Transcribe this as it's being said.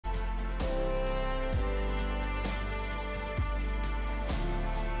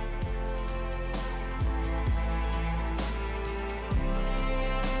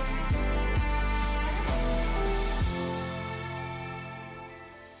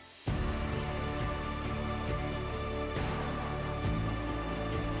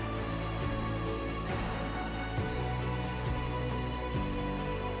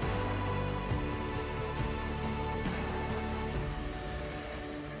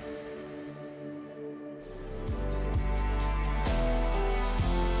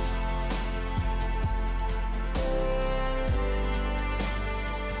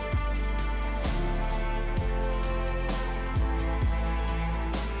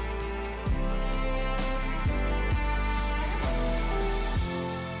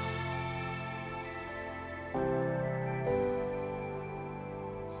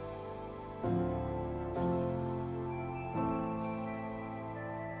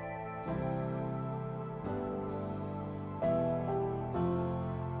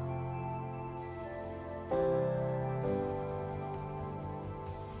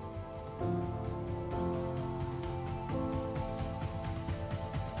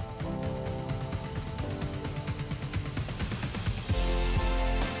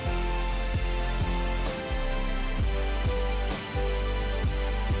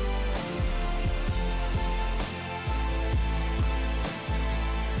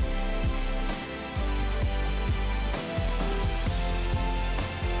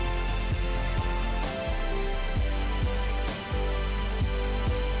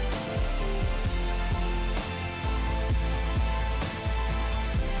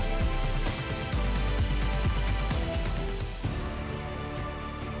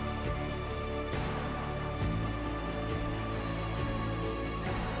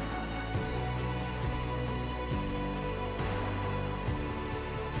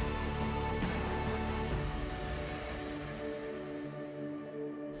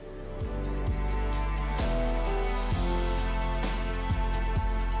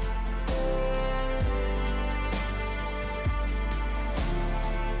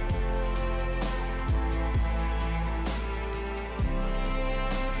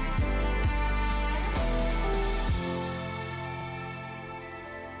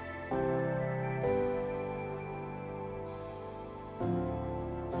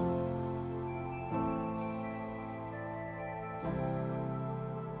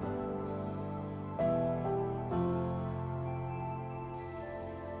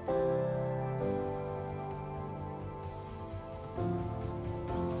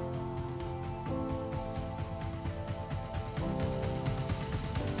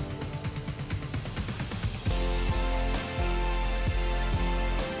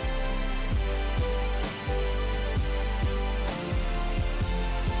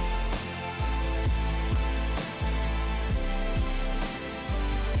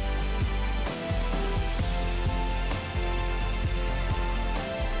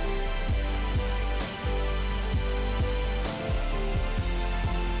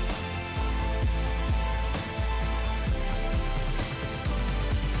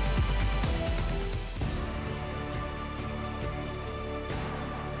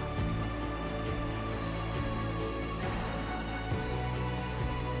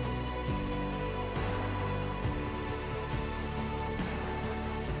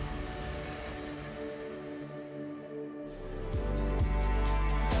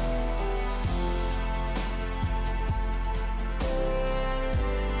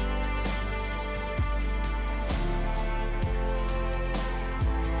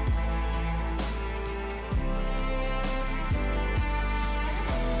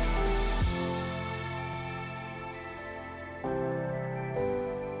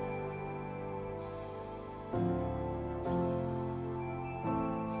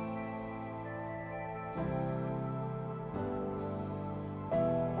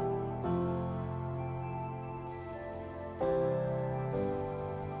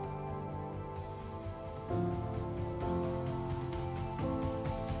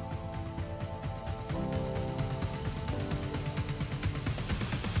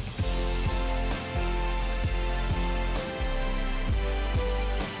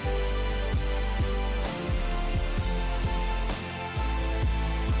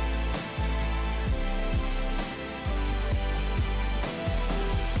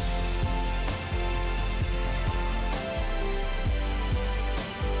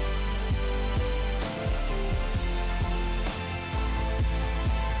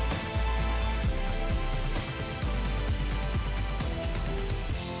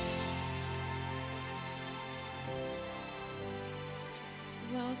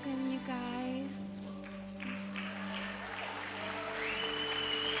welcome you guys.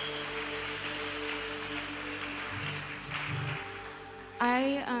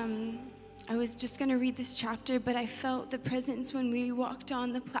 I was just going to read this chapter, but I felt the presence when we walked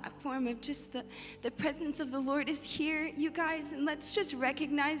on the platform of just the presence of the Lord is here, you guys, and let's just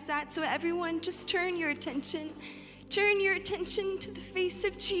recognize that. So everyone, just turn your attention to the face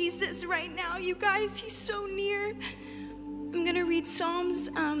of Jesus right now, you guys. He's so near. I'm going to read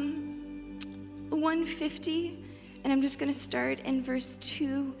Psalms 150, and I'm just going to start in verse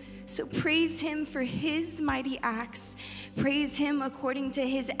 2. So praise him for his mighty acts. Praise him according to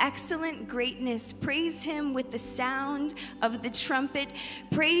his excellent greatness. Praise him with the sound of the trumpet.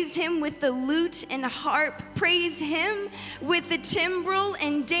 Praise him with the lute and harp. Praise him with the timbrel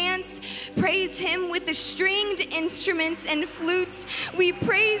and dance. Praise him with the stringed instruments and flutes. We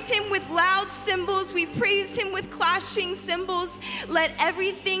praise him with loud cymbals. We praise him with clashing cymbals. Let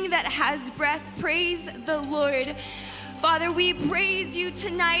everything that has breath praise the Lord. Father, we praise you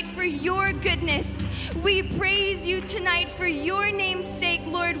tonight for your goodness. We praise you tonight for your name's sake,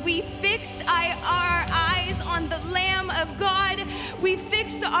 Lord. We fix our eyes on the Lamb of God. We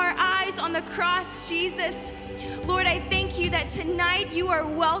fix our eyes on the cross, Jesus. Lord, I thank you that tonight you are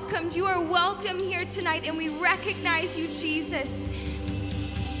welcomed. You are welcome here tonight, and we recognize you, Jesus.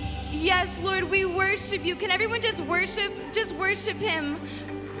 Yes, Lord, we worship you. Can everyone just worship? Just worship him.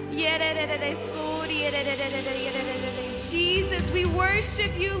 Jesus, we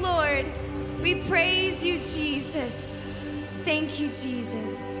worship you, Lord. We praise you, Jesus. Thank you,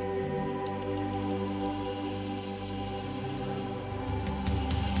 Jesus.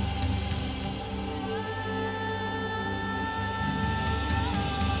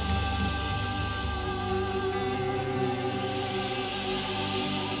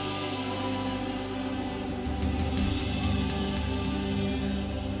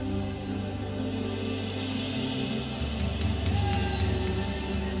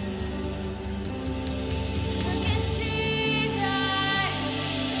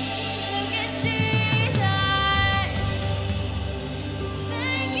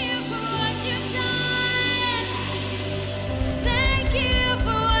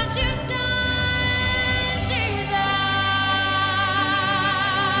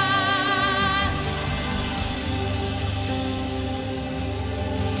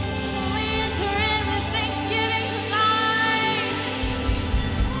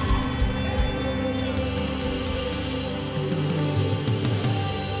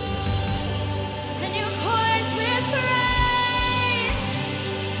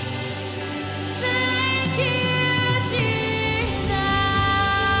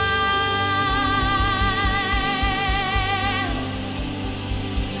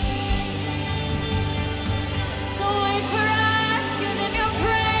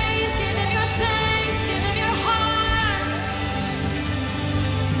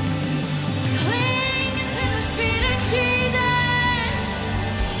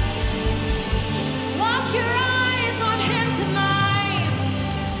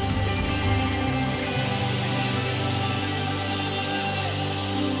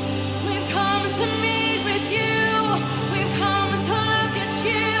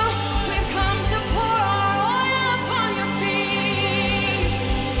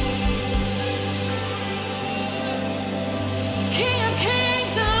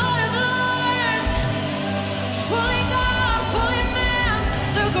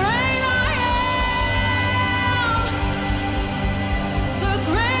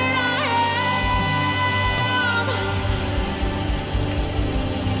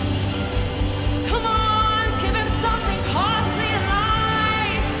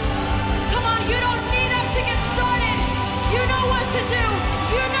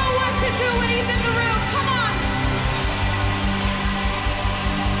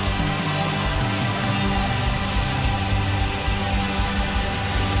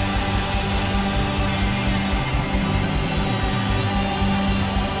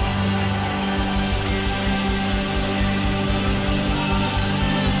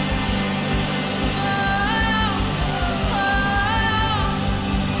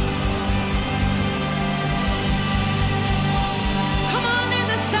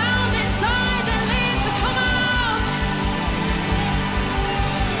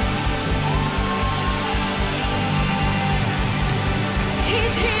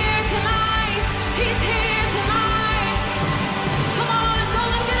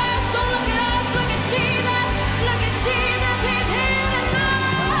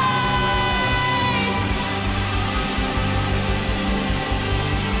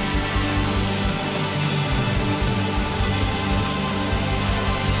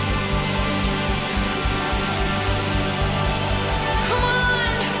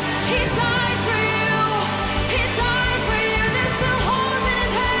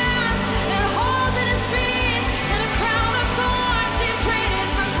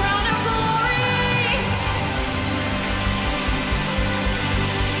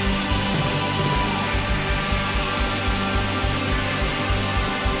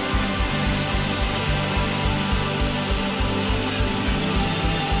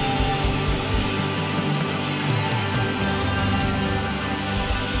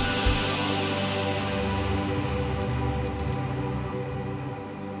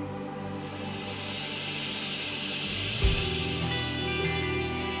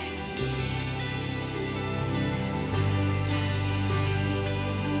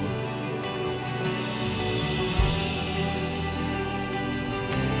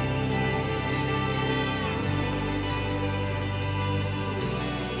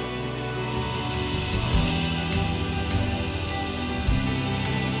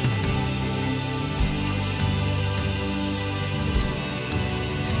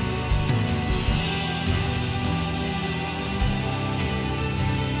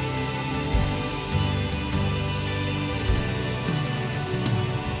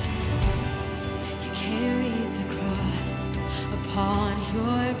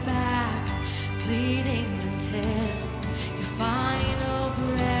 your back, bleeding until your final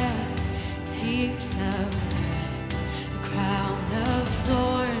breath. Tears of blood, a crown of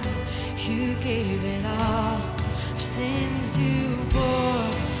thorns, you gave it all. Our sins you bore.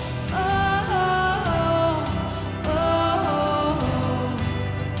 Oh, oh, oh.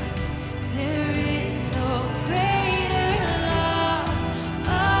 There is no greater love.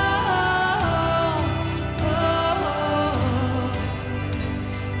 Oh, oh,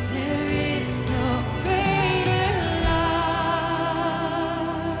 there is no greater love.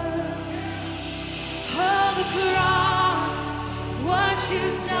 On the cross, what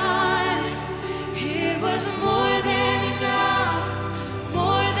you've done, it was more than enough,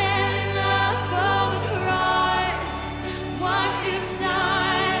 more than enough. On the cross, what you've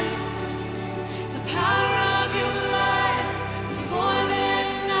done, the power of your blood was more than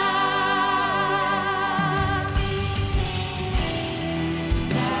enough.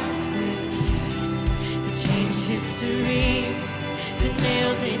 Sacrifice that changed history, the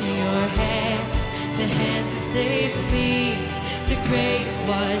nails in your hands, the hands that saved me. The grave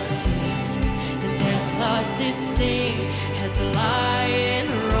was sealed and death lost its sting as the lion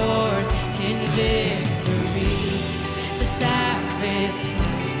roared in victory. The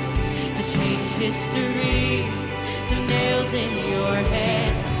sacrifice that changed history, the nails in your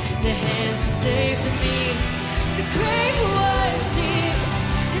hands, the hands that saved me. The grave was sealed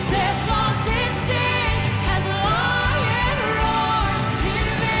and death lost its sting as the lion roared in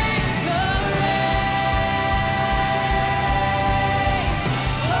victory.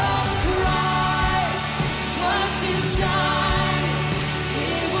 On the cross, what you've done,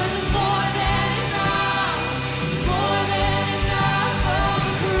 it was more than enough, more than enough. On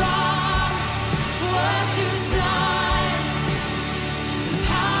the cross, what you've done, the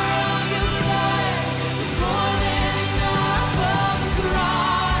power of your blood was more than enough.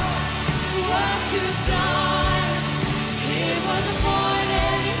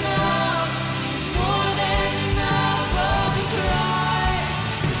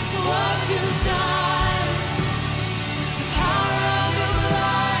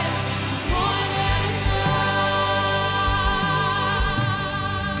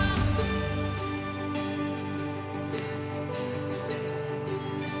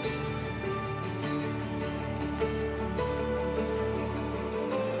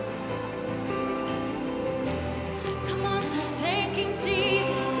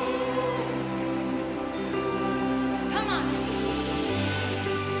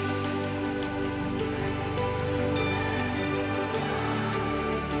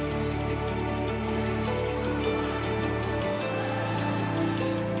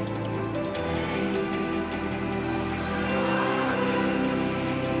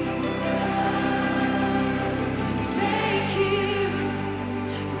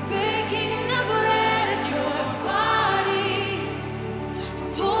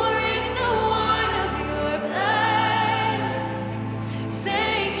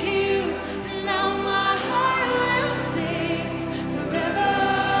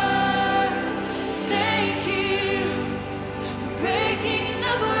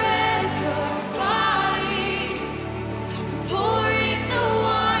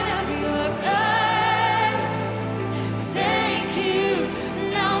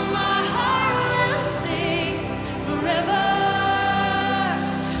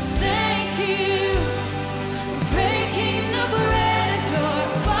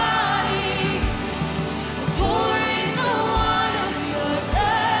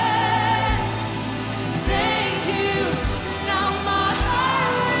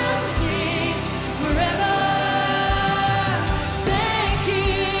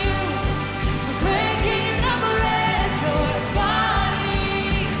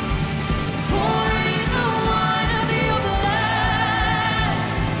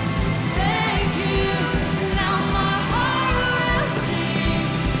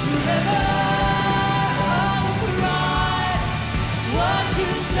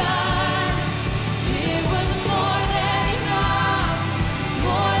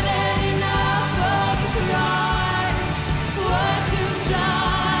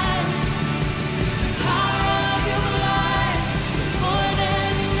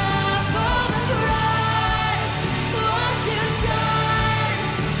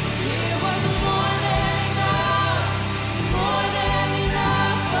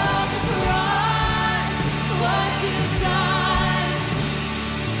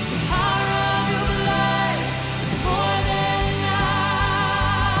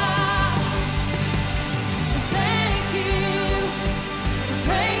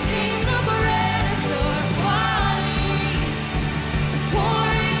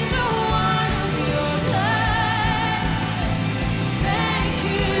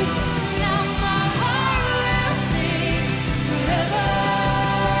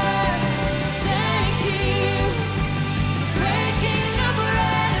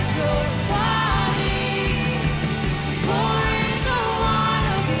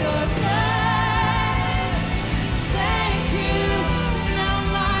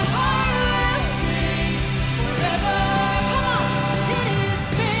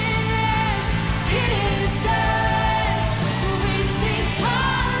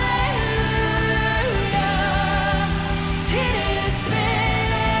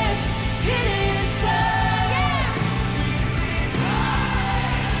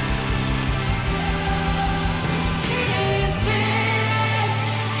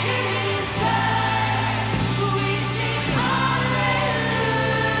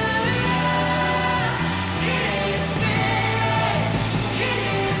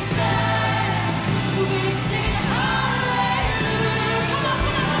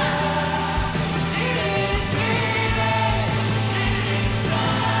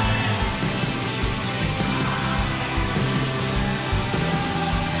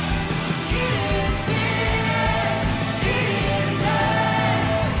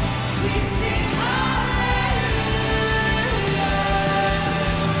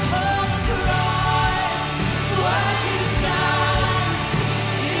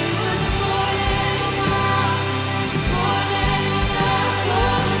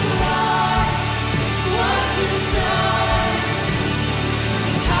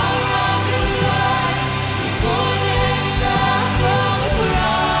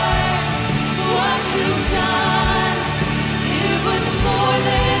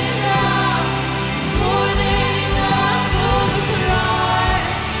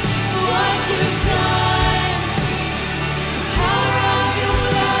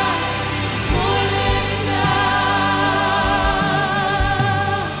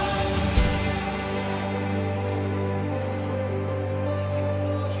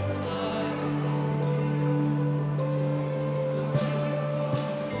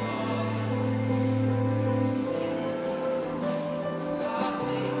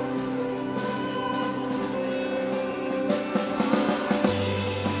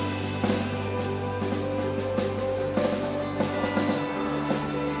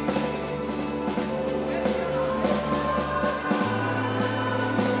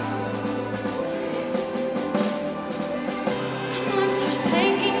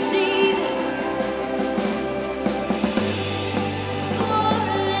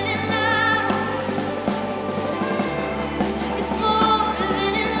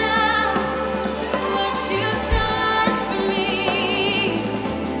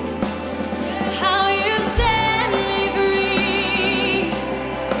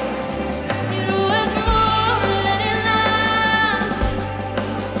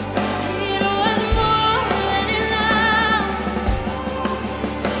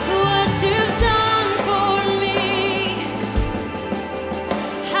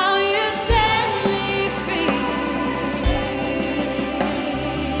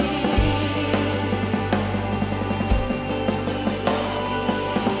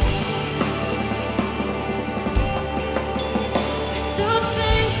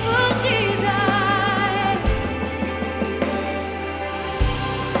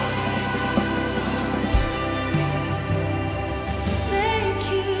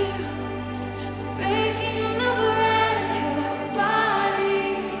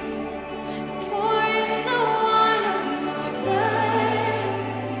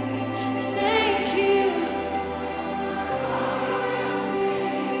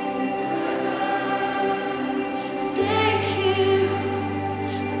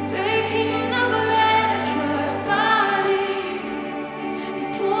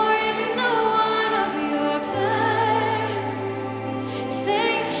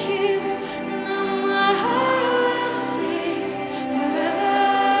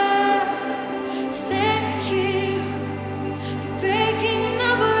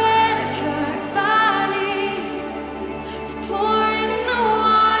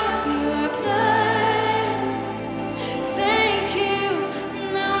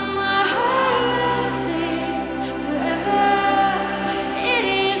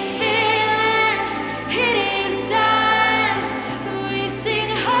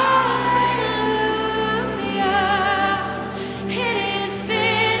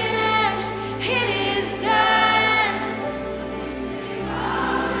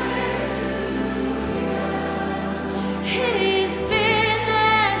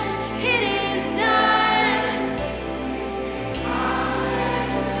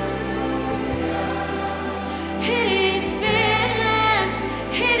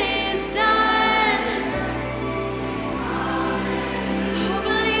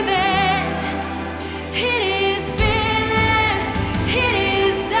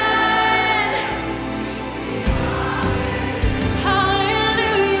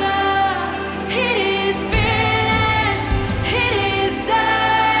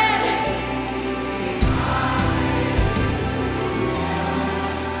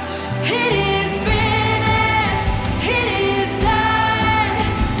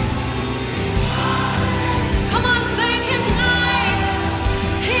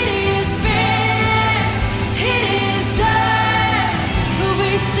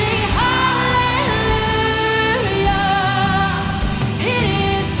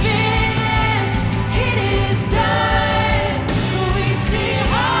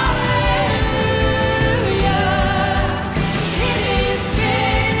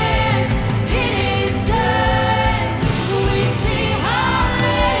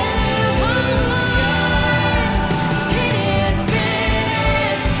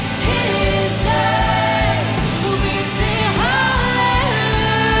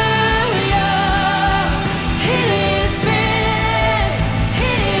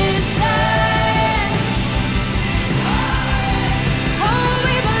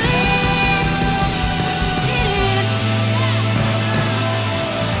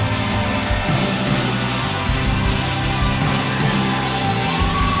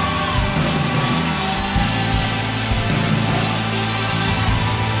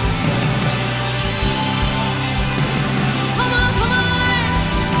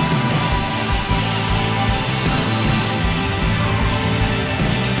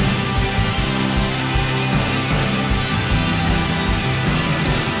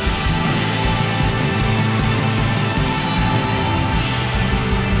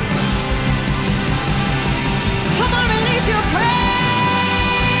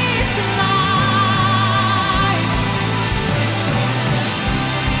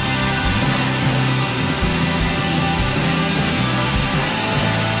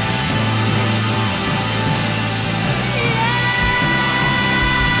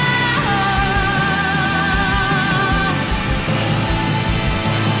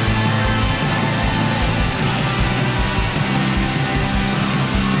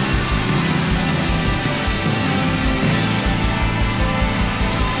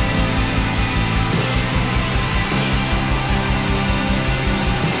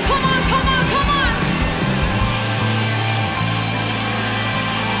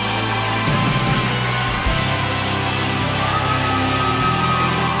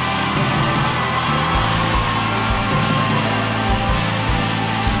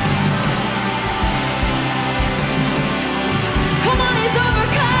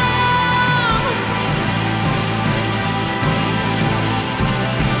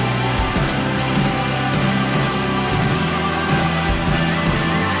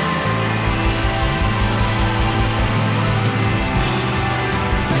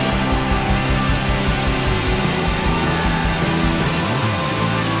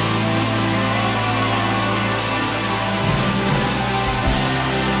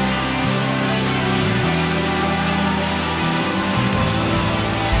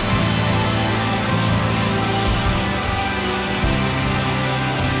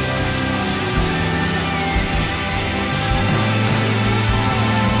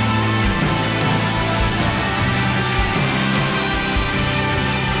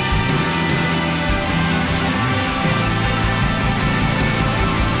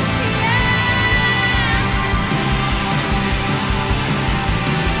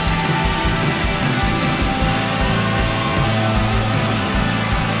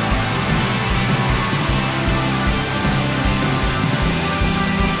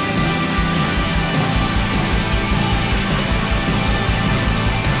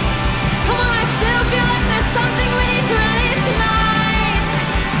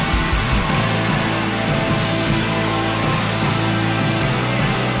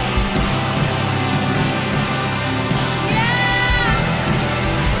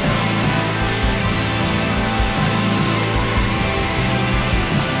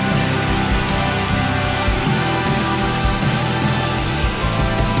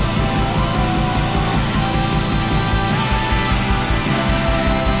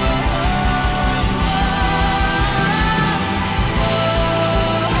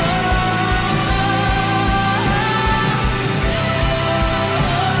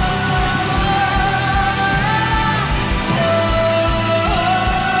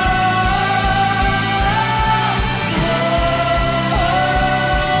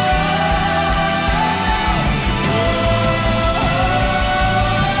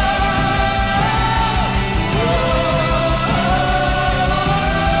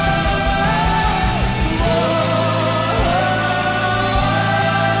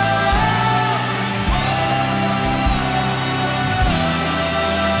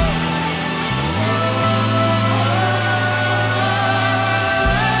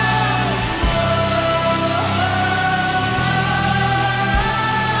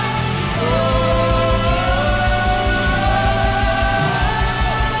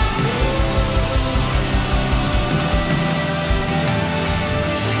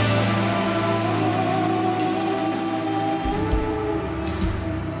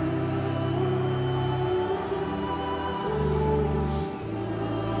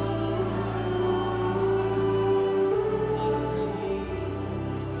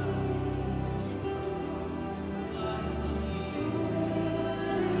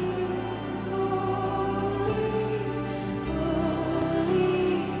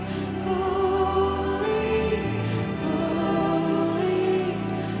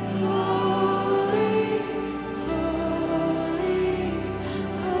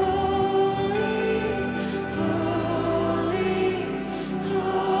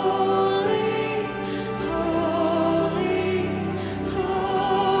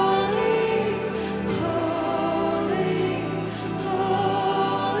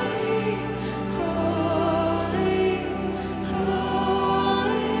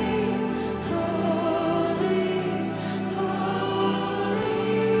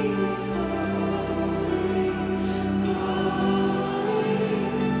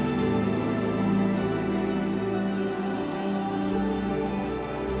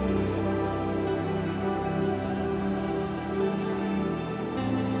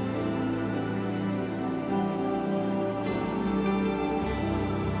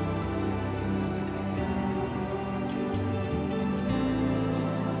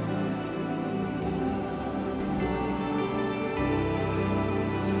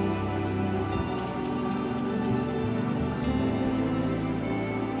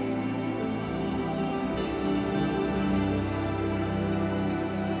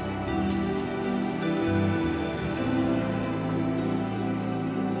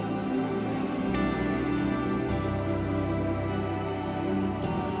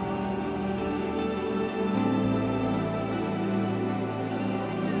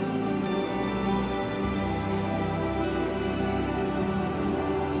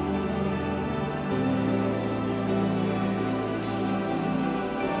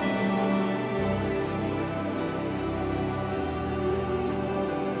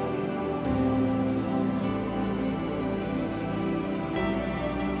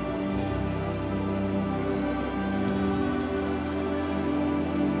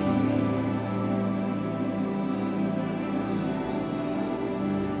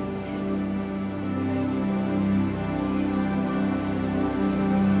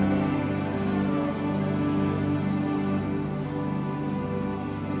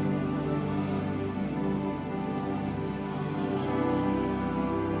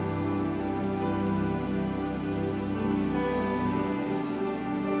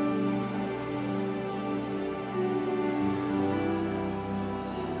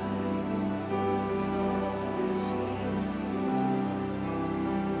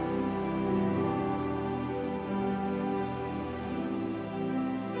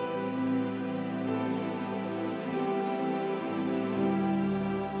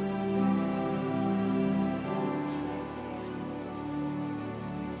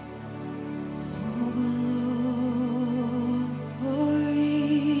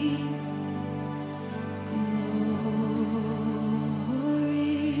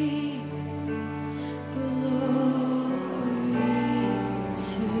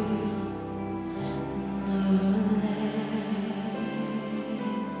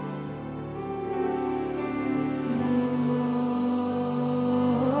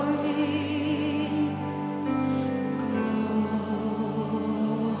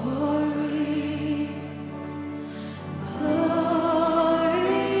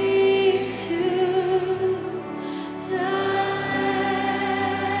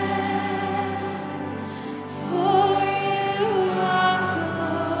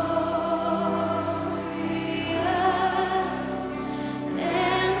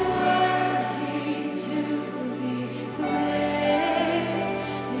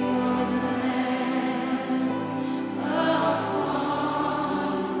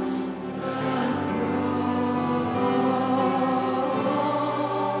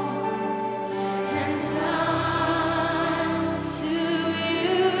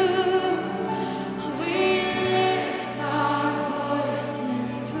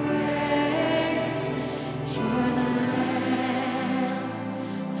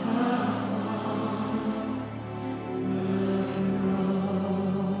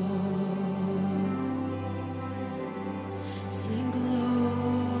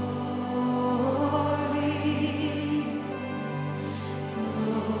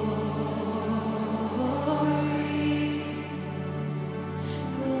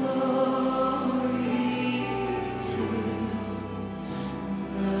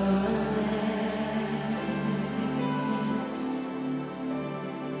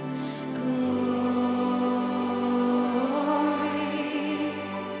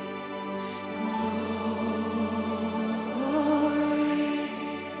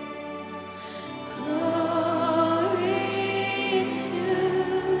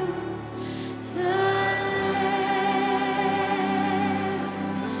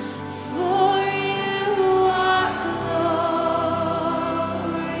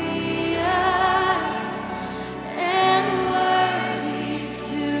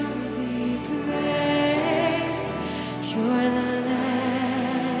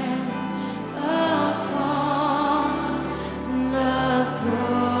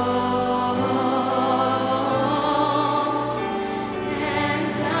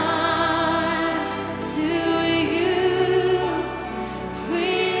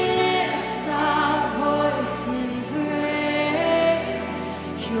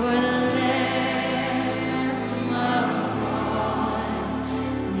 You're the Lamb upon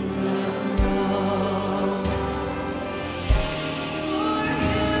the throne. For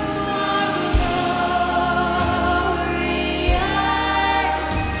you are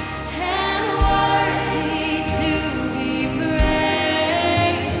glorious and worthy to be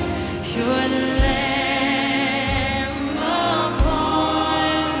praised. You're the Lamb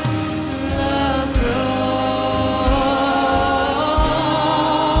upon the throne.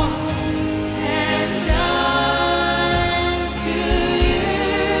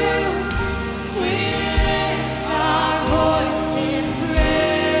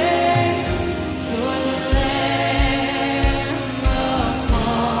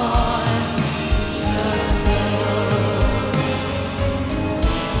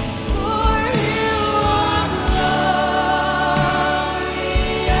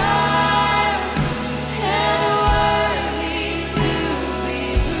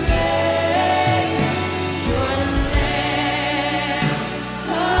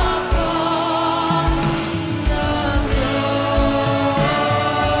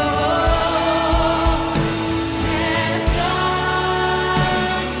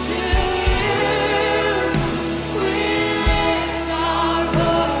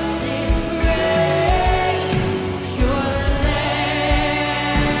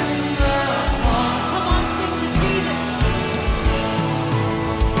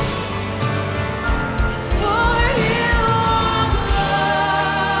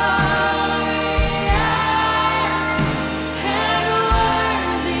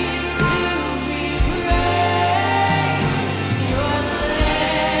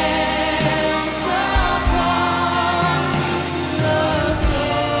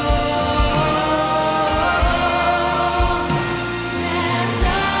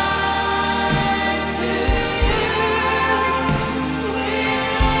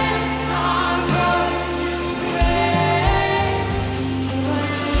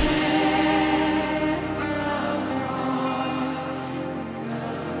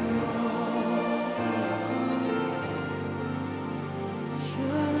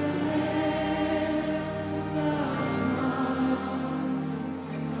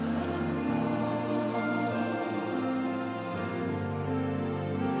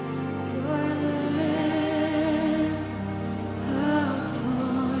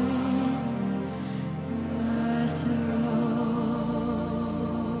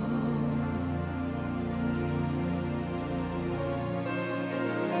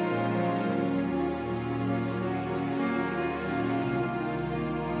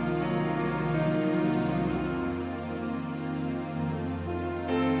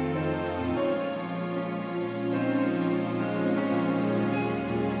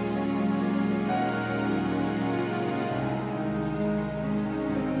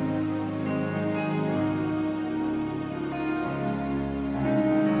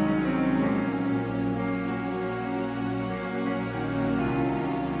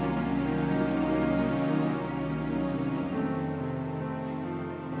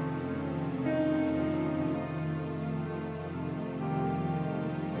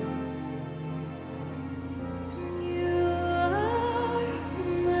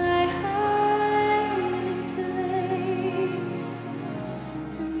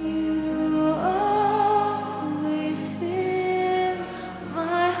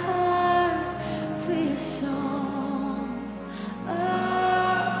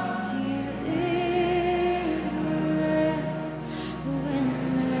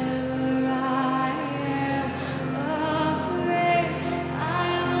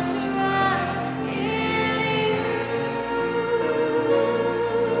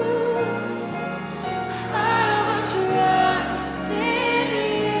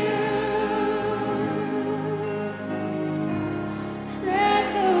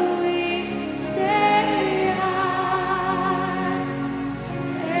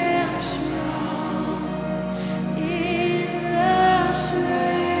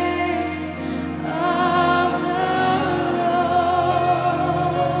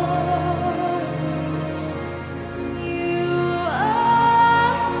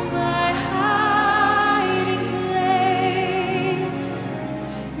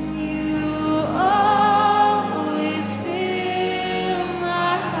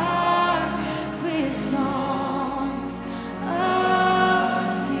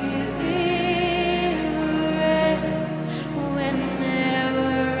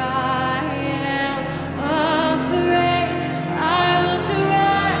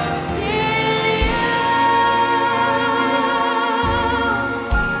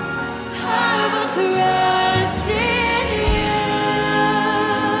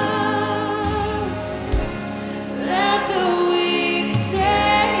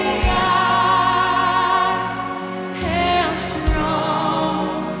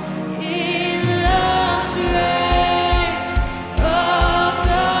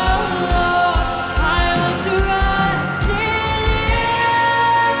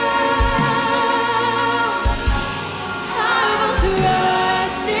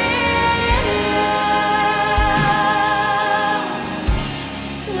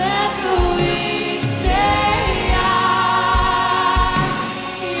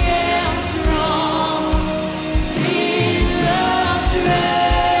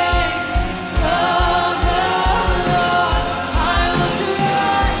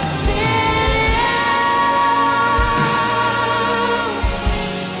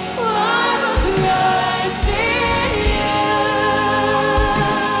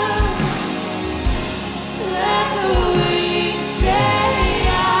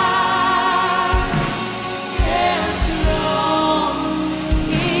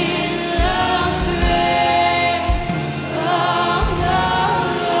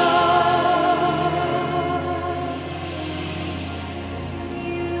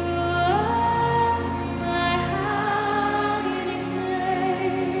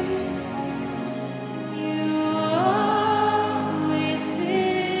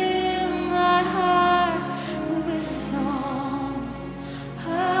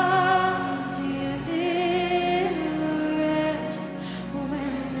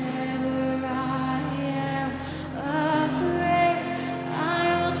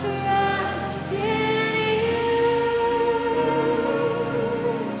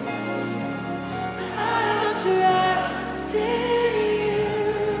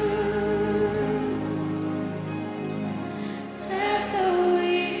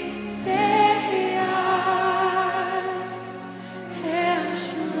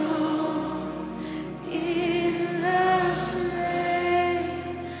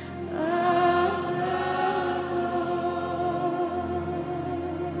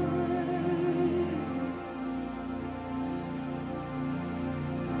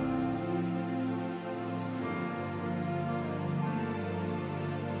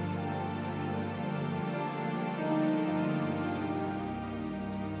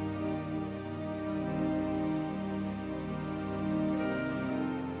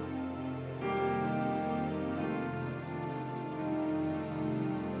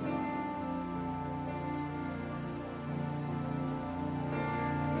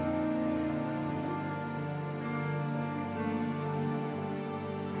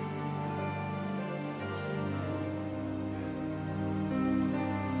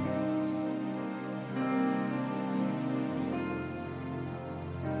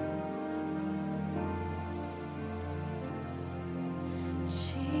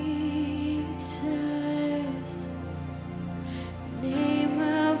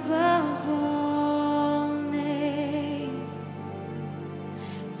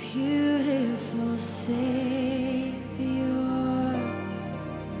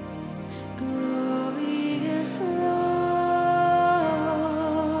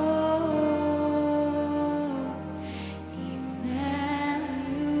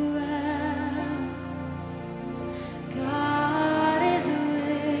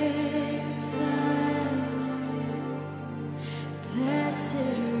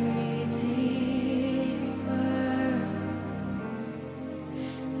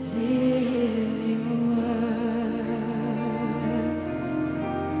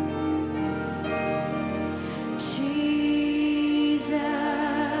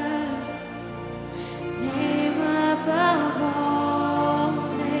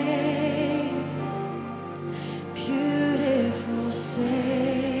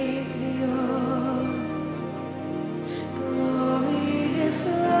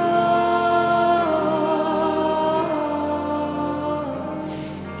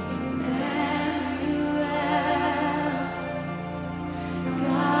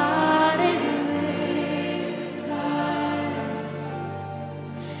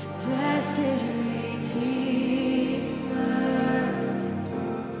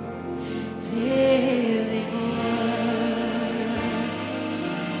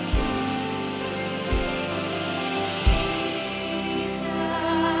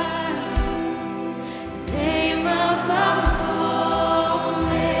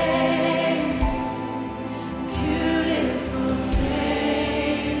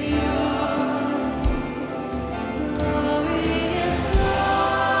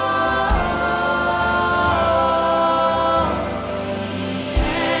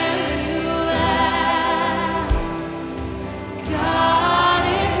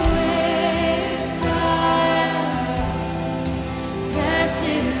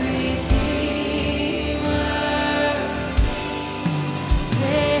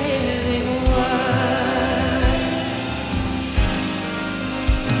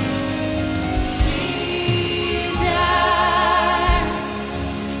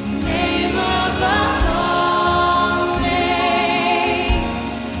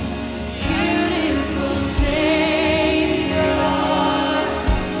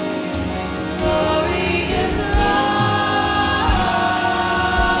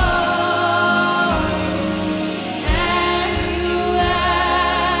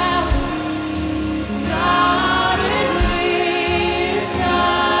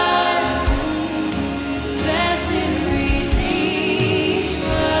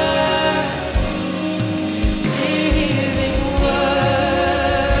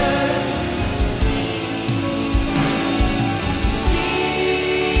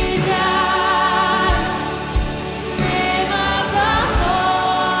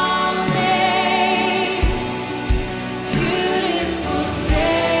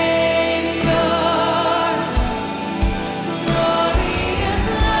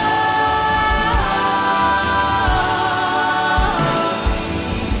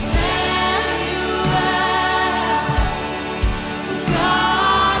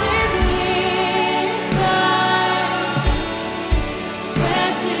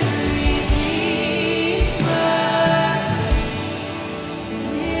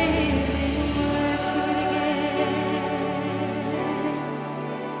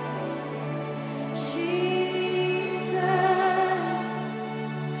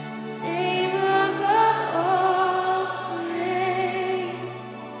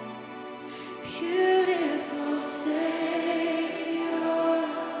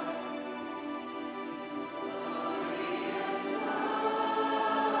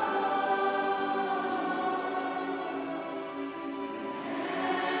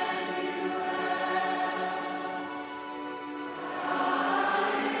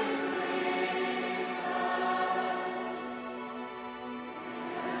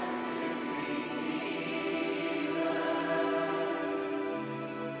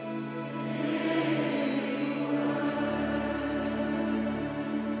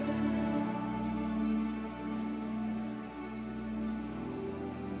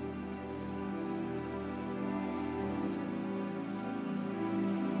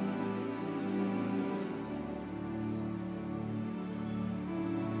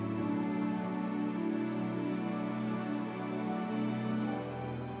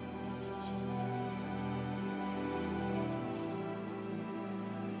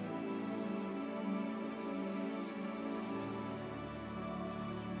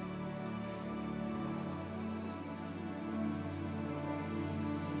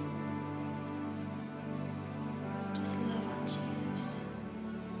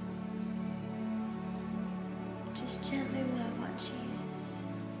 Just gently love on Jesus.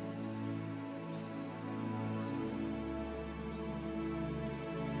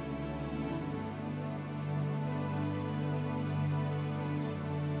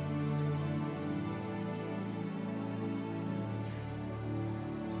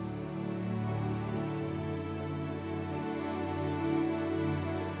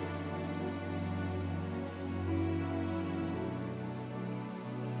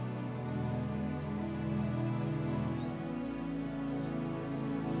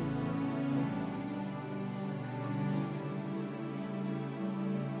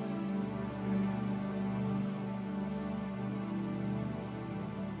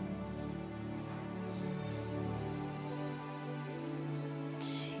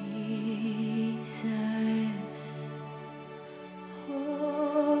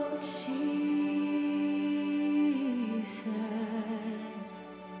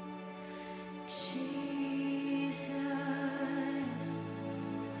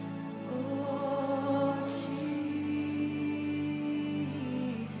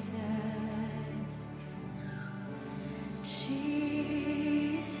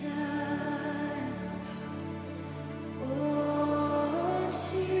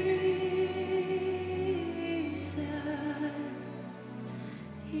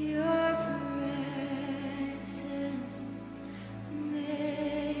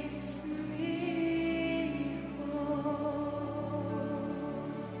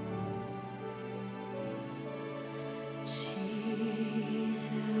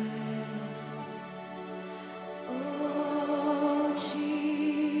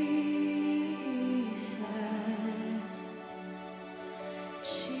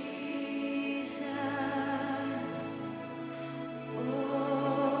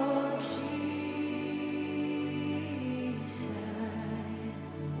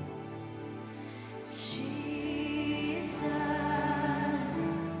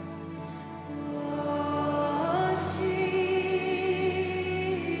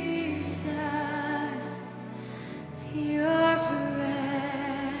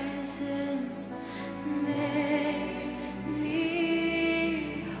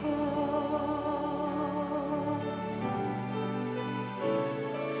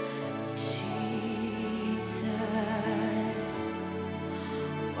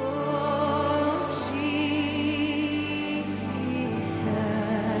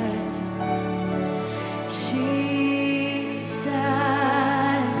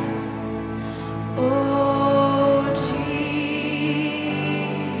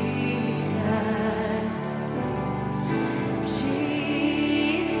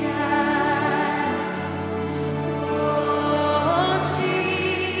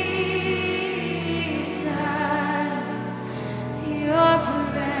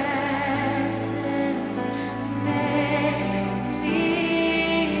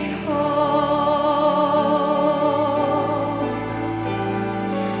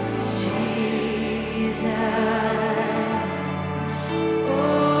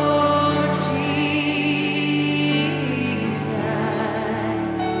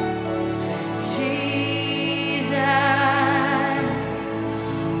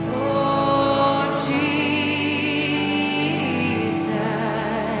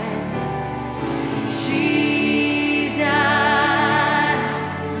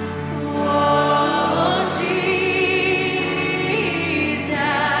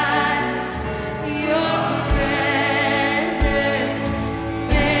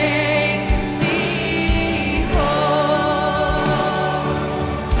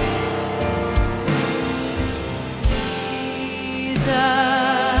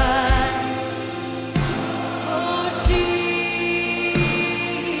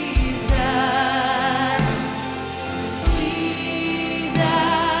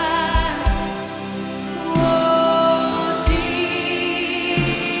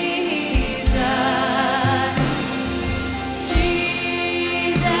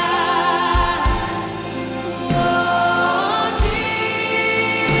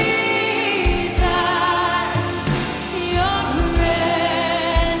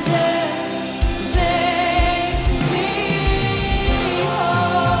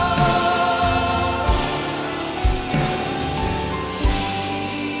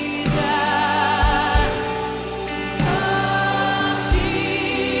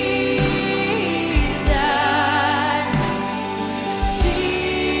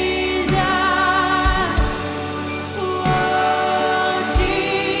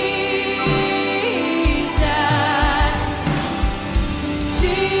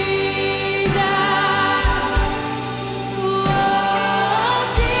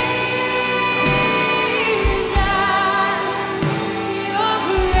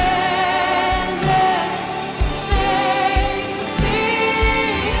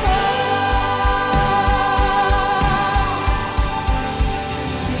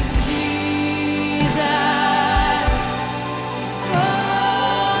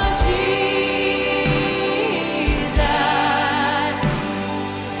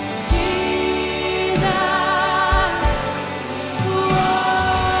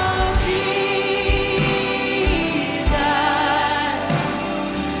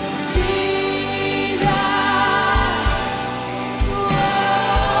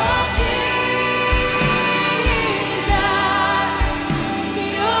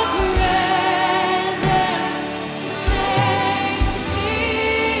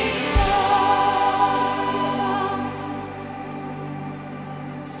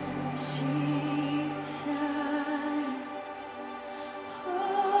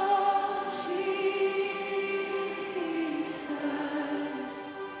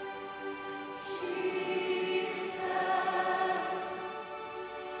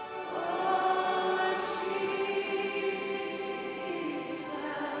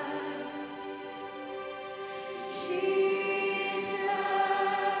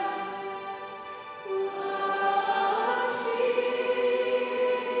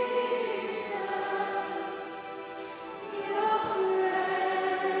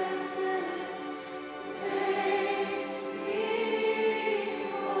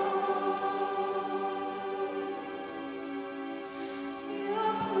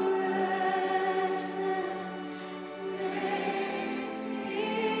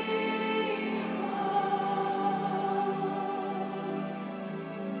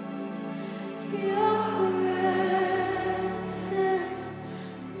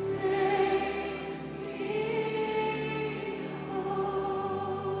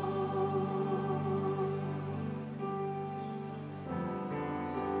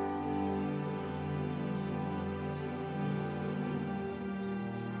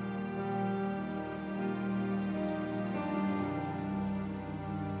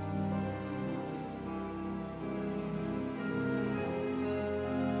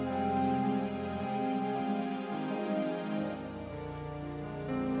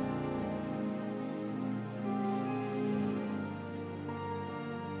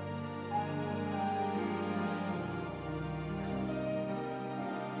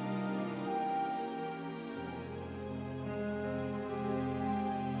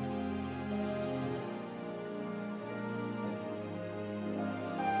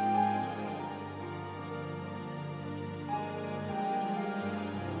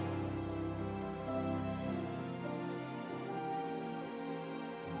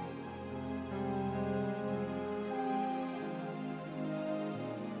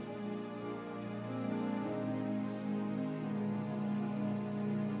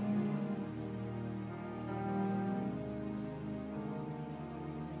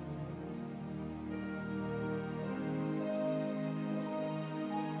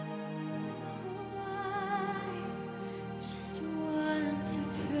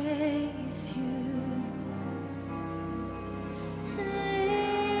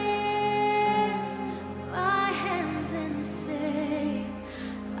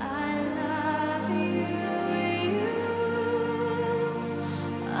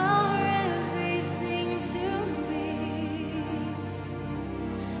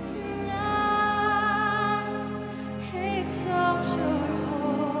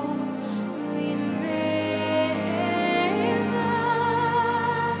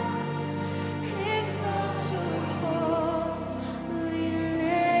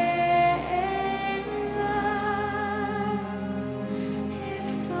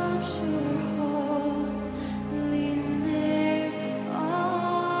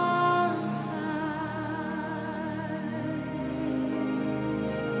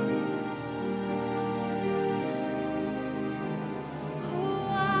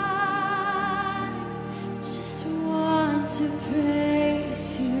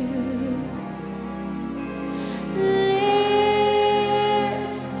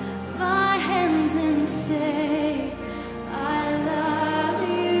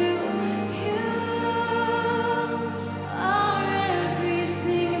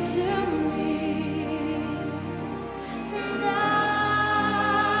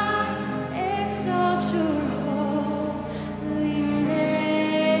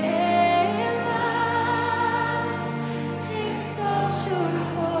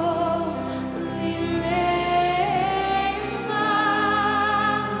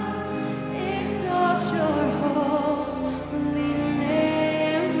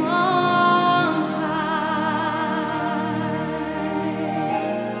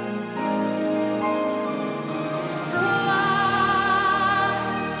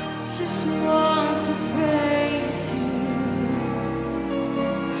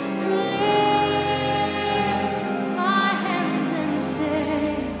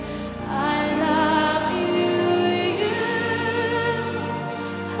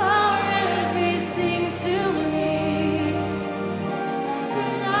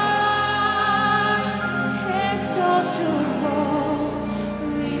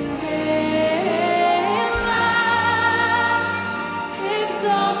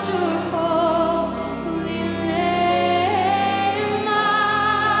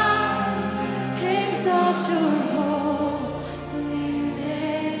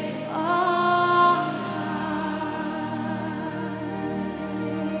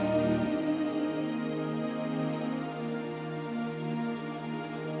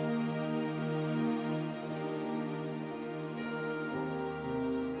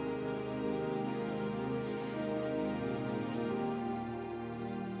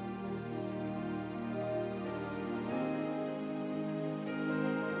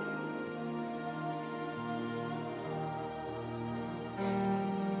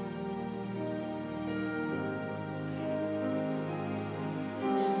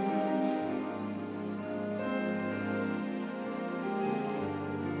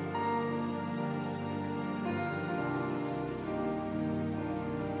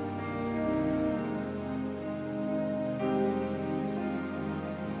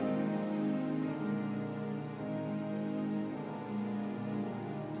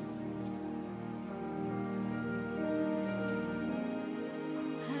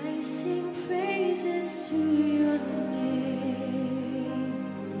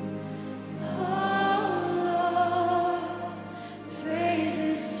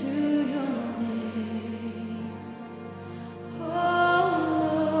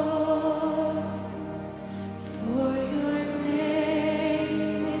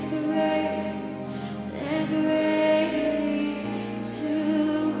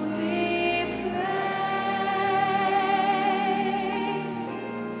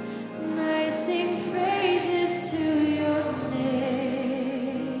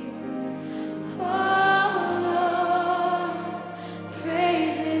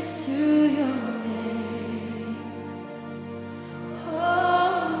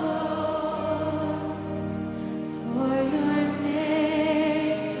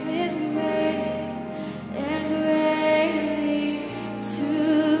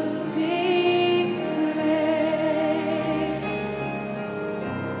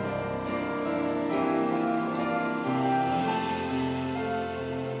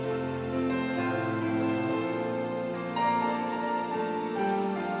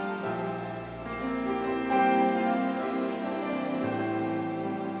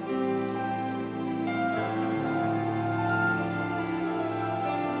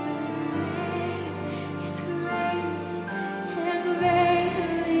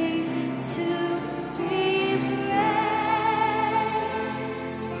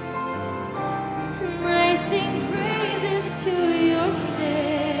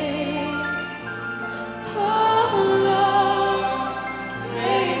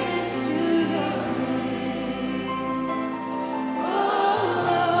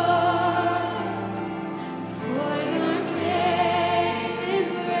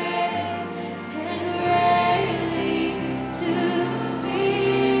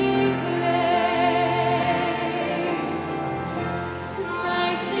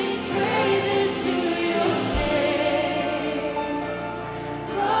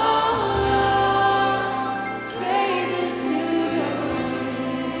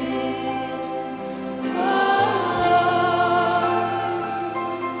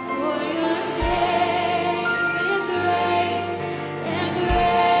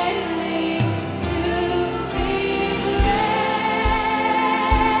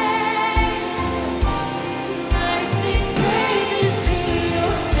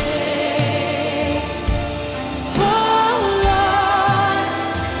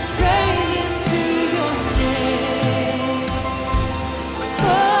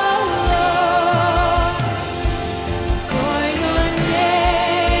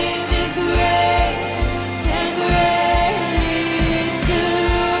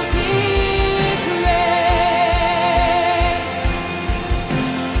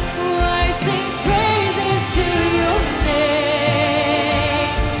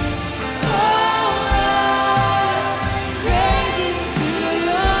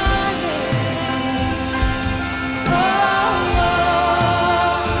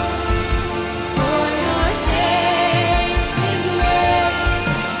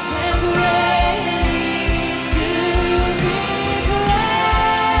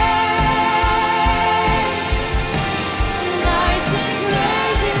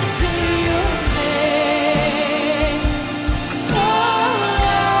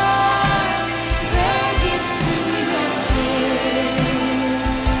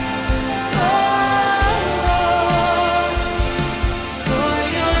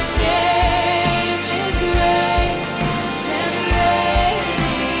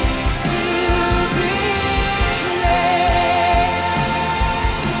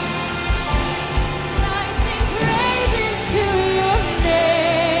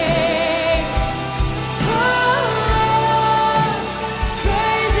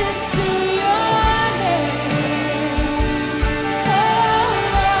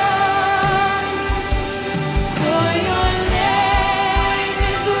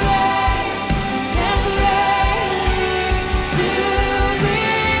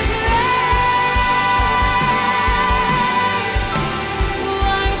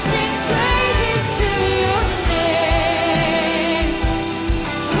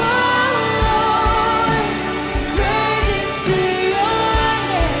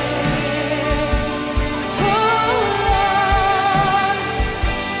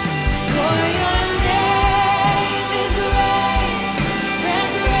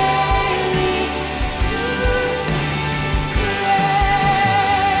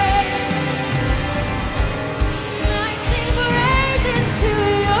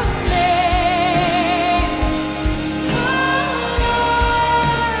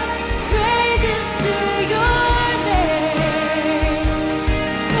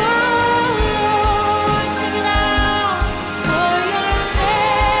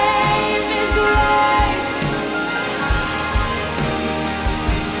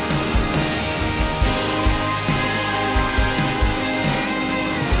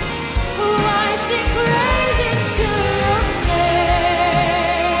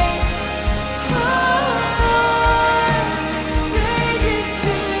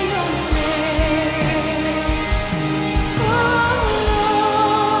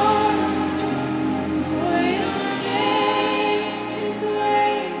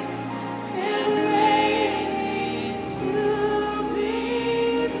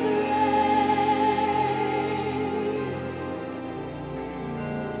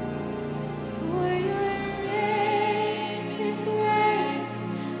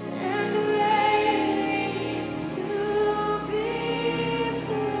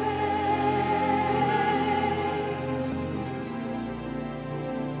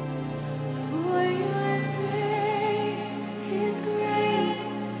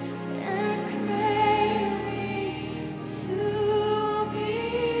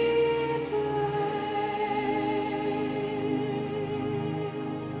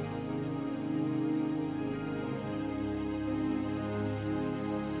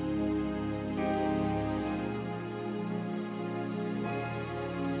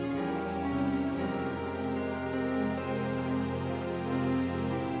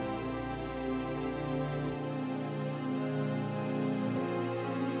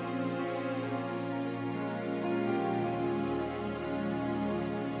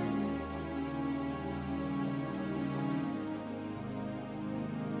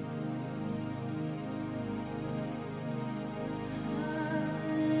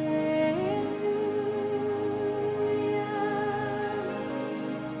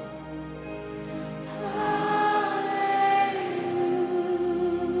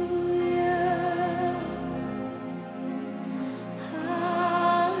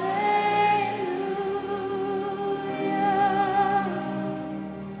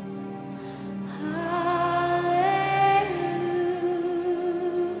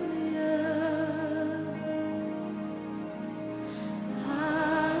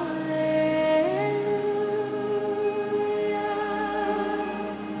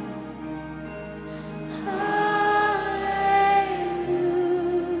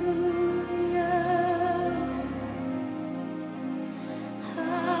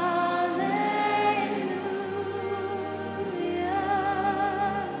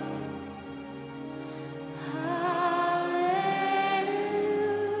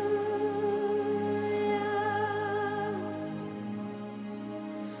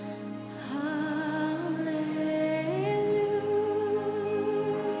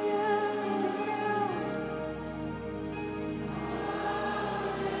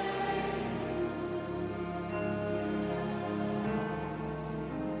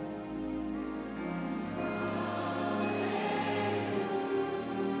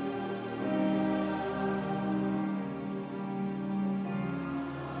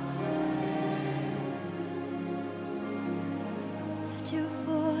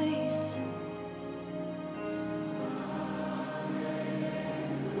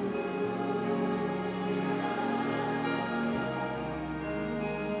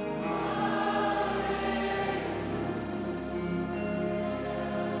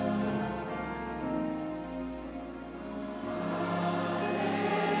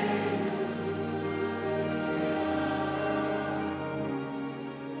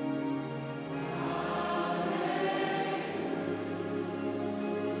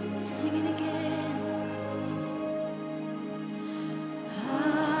 Sing it again.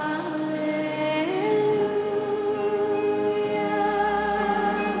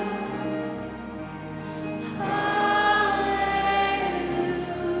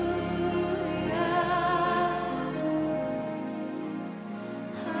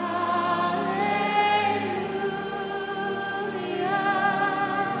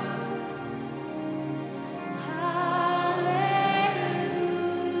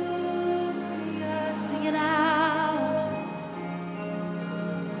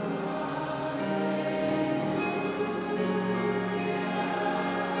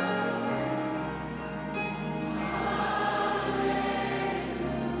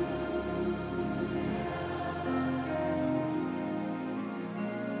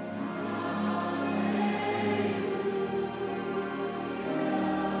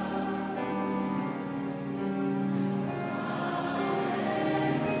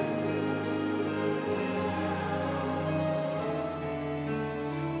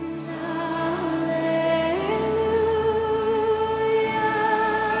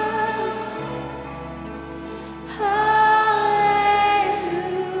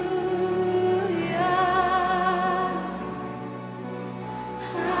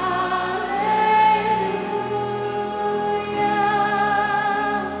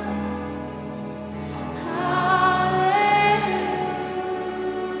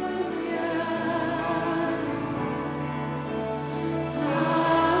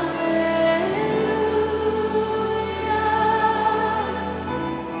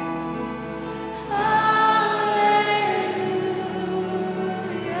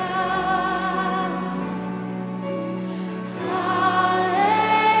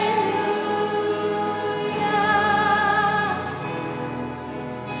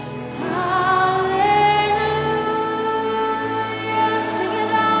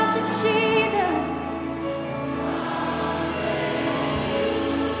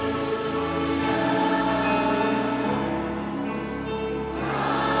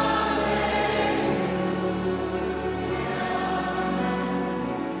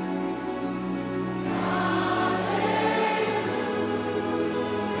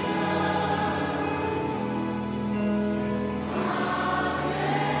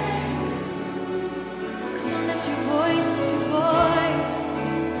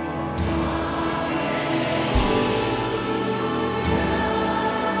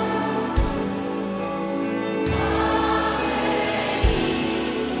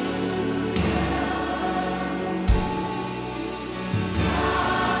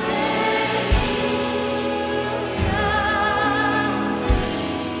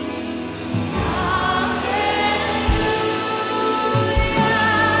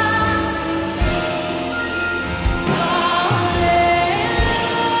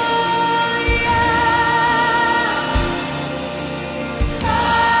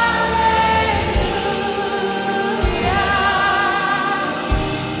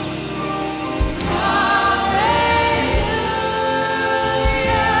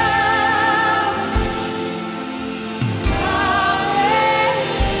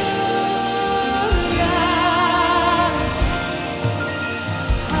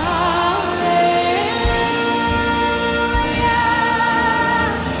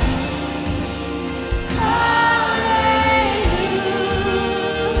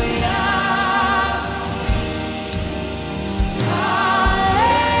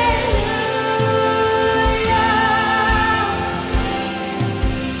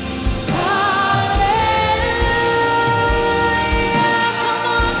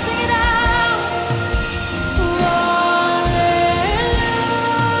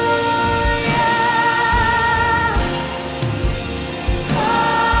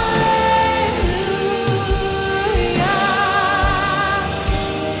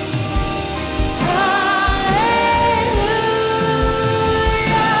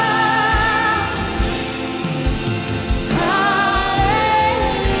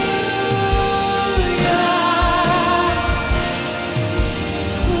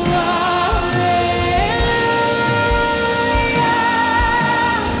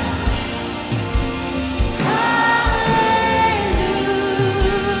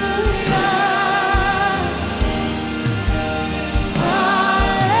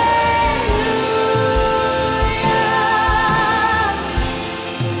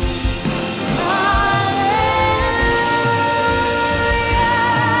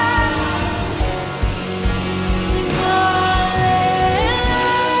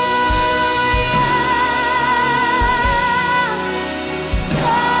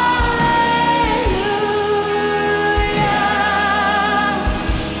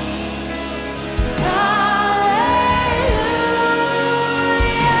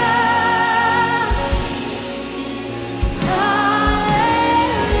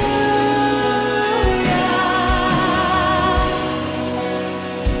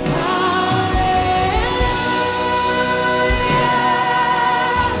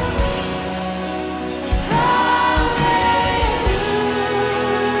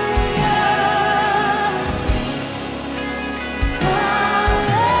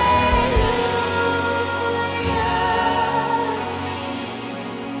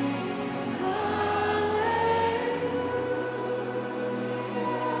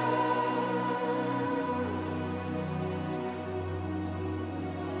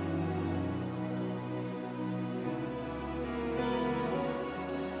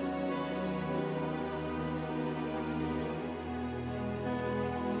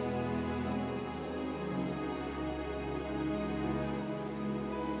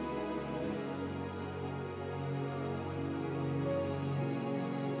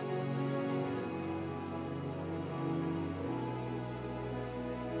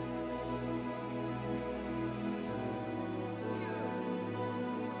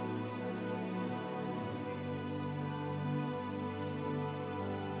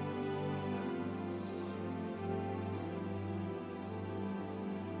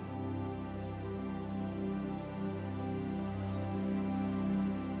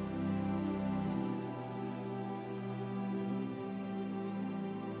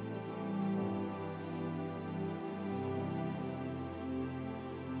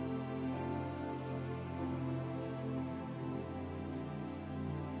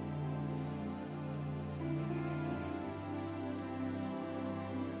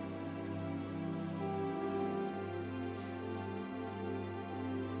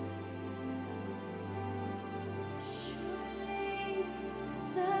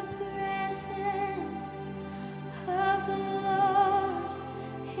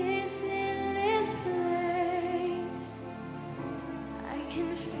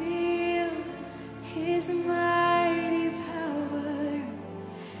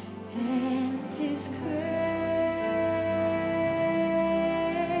 His grace.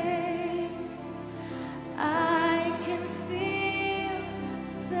 I can feel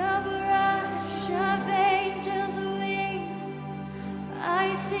the brush of angels' wings.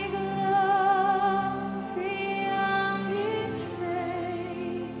 I see glory on its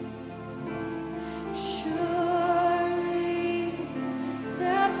face. Surely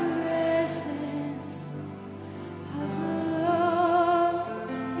the presence of the Lord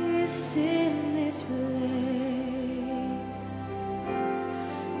is in this place.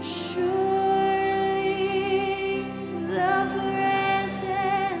 Surely the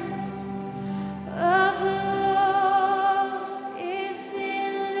presence of the Lord is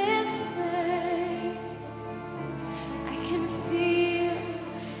in this place. I can feel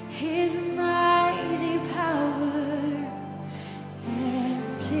His mighty power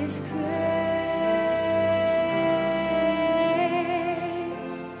and His grace.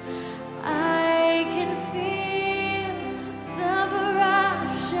 I can feel the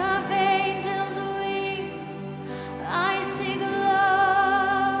brush of angels' wings. I see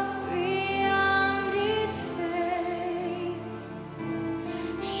glory on His face.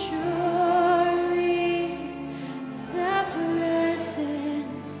 Surely the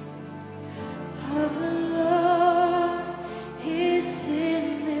presence of the Lord is in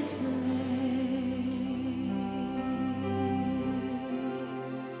this place.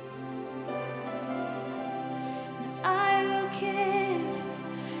 I will give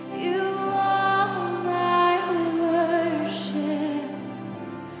you all my worship.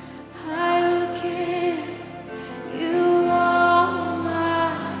 I will give you all my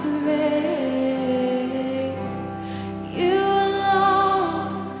praise. You alone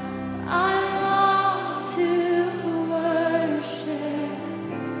I long to worship.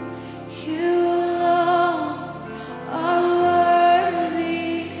 You alone are worthy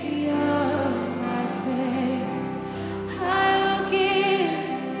of my praise. I will give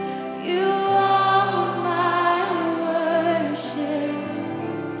you all my worship.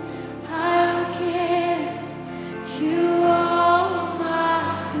 I will give you all my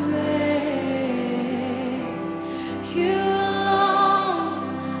praise. You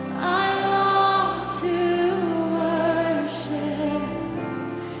alone I long to worship.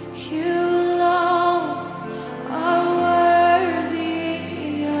 You alone are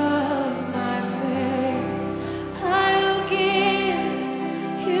worthy of my praise. I will give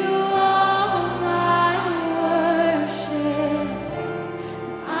you all my worship.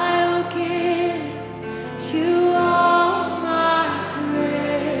 I will give you all my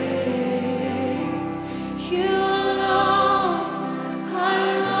praise. You alone I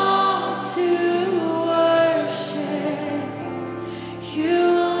long to worship. You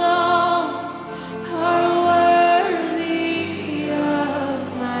alone are worthy of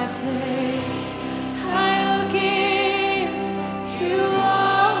my praise. I will give you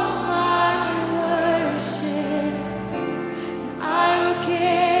all my worship. I will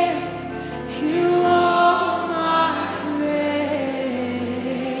give you all my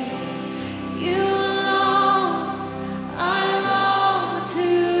praise. You alone I long to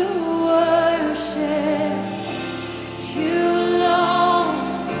worship. You alone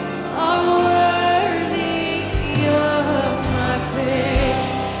are worthy of my praise.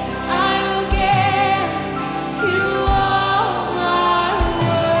 I will give you all my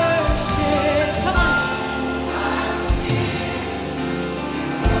worship. Come on.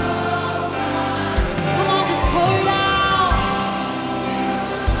 Come on, just pour it out.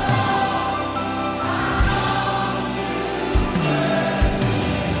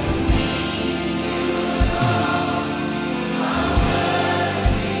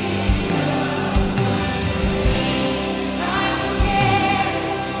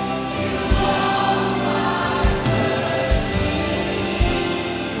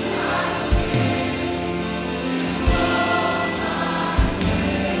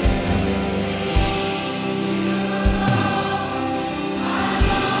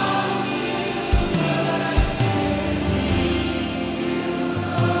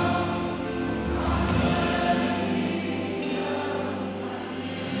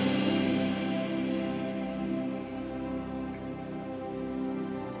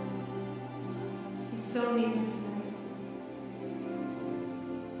 He's so near tonight.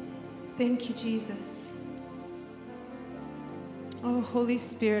 Thank you, Jesus. Oh, Holy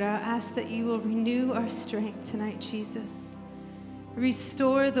Spirit, I ask that you will renew our strength tonight, Jesus.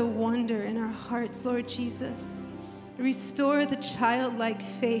 Restore the wonder in our hearts, Lord Jesus. Restore the childlike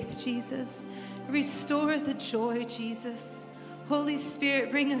faith, Jesus. Restore the joy, Jesus. Holy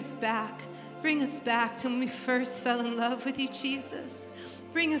Spirit, bring us back. Bring us back to when we first fell in love with you, Jesus.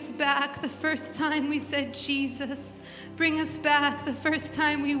 Bring us back the first time we said Jesus. Bring us back the first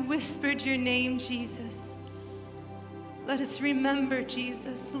time we whispered your name, Jesus. Let us remember,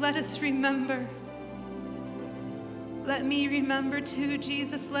 Jesus. Let us remember. Let me remember too,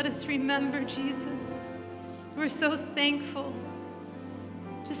 Jesus. Let us remember, Jesus. We're so thankful.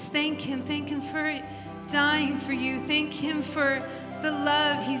 Just thank him. Thank him for dying for you. Thank him for the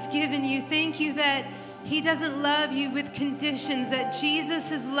love he's given you. Thank you that he doesn't love you with conditions, that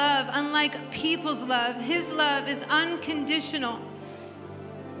Jesus' love, unlike people's love, his love is unconditional.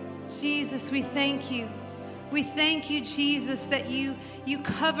 Jesus, we thank you. We thank you, Jesus, that you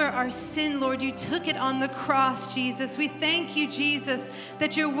cover our sin, Lord. You took it on the cross, Jesus. We thank you, Jesus,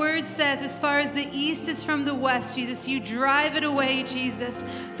 that your word says as far as the east is from the west, Jesus, you drive it away, Jesus.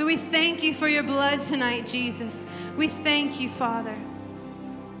 So we thank you for your blood tonight, Jesus. We thank you, Father.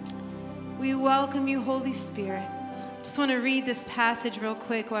 We welcome you, Holy Spirit. Just want to read this passage real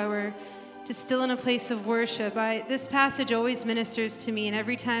quick while we're just still in a place of worship. This passage always ministers to me, and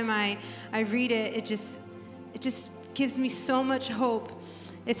every time I read it, it just gives me so much hope.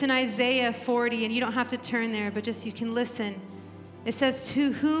 It's in Isaiah 40, and you don't have to turn there, but just you can listen. It says,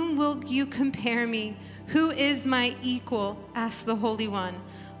 "To whom will you compare me? Who is my equal?" asks the Holy One.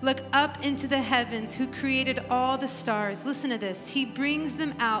 "Look up into the heavens, who created all the stars." Listen to this. "He brings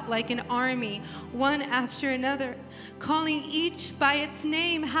them out like an army, one after another, calling each by its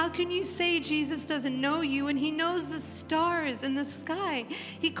name." How can you say Jesus doesn't know you when he knows the stars in the sky?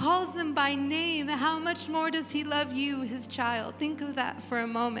 He calls them by name. How much more does he love you, his child? Think of that for a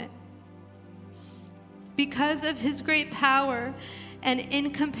moment. "Because of his great power and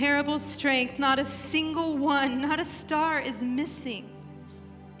incomparable strength, not a single one, not a star is missing.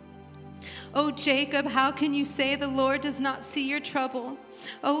 O Jacob, how can you say the Lord does not see your trouble?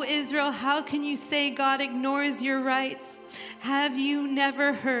 O Israel, how can you say God ignores your rights? Have you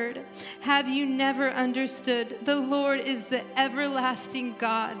never heard? Have you never understood? The Lord is the everlasting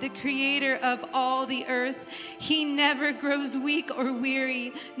God, the creator of all the earth. He never grows weak or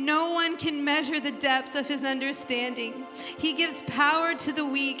weary. No one can measure the depths of his understanding. He gives power to the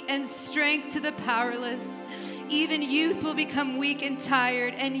weak and strength to the powerless. Even youth will become weak and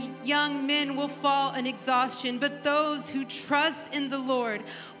tired, and young men will fall in exhaustion. But those who trust in the Lord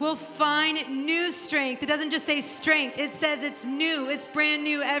will find new strength." It doesn't just say strength. It says it's new. It's brand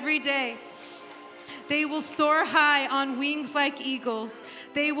new every day. "They will soar high on wings like eagles.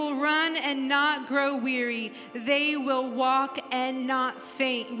 They will run and not grow weary. They will walk and not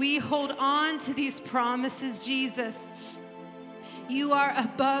faint." We hold on to these promises, Jesus. You are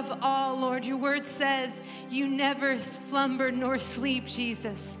above all, Lord. Your word says you never slumber nor sleep,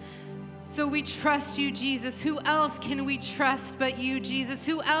 Jesus. So we trust you, Jesus. Who else can we trust but you, Jesus?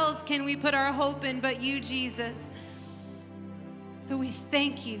 Who else can we put our hope in but you, Jesus? So we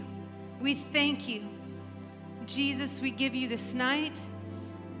thank you. We thank you. Jesus, we give you this night.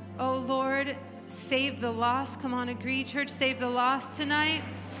 Oh, Lord, save the lost. Come on, agree, church. Save the lost tonight.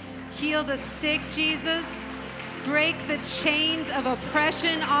 Heal the sick, Jesus. Break the chains of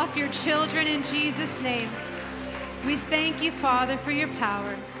oppression off your children in Jesus' name. We thank you, Father, for your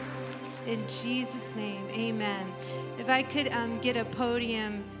power. In Jesus' name, amen. If I could get a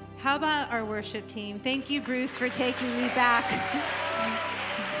podium, how about our worship team? Thank you, Bruce, for taking me back.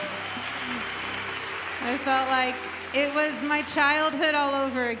 I felt like it was my childhood all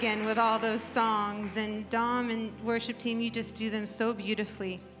over again with all those songs. And Dom and worship team, you just do them so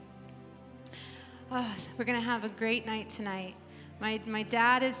beautifully. Oh, we're going to have a great night tonight. My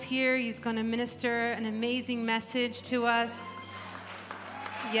dad is here. He's going to minister an amazing message to us.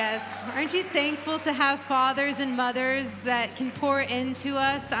 Yes. Aren't you thankful to have fathers and mothers that can pour into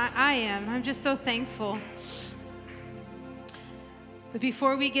us? I am. I'm just so thankful. But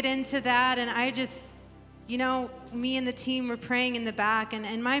before we get into that, and I just, me and the team were praying in the back,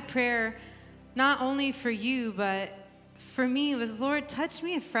 and my prayer, not only for you, but for me, was, Lord, touch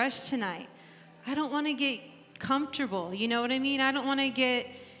me afresh tonight. I don't want to get comfortable, you know what I mean? I don't want to get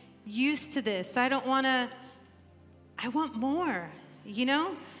used to this. I want more,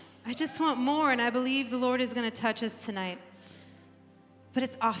 I just want more, and I believe the Lord is going to touch us tonight. But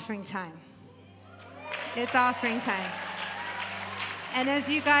it's offering time. It's offering time. And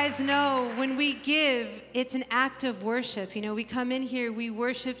as you guys know, when we give, it's an act of worship. We come in here, we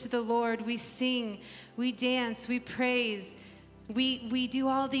worship to the Lord, we sing, we dance, we praise. We do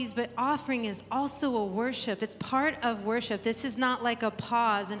all these, but offering is also a worship. It's part of worship. This is not like a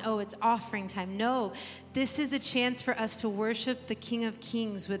pause and, it's offering time. No, this is a chance for us to worship the King of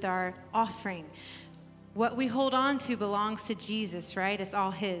Kings with our offering. What we hold on to belongs to Jesus, right? It's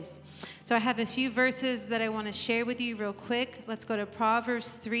all his. So I have a few verses that I want to share with you real quick. Let's go to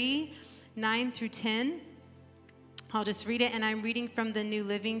Proverbs 3, 9 through 10. I'll just read it, and I'm reading from the New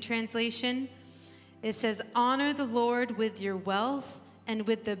Living Translation. It says, honor the Lord with your wealth and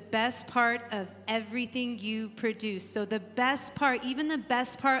with the best part of everything you produce. So the best part, even the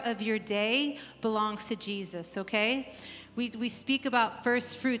best part of your day belongs to Jesus, okay? We speak about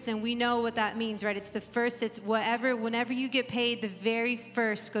first fruits, and we know what that means, right? It's the first, it's whenever you get paid, the very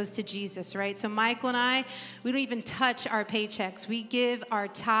first goes to Jesus, right? So Michael and I, we don't even touch our paychecks. We give our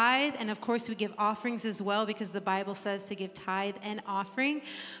tithe, and of course we give offerings as well, because the Bible says to give tithe and offering,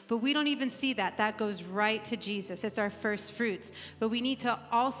 but we don't even see that. That goes right to Jesus. It's our first fruits. But we need to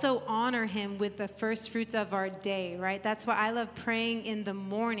also honor him with the first fruits of our day, right? That's why I love praying in the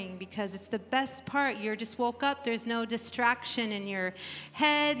morning, because it's the best part. You're just woke up, there's no distraction in your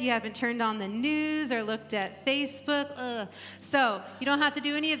head. You haven't turned on the news or looked at Facebook. So you don't have to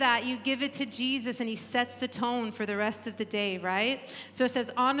do any of that. You give it to Jesus, and he sets the tone for the rest of the day, right? So it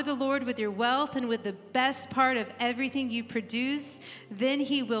says, honor the Lord with your wealth and with the best part of everything you produce. Then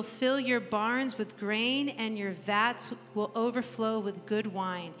he will fill your barns with grain, and your vats will overflow with good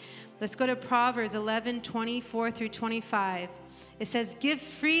wine. Let's go to Proverbs 11, 24 through 25. It says, give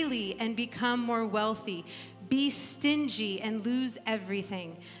freely and become more wealthy. Be stingy and lose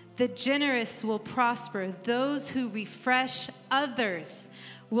everything. The generous will prosper. Those who refresh others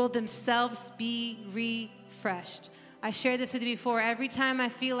will themselves be refreshed. I shared this with you before. Every time I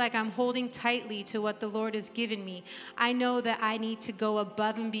feel like I'm holding tightly to what the Lord has given me, I know that I need to go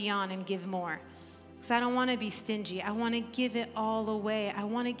above and beyond and give more. Because I don't want to be stingy. I want to give it all away. I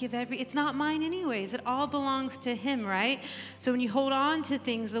want to give it's not mine anyways. It all belongs to him, right? So when you hold on to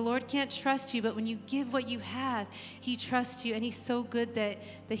things, the Lord can't trust you, but when you give what you have, he trusts you, and he's so good that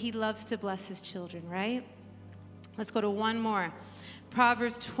he loves to bless his children, right? Let's go to one more.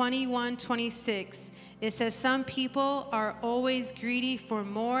 Proverbs 21, 26. It says, some people are always greedy for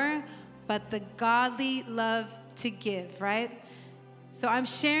more, but the godly love to give, right? So I'm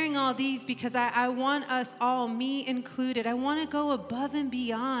sharing all these because I want us all, me included, I want to go above and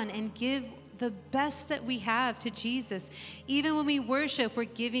beyond and give the best that we have to Jesus. Even when we worship, we're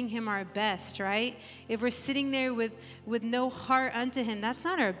giving him our best, right? If we're sitting there with no heart unto him, that's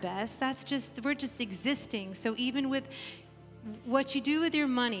not our best. We're just existing. So even with what you do with your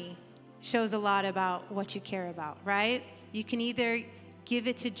money shows a lot about what you care about, right? You can either give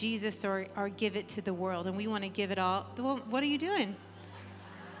it to Jesus or give it to the world, and we want to give it all. Well, what are you doing?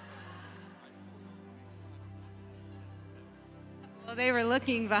 Well, they were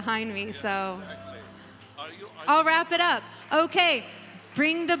looking behind me, so I'll wrap it up. Okay,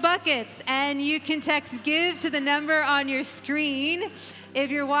 bring the buckets, and you can text GIVE to the number on your screen. If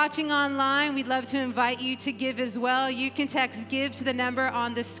you're watching online, we'd love to invite you to give as well. You can text GIVE to the number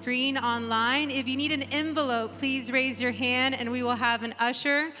on the screen online. If you need an envelope, please raise your hand, and we will have an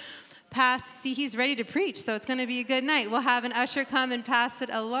usher pass. See, he's ready to preach, so it's going to be a good night. We'll have an usher come and pass it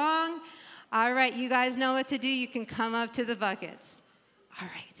along. All right, you guys know what to do. You can come up to the buckets. All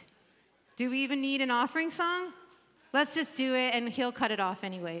right. Do we even need an offering song? Let's just do it, and he'll cut it off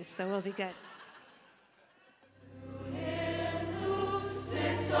anyways, so we'll be good.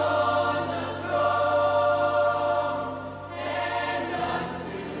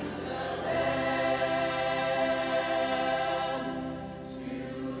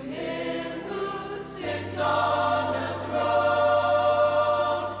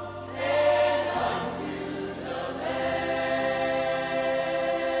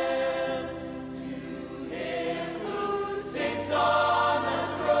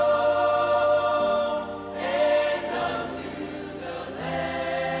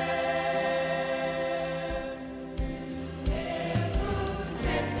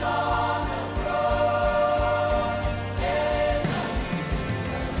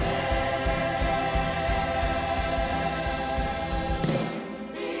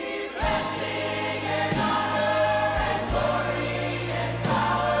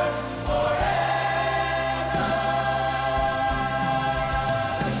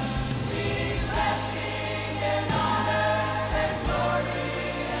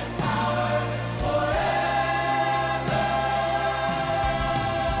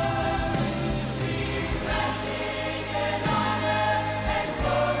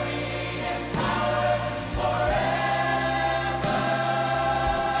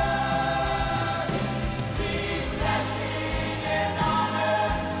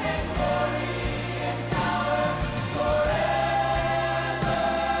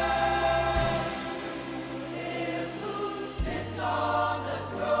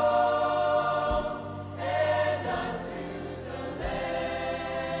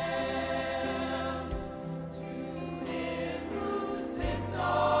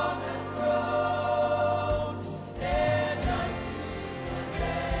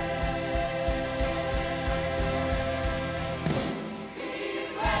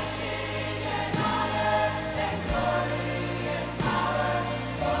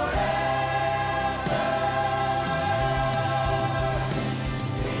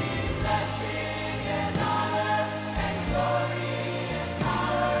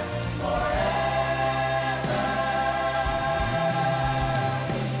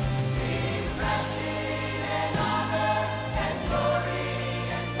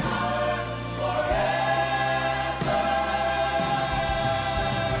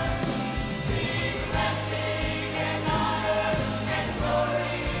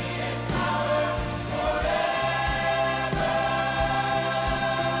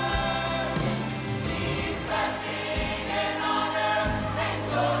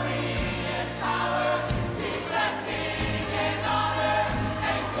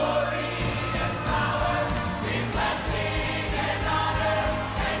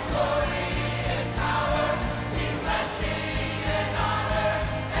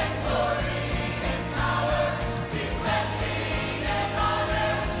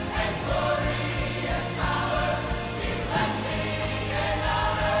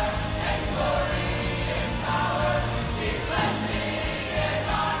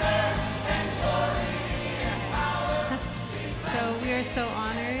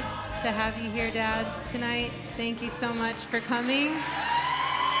 honored to have you here, Dad, tonight. Thank you so much for coming.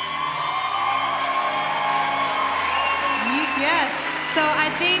 Yes. So I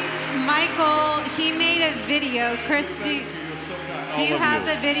think Michael, he made a video. Chris, do you have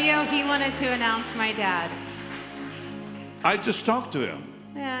the video? He wanted to announce my dad. I just talked to him.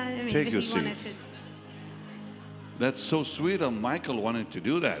 Yeah, I mean, Take but your he wanted seats. to. That's so sweet of Michael wanting to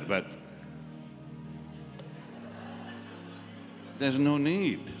do that, but there's no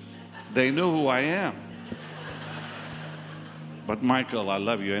need. They know who I am. But Michael, I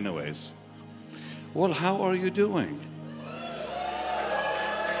love you anyways. Well, how are you doing?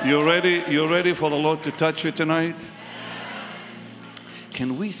 You ready for the Lord to touch you tonight?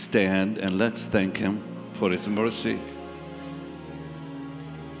 Can we stand and let's thank Him for His mercy?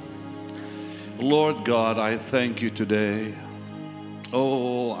 Lord God, I thank you today.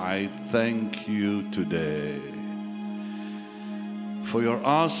 Oh, I thank you today for your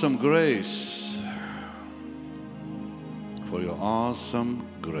awesome grace. For your awesome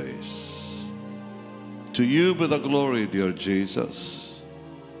grace. To you be the glory, dear Jesus.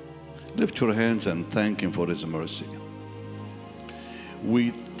 Lift your hands and thank Him for His mercy.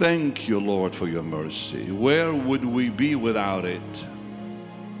 We thank you, Lord, for your mercy. Where would we be without it?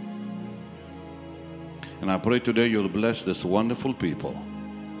 And I pray today you'll bless this wonderful people,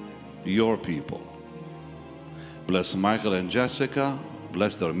 your people. Bless Michael and Jessica,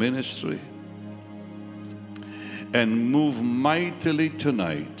 bless their ministry, and move mightily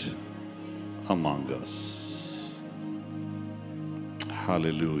tonight among us.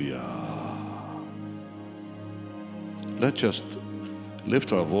 Hallelujah. Let's just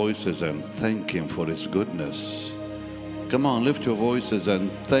lift our voices and thank Him for His goodness. Come on, lift your voices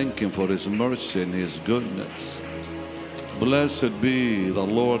and thank Him for His mercy and His goodness. Blessed be the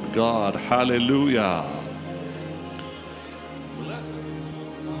Lord God. Hallelujah.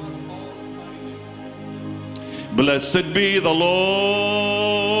 Blessed be the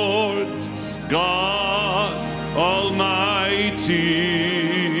Lord God Almighty,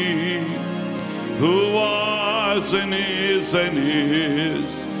 who was and is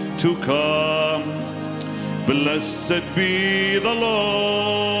to come. Blessed be the Lord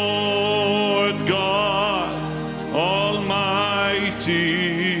God Almighty,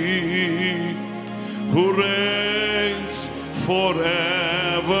 who reigns forevermore.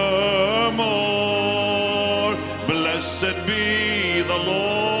 Blessed be the Lord.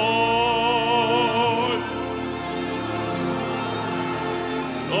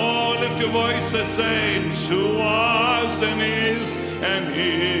 Oh, lift your voice and saints, who was and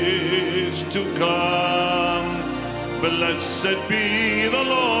is to come. Blessed be the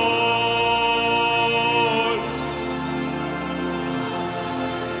Lord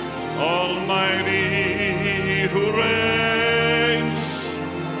Almighty, who reigns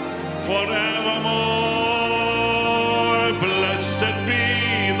forevermore. Blessed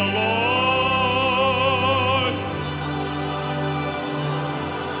be the Lord.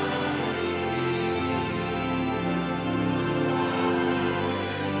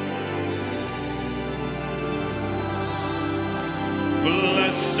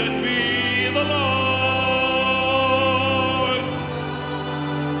 Blessed be the Lord.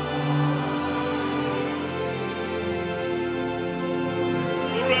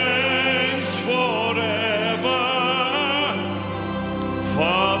 Who reigns forever.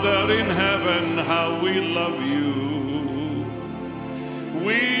 Father in heaven, how we love you.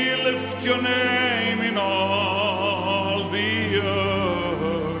 We lift your name in all the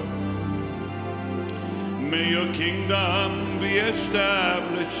earth. May your kingdom be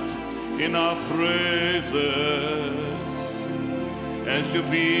established in our praises as your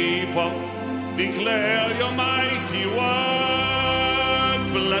people declare your mighty word.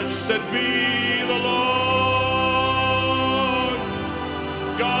 Blessed be the Lord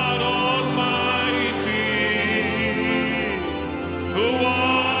God Almighty, who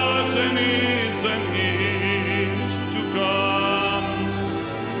was and is to come.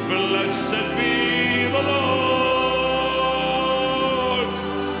 Blessed be the Lord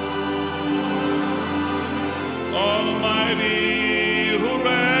Almighty, who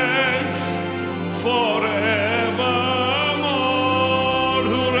reigns forevermore,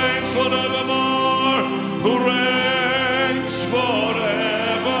 who reigns forevermore, who reigns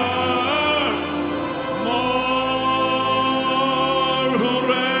forevermore, who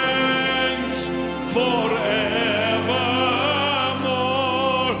reigns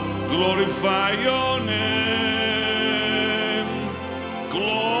forevermore. Glorify your name.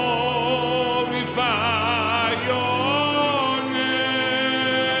 Glorify your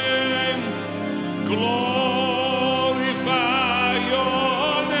name. Glorify your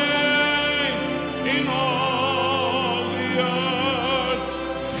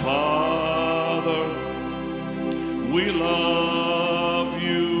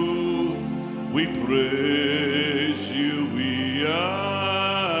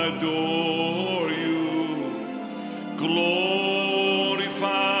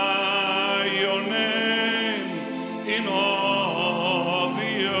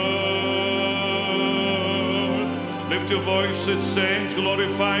your voices, saints,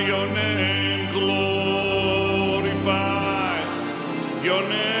 glorify your name, glorify your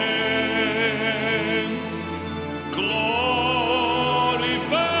name, glorify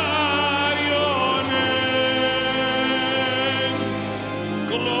your name,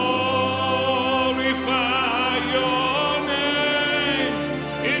 glorify your name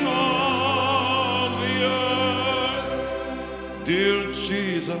in all the earth. Dear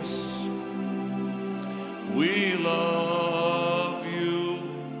Jesus, we love you,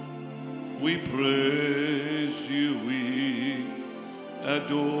 we praise you, we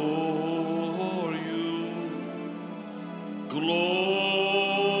adore you,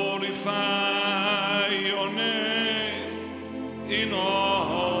 glorify your name in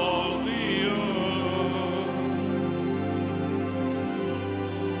all the earth.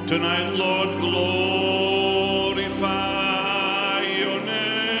 Tonight, Lord, glorify your name.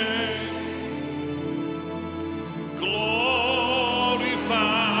 Glorify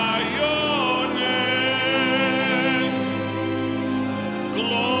your name.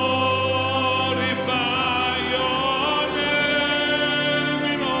 Glorify your name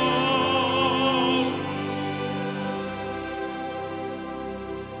in all.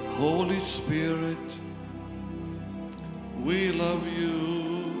 Holy Spirit, we love you.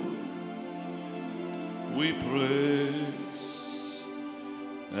 We praise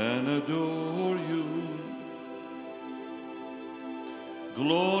and adore you.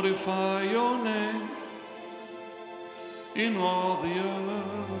 Glorify your name in all the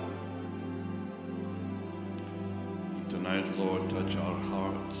earth. Tonight, Lord, touch our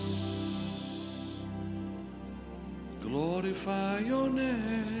hearts. Glorify your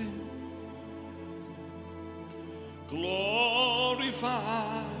name.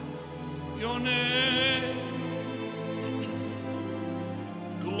 Glorify your name.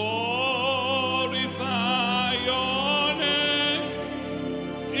 Glorify your name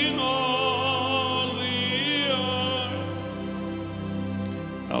in all the earth.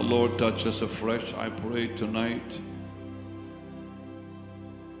 Our Lord, touch us afresh, I pray tonight.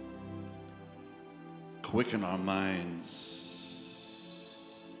 Quicken our minds,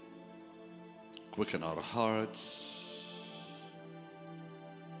 quicken our hearts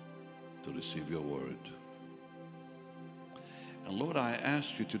to receive your word. And Lord, I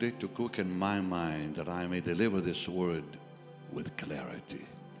ask you today to quicken my mind that I may deliver this word with clarity,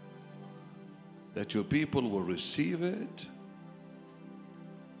 that your people will receive it,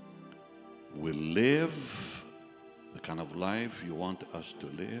 will live the kind of life you want us to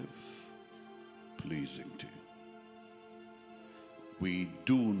live, pleasing to you. We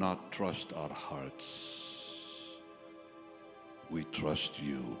do not trust our hearts. We trust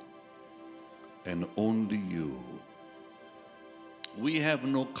you and only you. We have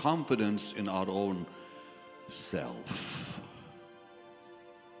no confidence in our own self.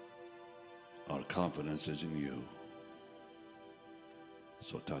 Our confidence is in you.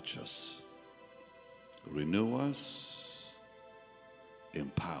 So touch us, renew us,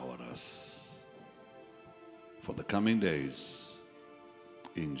 empower us for the coming days,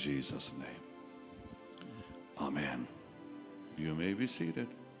 in Jesus' name. Amen. You may be seated.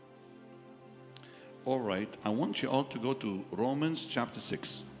 All right, I want you all to go to Romans chapter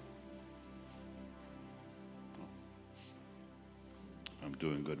 6. I'm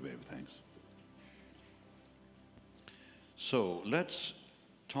doing good, baby, thanks. So let's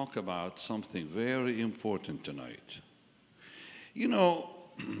talk about something very important tonight. You know,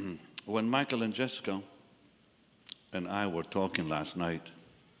 when Michael and Jessica and I were talking last night,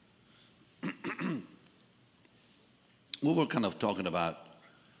 we were kind of talking about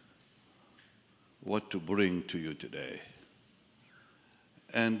what to bring to you today.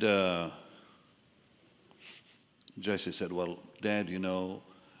 And Jesse said, well, Dad, you know,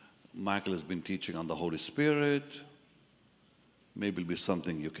 Michael has been teaching on the Holy Spirit. Maybe it'll be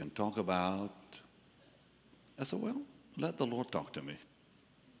something you can talk about. I said, well, let the Lord talk to me.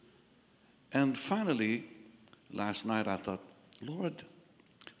 And finally, last night I thought, Lord,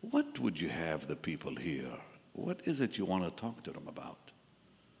 what would you have the people hear? What is it you want to talk to them about?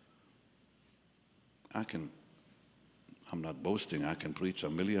 I'm not boasting, I can preach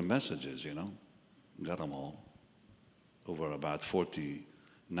 1,000,000 messages, you know. Got them all. Over about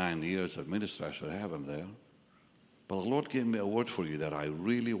 49 years of ministry, I should have them there. But the Lord gave me a word for you that I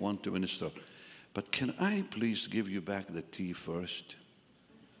really want to minister. But can I please give you back the tea first?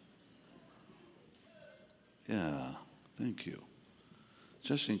 Yeah, thank you.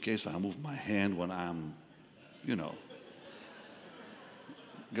 Just in case I move my hand when I'm, you know,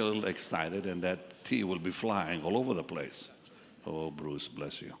 get a little excited and that tea will be flying all over the place. Oh, Bruce,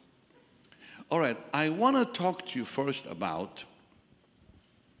 bless you. All right, I want to talk to you first about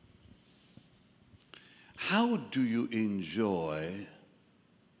how do you enjoy,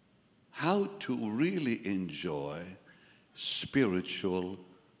 how to really enjoy spiritual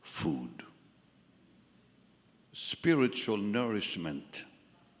food, spiritual nourishment.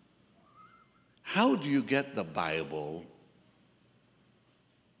 How do you get the Bible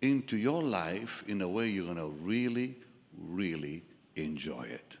into your life in a way you're going to really, really enjoy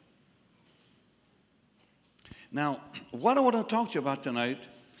it? Now, what I want to talk to you about tonight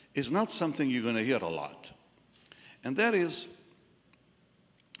is not something you're going to hear a lot. And that is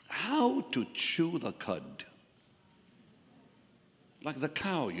how to chew the cud. Like the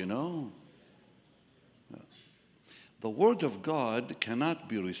cow, you know. The Word of God cannot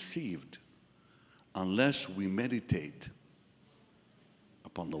be received unless we meditate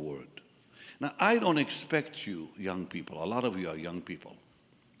upon the Word. Now, I don't expect you, young people, a lot of you are young people.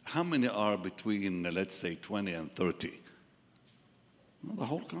 How many are between, let's say, 20 and 30? Well, the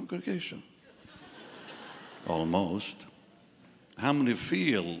whole congregation. Almost. How many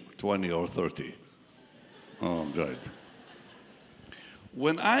feel 20 or 30? Oh, good.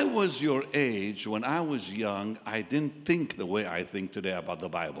 When I was your age, when I was young, I didn't think the way I think today about the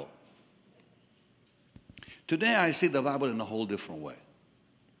Bible. Today, I see the Bible in a whole different way.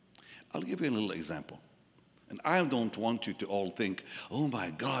 I'll give you a little example. And I don't want you to all think, oh my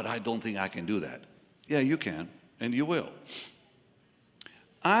God, I don't think I can do that. Yeah, you can, and you will.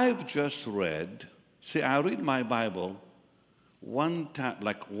 I've just read, see, I read my Bible one time,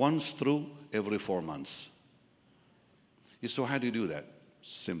 like once through every 4 months. So how do you do that?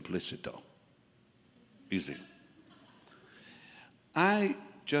 Simplicito. Easy. I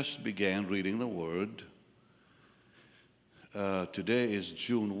just began reading the Word. Today is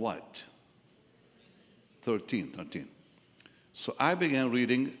June what? 13. So I began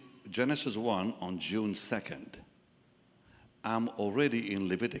reading Genesis 1 on June 2nd. I'm already in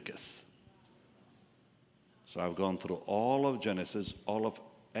Leviticus. So I've gone through all of Genesis, all of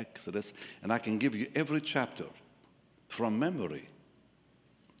Exodus, and I can give you every chapter from memory.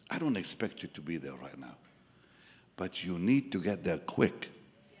 I don't expect you to be there right now, but you need to get there quick.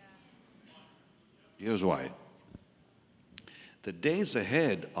 Here's why. The days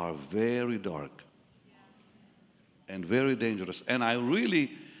ahead are very dark and very dangerous. And I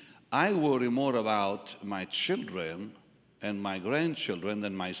worry more about my children and my grandchildren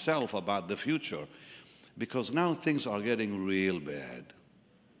than myself about the future, because now things are getting real bad.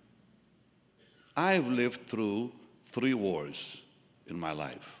 I've lived through 3 wars in my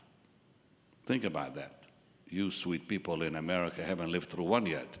life. Think about that. You sweet people in America haven't lived through one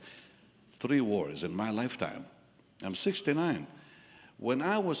yet. 3 wars in my lifetime. I'm 69. When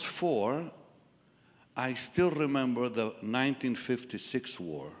I was 4, I still remember the 1956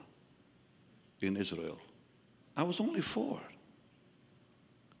 war in Israel. I was only 4.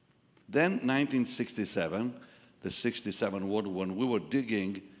 Then 1967, the 67 war, when we were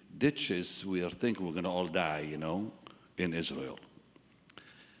digging ditches, we were thinking we're going to all die, you know, in Israel.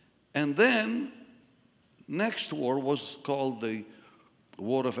 And then next war was called the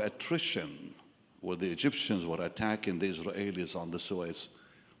War of Attrition, where the Egyptians were attacking the Israelis on the Suez.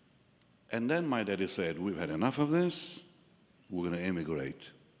 And then my daddy said, we've had enough of this. We're going to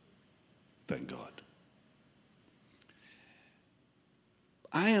immigrate. Thank God.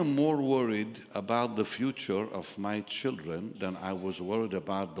 I am more worried about the future of my children than I was worried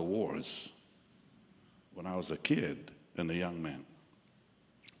about the wars when I was a kid and a young man,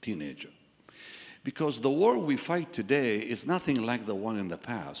 teenager. Because the war we fight today is nothing like the one in the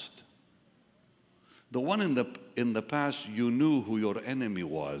past. The one in the past, you knew who your enemy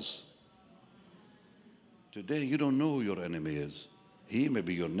was. Today, you don't know who your enemy is. He may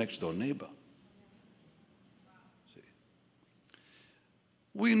be your next door neighbor. See?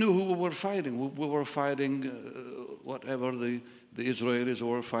 We knew who we were fighting. We were fighting whatever the Israelis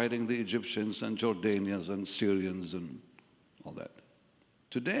were fighting, the Egyptians and Jordanians and Syrians and all that.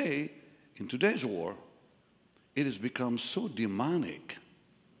 Today, in today's war, it has become so demonic.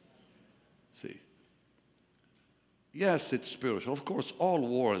 See? Yes, it's spiritual. Of course, all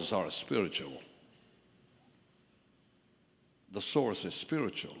wars are spiritual. The source is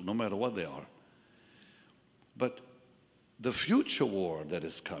spiritual, no matter what they are. But the future war that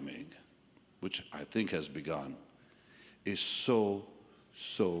is coming, which I think has begun, is so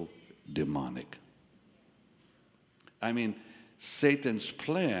demonic. I mean, Satan's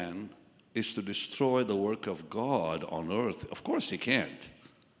plan is to destroy the work of God on earth. Of course he can't.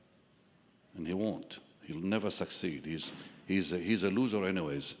 And he won't. He'll never succeed. He's a loser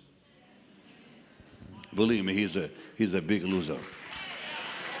anyways. Believe me, he's a big loser.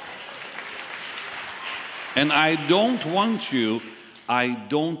 And I don't want you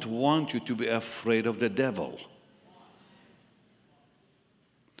to be afraid of the devil.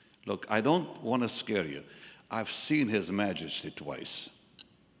 Look, I don't want to scare you. I've seen His Majesty twice.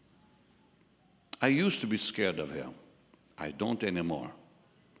 I used to be scared of Him. I don't anymore,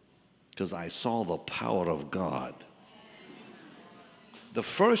 because I saw the power of God. The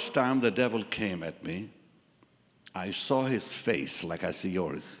first time the devil came at me, I saw his face like I see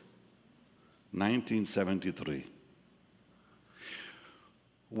yours. 1973.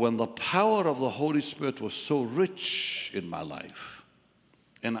 When the power of the Holy Spirit was so rich in my life,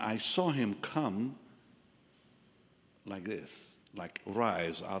 and I saw him come like this, like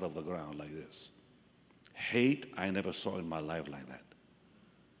rise out of the ground like this. Hate I never saw in my life like that.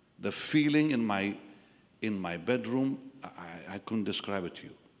 The feeling in my bedroom, I couldn't describe it to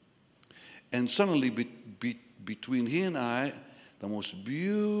you. And suddenly between he and I, the most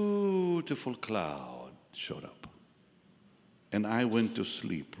beautiful cloud showed up. And I went to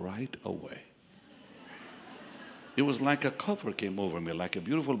sleep right away. It was like a cover came over me, like a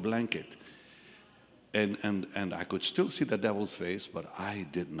beautiful blanket. And I could still see the devil's face, but I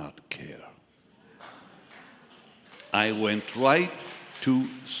did not care. I went right to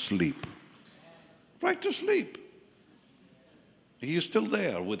sleep. Right to sleep. He's still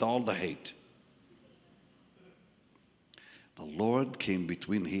there with all the hate. The Lord came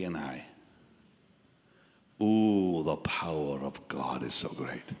between he and I. Ooh, the power of God is so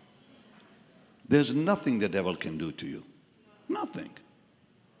great. There's nothing the devil can do to you. Nothing.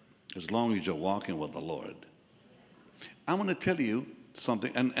 As long as you're walking with the Lord. I want to tell you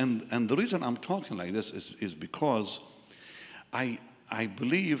something, and the reason I'm talking like this is because I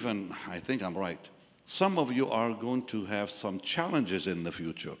believe, and I think I'm right, some of you are going to have some challenges in the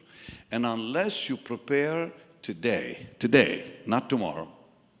future. And unless you prepare today, not tomorrow,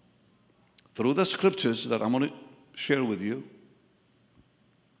 through the scriptures that I'm going to share with you,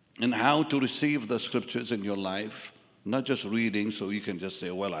 and how to receive the scriptures in your life, not just reading so you can just say,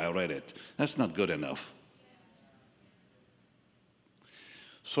 well, I read it. That's not good enough.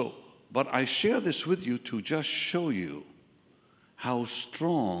 So, but I share this with you to just show you how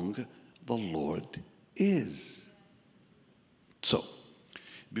strong the Lord is. So,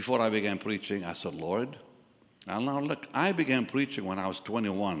 before I began preaching, I said, Lord, now look, I began preaching when I was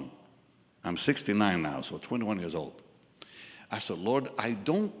 21. I'm 69 now, so 21 years old. I said, Lord, I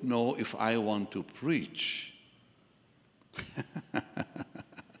don't know if I want to preach.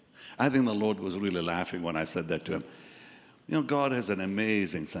 I think the Lord was really laughing when I said that to him. You know, God has an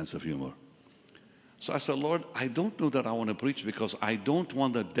amazing sense of humor. So I said, Lord, I don't know that I want to preach because I don't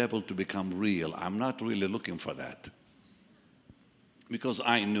want the devil to become real. I'm not really looking for that. Because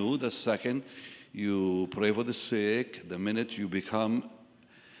I knew the second you pray for the sick, the minute you become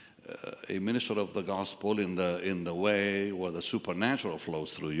a minister of the gospel in the way where the supernatural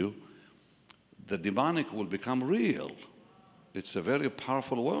flows through you, the demonic will become real. It's a very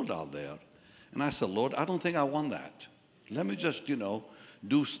powerful world out there. And I said, Lord, I don't think I want that. Let me just,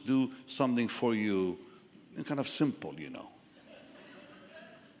 do something for you, kind of simple,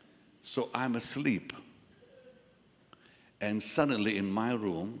 So I'm asleep. And suddenly in my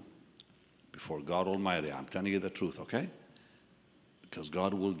room, before God Almighty, I'm telling you the truth, okay? Because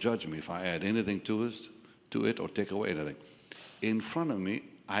God will judge me if I add anything to it or take away anything. In front of me,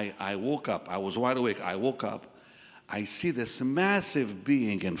 I woke up. I was wide awake. I woke up. I see this massive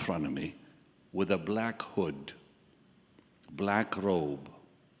being in front of me with a black hood, black robe.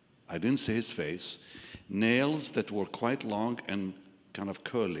 I didn't see his face. Nails that were quite long and kind of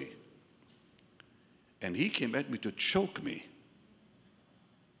curly. And he came at me to choke me.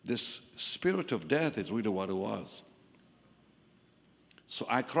 This spirit of death is really what it was. So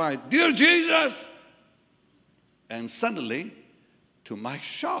I cried, "Dear Jesus!" And suddenly, to my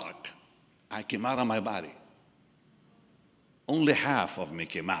shock, I came out of my body. Only half of me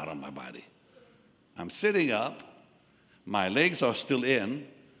came out of my body. I'm sitting up. My legs are still in.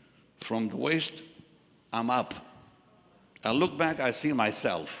 From the waist, I'm up. I look back, I see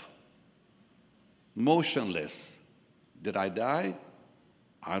myself. Motionless. Did I die?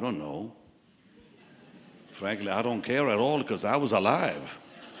 I don't know. Frankly, I don't care at all because I was alive.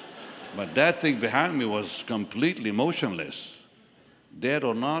 But that thing behind me was completely motionless. Dead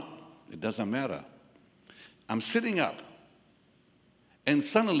or not, it doesn't matter. I'm sitting up. And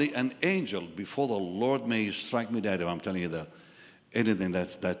suddenly an angel, before the Lord may strike me dead if I'm telling you anything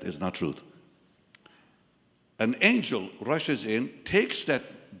that is not truth. An angel rushes in, takes that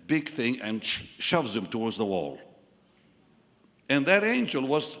big thing and shoves him towards the wall. And that angel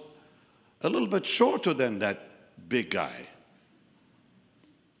was a little bit shorter than that big guy.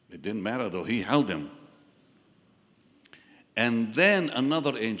 It didn't matter though, he held him. And then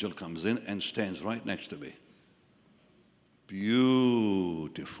another angel comes in and stands right next to me.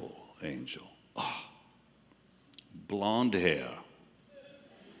 Beautiful angel. Oh, blonde hair.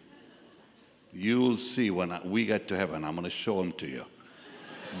 You'll see when we get to heaven. I'm going to show them to you.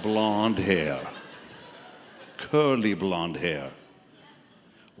 Blonde hair. Curly blonde hair.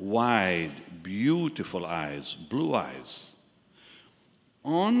 Wide, beautiful eyes, blue eyes.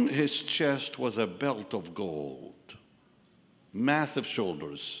 On his chest was a belt of gold. Massive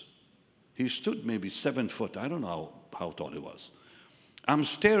shoulders. He stood maybe 7 foot. I don't know how tall he was. I'm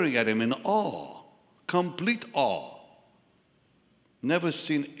staring at him in awe, complete awe. Never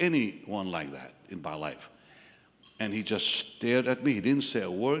seen anyone like that in my life. And he just stared at me. He didn't say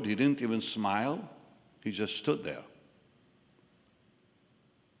a word. He didn't even smile. He just stood there.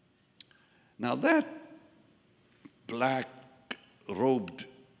 Now that black-robed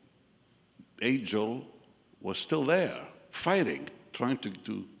angel was still there, fighting, trying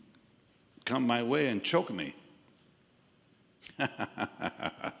to come my way and choke me.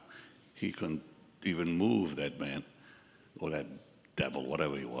 He couldn't even move, that man, or that devil,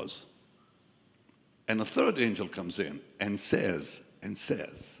 whatever he was. And a third angel comes in and says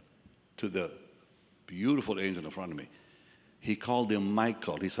to the beautiful angel in front of me, he called him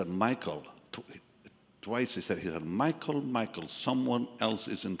Michael. He said, Michael. Twice he said, Michael, Michael, someone else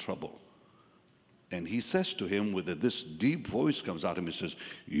is in trouble. And he says to him with this deep voice comes out of him, he says,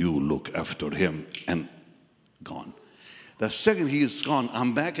 you look after him, and gone. The second he is gone,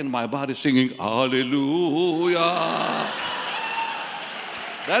 I'm back in my body singing, hallelujah.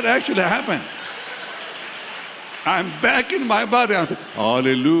 That actually happened. I'm back in my body. I'm saying,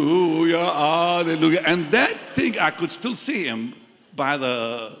 hallelujah, hallelujah. And that thing, I could still see him by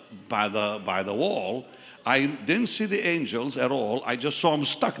the wall. I didn't see the angels at all. I just saw him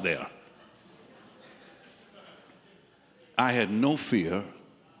stuck there. I had no fear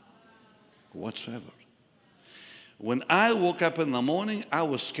whatsoever. When I woke up in the morning, I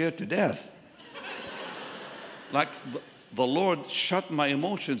was scared to death. Like the Lord shut my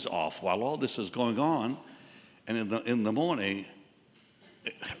emotions off while all this is going on. And in the morning,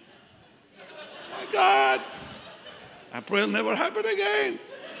 my God, I pray it'll never happen again.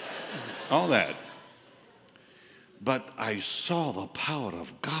 All that. But I saw the power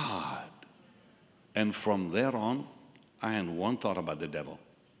of God. And from there on, I had one thought about the devil.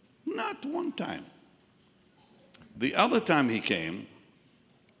 Not one time. The other time he came,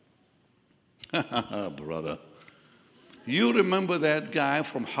 brother, you remember that guy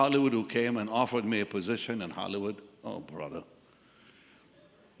from Hollywood who came and offered me a position in Hollywood? Oh, brother.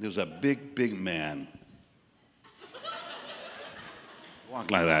 He was a big, big man.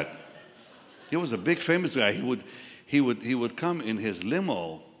 Walk like that. He was a big, famous guy. He would come in his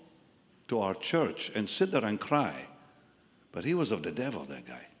limo to our church and sit there and cry. But he was of the devil, that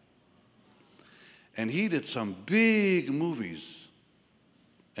guy. And he did some big movies.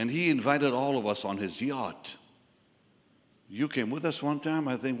 And he invited all of us on his yacht. You came with us one time?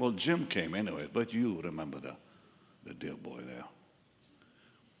 I think, well, Jim came anyway, but you remember the dear boy there.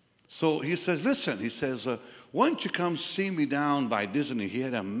 So he says, listen, he says, why don't you come see me down by Disney? He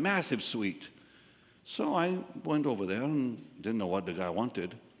had a massive suite. So I went over there and didn't know what the guy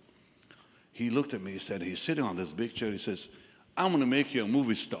wanted. He looked at me, he said, he's sitting on this big chair. He says, I'm going to make you a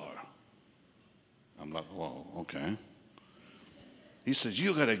movie star. I'm like, well, okay. He says,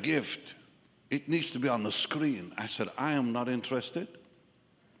 you got a gift. It needs to be on the screen. I said, I am not interested.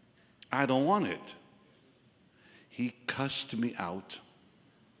 I don't want it. He cussed me out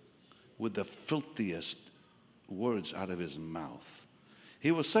with the filthiest words out of his mouth.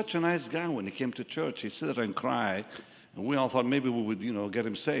 He was such a nice guy when he came to church. He'd sit there and cry, and we all thought maybe we would, get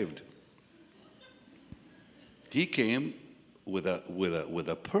him saved. He came with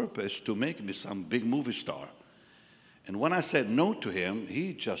a purpose to make me some big movie star. And when I said no to him,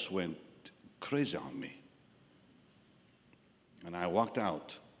 he just went crazy on me. And I walked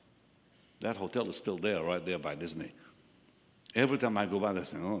out. That hotel is still there, right there by Disney. Every time I go by there, I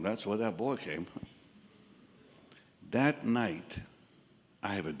say, oh, that's where that boy came. That night,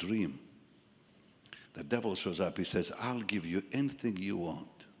 I have a dream. The devil shows up. He says, I'll give you anything you want.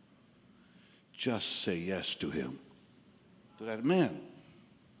 Just say yes to him. To that man,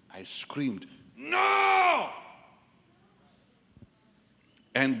 I screamed, no!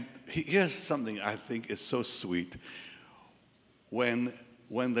 And here's something I think is so sweet. When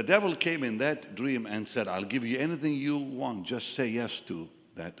the devil came in that dream and said, I'll give you anything you want, just say yes to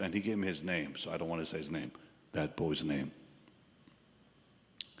that. And he gave me his name, so I don't want to say his name, that boy's name.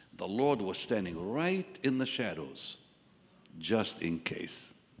 The Lord was standing right in the shadows, just in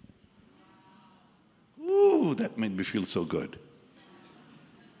case. Ooh. Ooh, that made me feel so good.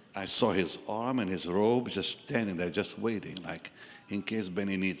 I saw his arm and his robe just standing there, just waiting, like, in case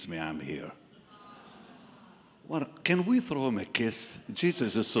Benny needs me, I'm here. Can we throw him a kiss?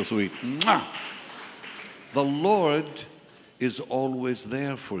 Jesus is so sweet. Mwah! The Lord is always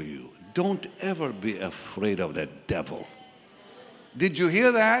there for you. Don't ever be afraid of the devil. Did you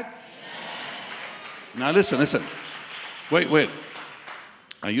hear that? Now listen. Wait.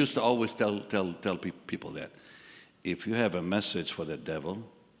 I used to always tell people that if you have a message for the devil,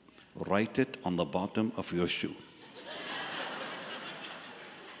 write it on the bottom of your shoe.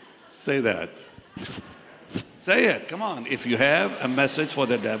 Say that. Say it. Come on. If you have a message for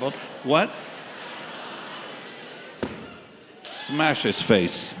the devil, what? Smash his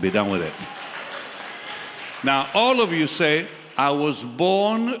face. Be done with it. Now, all of you say, I was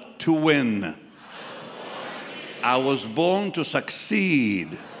born to win. I was born to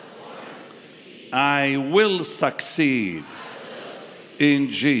succeed. I will succeed in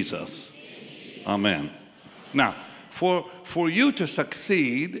Jesus. Amen. Now, for you to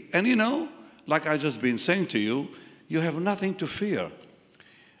succeed, and you know, like I just been saying to you, you have nothing to fear.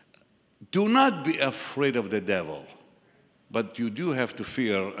 Do not be afraid of the devil, but you do have to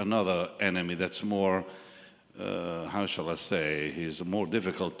fear another enemy that's more, how shall I say, he's more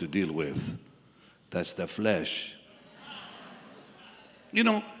difficult to deal with. That's the flesh. You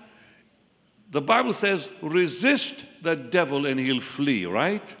know, the Bible says, resist the devil and he'll flee,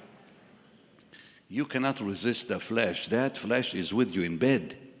 right? You cannot resist the flesh. That flesh is with you in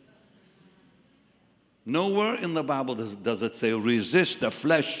bed. Nowhere in the Bible does it say, resist the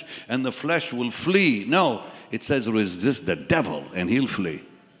flesh and the flesh will flee. No, it says resist the devil and he'll flee.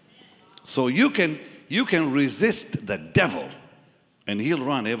 So you can resist the devil and he'll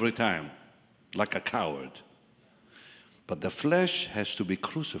run every time like a coward. But the flesh has to be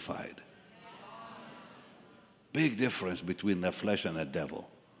crucified. Big difference between the flesh and the devil.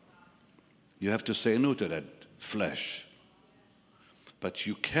 You have to say no to that flesh. But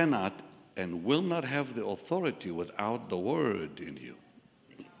you cannot and will not have the authority without the word in you.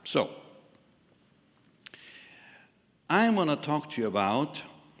 So, I'm going to talk to you about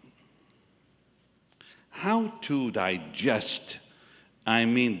how to digest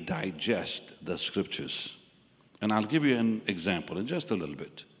the scriptures. And I'll give you an example in just a little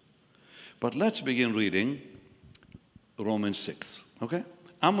bit. But let's begin reading Romans 6, okay?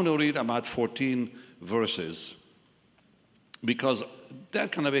 I'm going to read about 14 verses because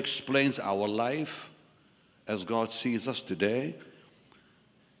that kind of explains our life as God sees us today.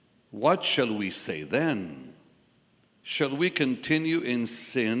 What shall we say then? Shall we continue in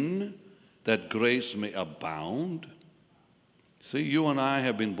sin that grace may abound? See, you and I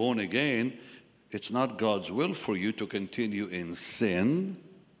have been born again. It's not God's will for you to continue in sin.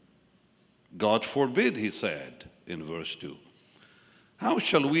 God forbid, he said in verse 2. How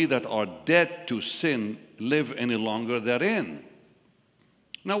shall we that are dead to sin live any longer therein?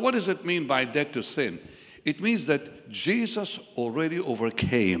 Now, what does it mean by dead to sin? It means that Jesus already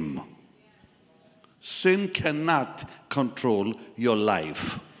overcame. Sin cannot control your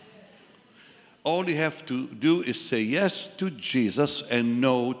life. All you have to do is say yes to Jesus and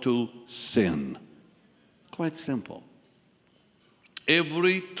no to sin. Quite simple.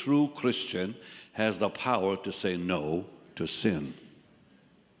 Every true Christian has the power to say no to sin.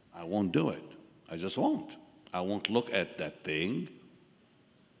 I won't do it. I just won't. I won't look at that thing.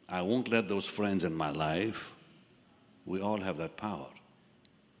 I won't let those friends in my life. We all have that power.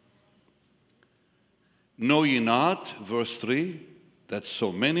 Know ye not, verse 3, that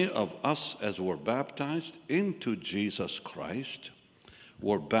so many of us as were baptized into Jesus Christ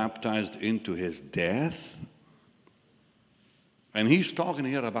were baptized into his death? And he's talking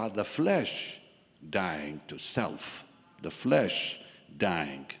here about the flesh dying to self, the flesh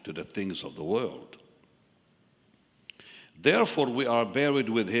dying to the things of the world. Therefore we are buried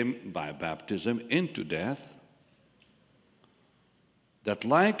with him by baptism into death, that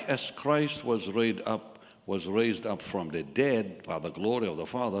like as Christ was raised up from the dead by the glory of the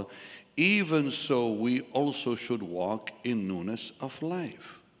Father, even so we also should walk in newness of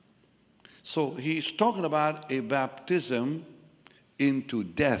life. So he's talking about a baptism into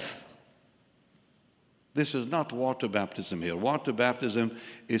death. This is not water baptism here. Water baptism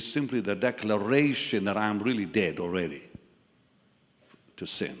is simply the declaration that I'm really dead already to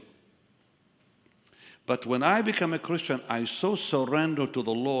sin. But when I become a Christian, I so surrender to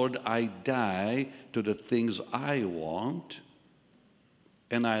the Lord, I die to the things I want,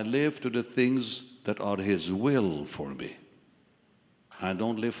 and I live to the things that are his will for me. I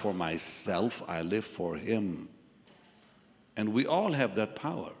don't live for myself, I live for him. And we all have that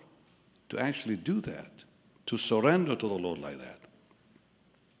power to actually do that. to surrender to the Lord like that.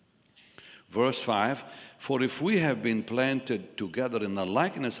 Verse 5, for if we have been planted together in the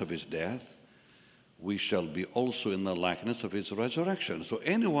likeness of his death, we shall be also in the likeness of his resurrection. So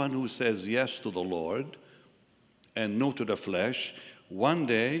anyone who says yes to the Lord and no to the flesh, one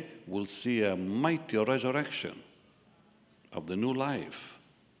day will see a mighty resurrection of the new life.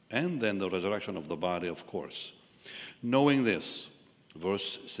 And then the resurrection of the body, of course. Knowing this,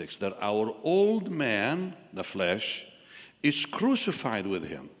 verse 6, that our old man, the flesh, is crucified with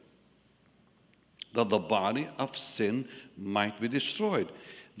him, that the body of sin might be destroyed.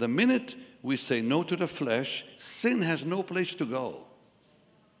 The minute we say no to the flesh, sin has no place to go.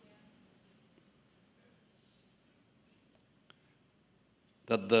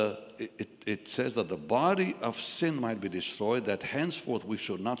 It says that the body of sin might be destroyed, that henceforth we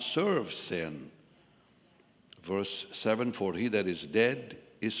should not serve sin. Verse 7, for he that is dead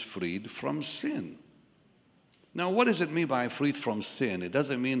is freed from sin. Now, what does it mean by freed from sin? It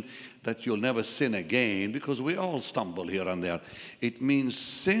doesn't mean that you'll never sin again, because we all stumble here and there. It means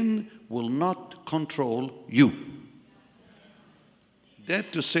sin will not control you. Dead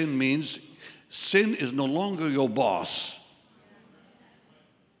to sin means sin is no longer your boss.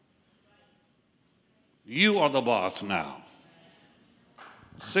 You are the boss now.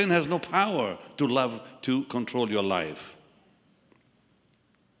 Sin has no power to control your life.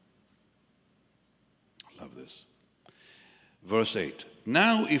 I love this. Verse 8.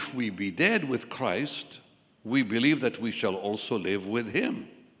 Now if we be dead with Christ, we believe that we shall also live with him,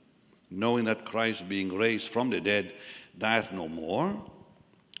 knowing that Christ, being raised from the dead, dieth no more.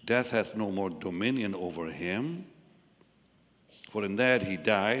 Death hath no more dominion over him. For in that he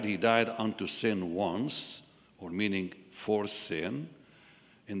died unto sin once, or meaning for sin.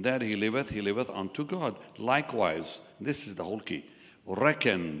 In that he liveth unto God. Likewise, this is the whole key,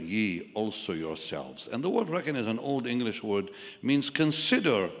 reckon ye also yourselves. And the word reckon is an old English word, means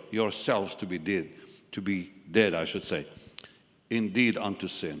consider yourselves to be dead, I should say, indeed unto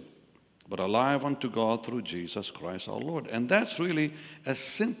sin, but alive unto God through Jesus Christ our Lord. And that's really as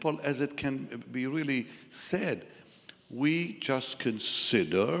simple as it can be really said. We just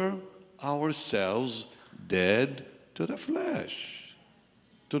consider ourselves dead to the flesh,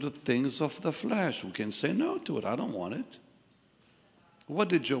 to the things of the flesh. We can say no to it. I don't want it. What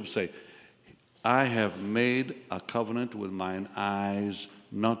did Job say? I have made a covenant with mine eyes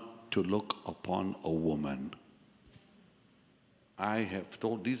not to look upon a woman. I have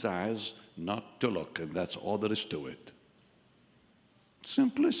told these eyes not to look, and that's all there is to it.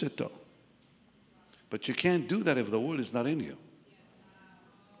 Simplicity. But you can't do that if the word is not in you.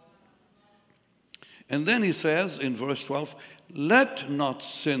 And then he says in verse 12, let not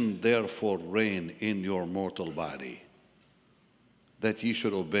sin therefore reign in your mortal body, that ye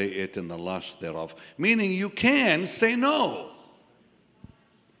should obey it in the lust thereof. Meaning you can say no.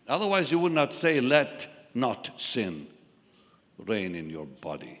 Otherwise you would not say, let not sin reign in your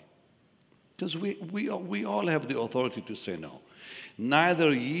body. Because we all have the authority to say no.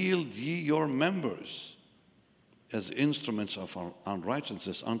 Neither yield ye your members as instruments of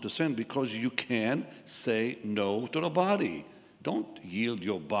unrighteousness unto sin, because you can say no to the body. Don't yield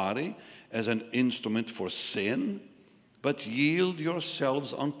your body as an instrument for sin, but yield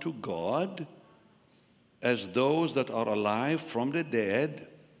yourselves unto God as those that are alive from the dead,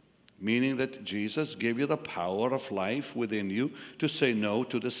 meaning that Jesus gave you the power of life within you to say no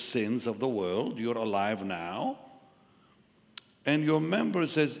to the sins of the world. You're alive now. And your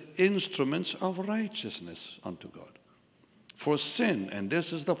members as instruments of righteousness unto God. For sin, and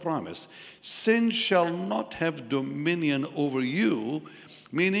this is the promise, sin shall not have dominion over you,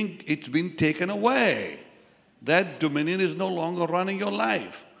 meaning it's been taken away. That dominion is no longer running your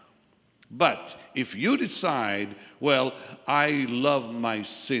life. But if you decide, well, I love my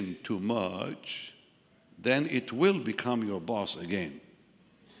sin too much, then it will become your boss again.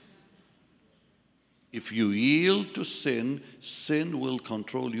 If you yield to sin, sin will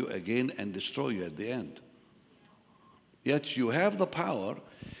control you again and destroy you at the end. Yet you have the power.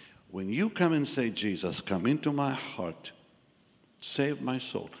 When you come and say, Jesus, come into my heart, save my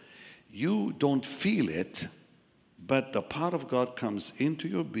soul, you don't feel it, but the power of God comes into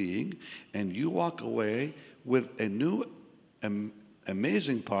your being, and you walk away with a new,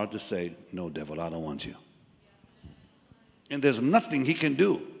 amazing power to say, no, devil, I don't want you. And there's nothing he can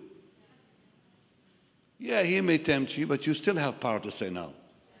do. Yeah, he may tempt you, but you still have power to say no.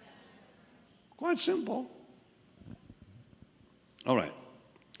 Quite simple. All right.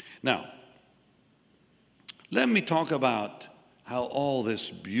 Now, let me talk about how all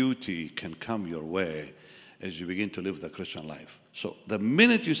this beauty can come your way as you begin to live the Christian life. So the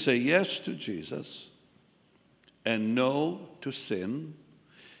minute you say yes to Jesus, and no to sin,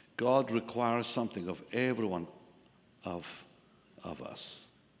 God requires something of every one of us.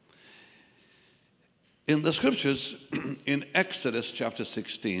 In the scriptures, in Exodus chapter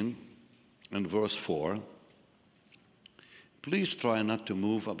 16 and verse 4, please try not to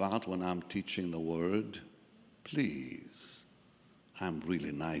move about when I'm teaching the word. Please. I'm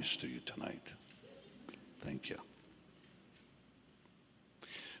really nice to you tonight. Thank you.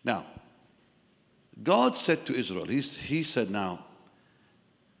 Now, God said to Israel, he said now,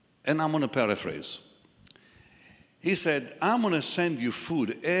 and I'm going to paraphrase. He said, I'm going to send you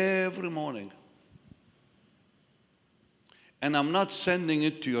food every morning. And I'm not sending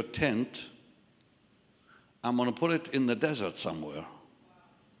it to your tent. I'm going to put it in the desert somewhere.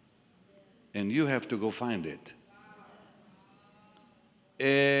 And you have to go find it.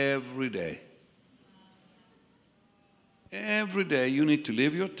 Every day. Every day you need to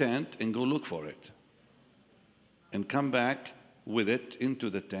leave your tent and go look for it. And come back with it into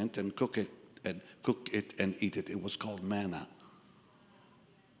the tent and cook it and eat it. It was called manna.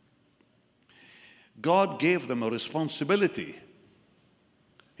 God gave them a responsibility.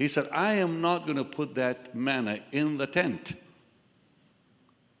 He said, I am not going to put that manna in the tent.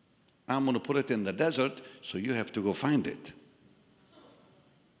 I'm going to put it in the desert, so you have to go find it.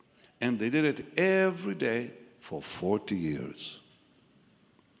 And they did it every day for 40 years.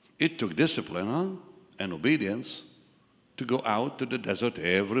 It took discipline and obedience to go out to the desert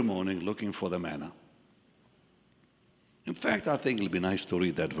every morning looking for the manna. In fact, I think it'll be nice to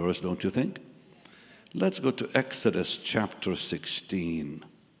read that verse, don't you think? Let's go to Exodus chapter 16.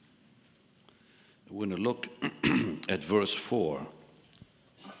 We're going to look at verse 4.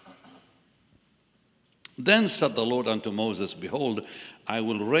 Then said the Lord unto Moses, behold, I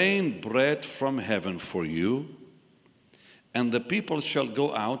will rain bread from heaven for you, and the people shall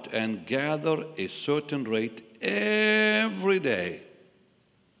go out and gather a certain rate every day.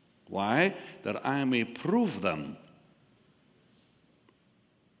 Why? That I may prove them.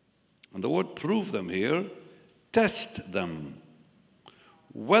 And the word prove them here, test them,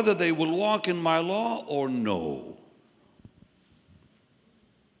 whether they will walk in my law or no.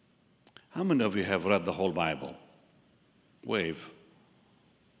 How many of you have read the whole Bible? Wave.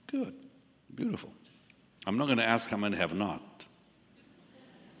 Good. Beautiful. I'm not going to ask how many have not.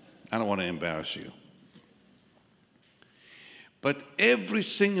 I don't want to embarrass you. But every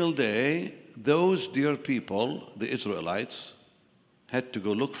single day, those dear people, the Israelites, had to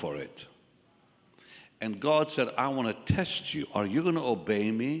go look for it. And God said, I want to test you. Are you going to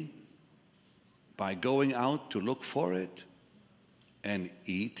obey me by going out to look for it and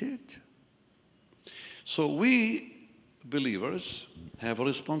eat it? So we, believers, have a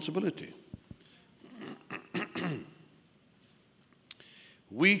responsibility.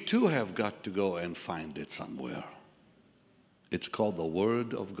 We too have got to go and find it somewhere. It's called the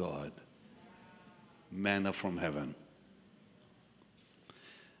Word of God, manna from heaven.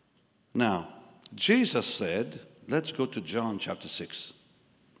 Now, Jesus said, let's go to John chapter 6.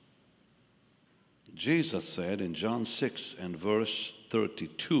 Jesus said in John 6 and verse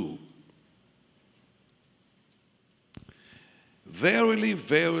 32, verily,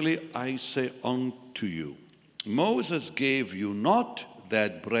 verily, I say unto you, Moses gave you not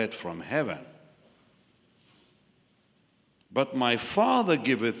that bread from heaven, but my Father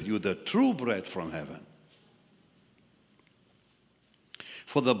giveth you the true bread from heaven.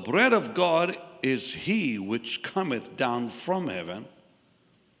 For the bread of God is he which cometh down from heaven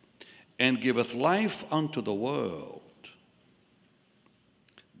and giveth life unto the world.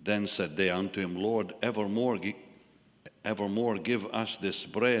 Then said they unto him, Lord, evermore give us this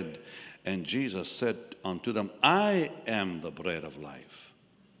bread. And Jesus said unto them, I am the bread of life.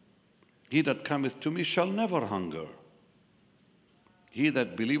 He that cometh to me shall never hunger. He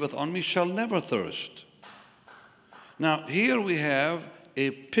that believeth on me shall never thirst. Now here we have a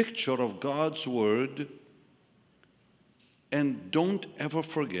picture of God's word, and don't ever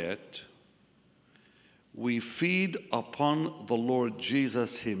forget, we feed upon the Lord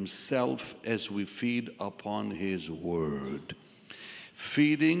Jesus himself as we feed upon his word.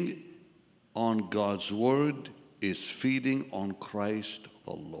 Feeding on God's word is feeding on Christ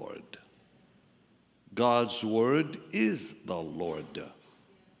the Lord. God's word is the Lord.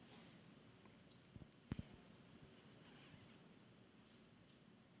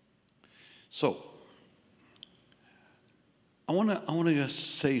 So, I want to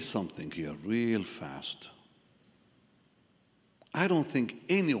just say something here real fast. I don't think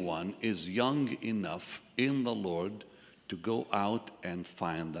anyone is young enough in the Lord to go out and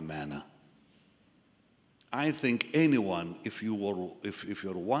find the manna. I think anyone, if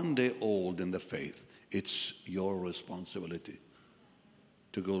you're one day old in the faith, It's your responsibility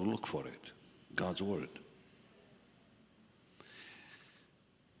to go look for it, God's word.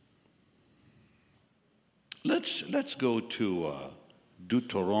 Let's go to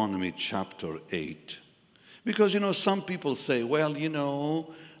Deuteronomy chapter 8. Because, some people say, well,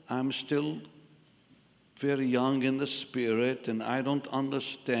 I'm still very young in the spirit and I don't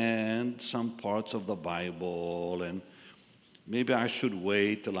understand some parts of the Bible and maybe I should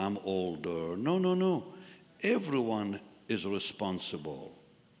wait till I'm older. No. Everyone is responsible.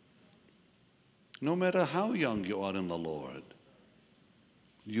 No matter how young you are in the Lord,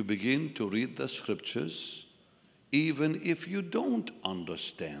 you begin to read the scriptures even if you don't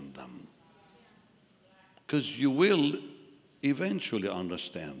understand them. Because you will eventually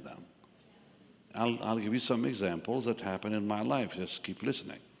understand them. I'll give you some examples that happened in my life. Just keep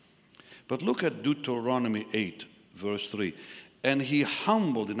listening. But look at Deuteronomy 8, verse 3. And he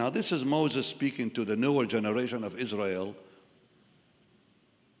humbled. Now this is Moses speaking to the newer generation of Israel,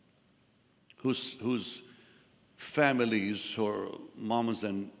 whose families or moms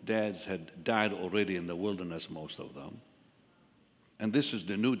and dads had died already in the wilderness, most of them. And this is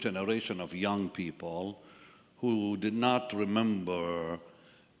the new generation of young people who did not remember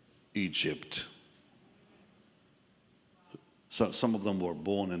Egypt. So some of them were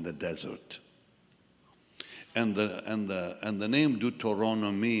born in the desert. And the name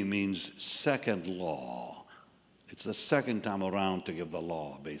Deuteronomy means second law. It's the second time around to give the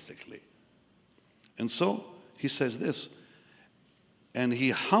law, basically. And so he says this, and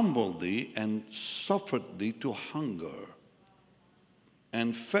he humbled thee and suffered thee to hunger,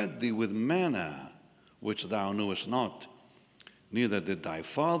 and fed thee with manna, which thou knewest not, neither did thy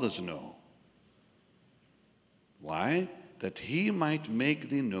fathers know. Why? That he might make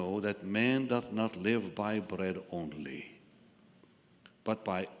thee know that man doth not live by bread only, but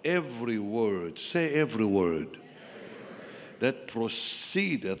by every word, say every word, that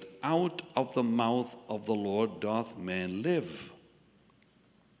proceedeth out of the mouth of the Lord doth man live.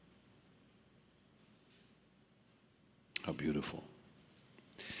 How beautiful.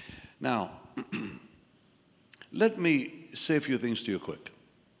 Now, let me say a few things to you quick.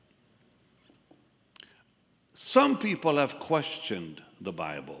 Some people have questioned the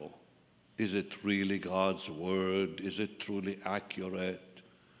Bible. Is it really God's word? Is it truly accurate?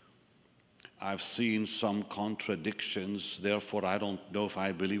 I've seen some contradictions, therefore I don't know if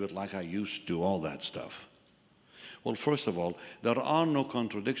I believe it like I used to, all that stuff. Well, first of all, there are no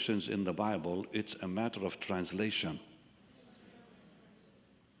contradictions in the Bible. It's a matter of translation.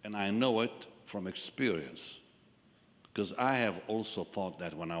 And I know it from experience, because I have also thought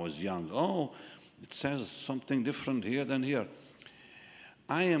that when I was young. Oh, it says something different here than here.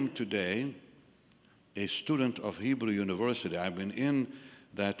 I am today a student of Hebrew University. I've been in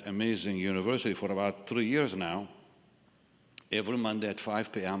that amazing university for about 3 years now. Every Monday at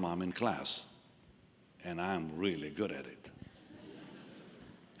 5 p.m. I'm in class, and I'm really good at it.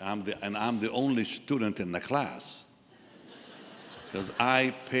 I'm the only student in the class, because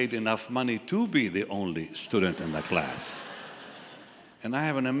I paid enough money to be the only student in the class. And I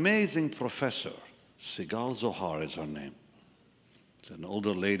have an amazing professor. Sigal Zohar is her name. It's an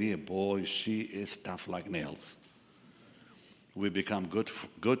older lady, a boy. She is tough like nails. We become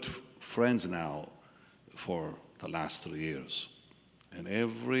good friends now for the last 3 years. And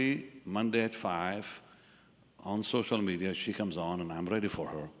every Monday at 5 on social media, she comes on and I'm ready for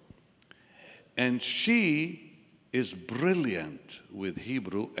her. And she is brilliant with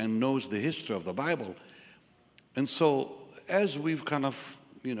Hebrew and knows the history of the Bible. And so as we've kind of,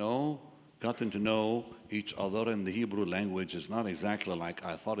 gotten to know each other, and the Hebrew language is not exactly like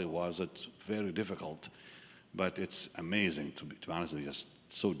I thought it was. It's very difficult, but it's amazing, to be honest with you, just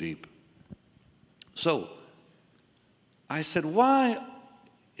so deep. So I said, why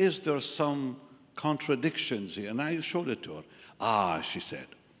is there some contradictions here? And I showed it to her.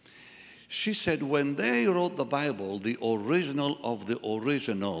 She said, when they wrote the Bible, the original of the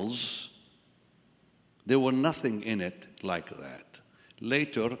originals, there were nothing in it like that.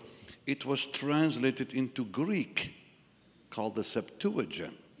 Later, it was translated into Greek, called the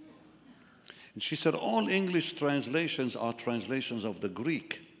Septuagint. And she said, all English translations are translations of the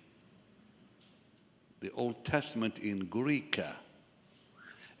Greek. The Old Testament in Greek.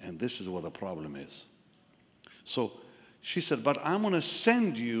 And this is where the problem is. So she said, but I'm going to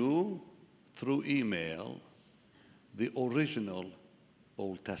send you through email the original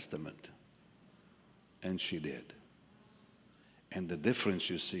Old Testament. And she did. And the difference,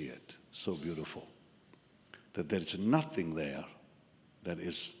 you see it, so beautiful, that there's nothing there that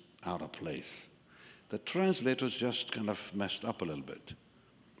is out of place. The translators just kind of messed up a little bit.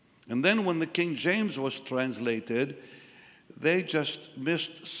 And then when the King James was translated, they just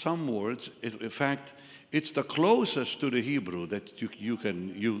missed some words. In fact, it's the closest to the Hebrew that you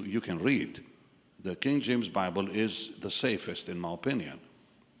can read. The King James Bible is the safest, in my opinion.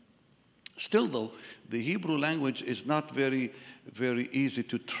 Still, though, the Hebrew language is not very, very easy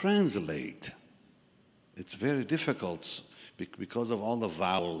to translate. It's very difficult because of all the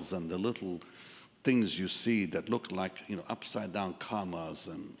vowels and the little things you see that look like, upside down commas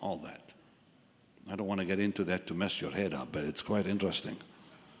and all that. I don't want to get into that to mess your head up, but it's quite interesting.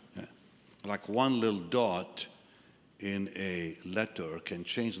 Yeah. Like one little dot in a letter can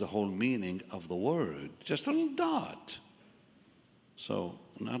change the whole meaning of the word. Just a little dot. So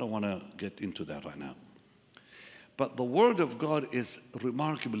I don't want to get into that right now. But the Word of God is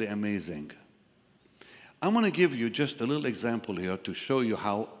remarkably amazing. I'm going to give you just a little example here to show you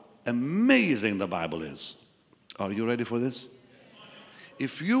how amazing the Bible is. Are you ready for this?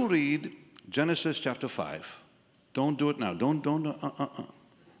 If you read Genesis chapter 5, don't do it now.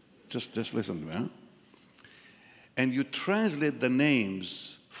 Just listen to me. Huh? And you translate the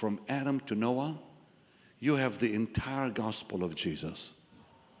names from Adam to Noah, you have the entire gospel of Jesus.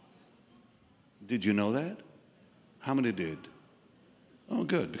 Did you know that? How many did? Oh,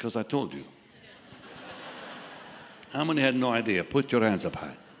 good, because I told you. How many had no idea? Put your hands up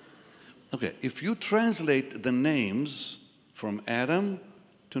high. Okay, if you translate the names from Adam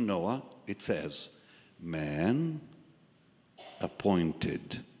to Noah, it says, man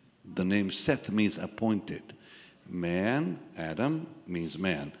appointed. The name Seth means appointed. Man, Adam, means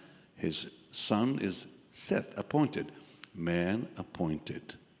man. His son is Seth, appointed. Man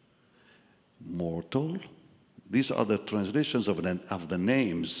appointed. Mortal. These are the translations of the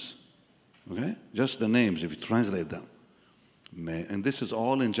names. Okay? Just the names, if you translate them. Man, and this is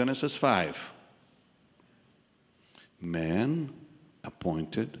all in Genesis 5. Man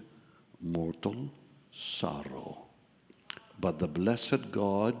appointed, mortal sorrow. But the blessed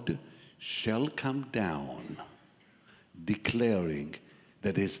God shall come down, declaring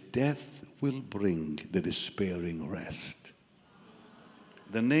that his death will bring the despairing rest.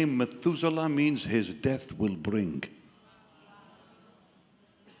 The name Methuselah means his death will bring.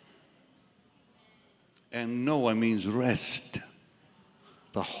 And Noah means rest.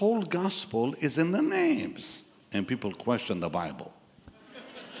 The whole gospel is in the names. And people question the Bible.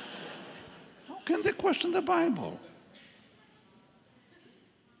 How can they question the Bible?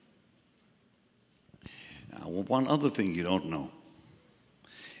 Now, one other thing you don't know.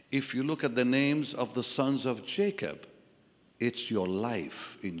 If you look at the names of the sons of Jacob, it's your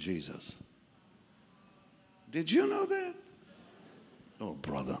life in Jesus. Did you know that? Oh,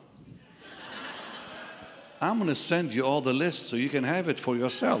 brother. I'm going to send you all the lists so you can have it for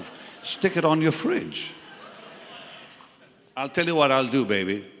yourself. Stick it on your fridge. I'll tell you what I'll do,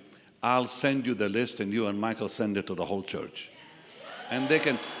 baby. I'll send you the list and you and Michael send it to the whole church. And they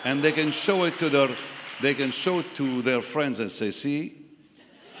can show it to their friends and say, see,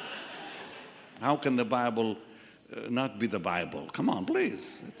 how can the Bible not be the Bible? Come on,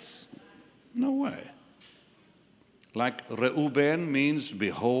 please. It's no way. Like Reuben means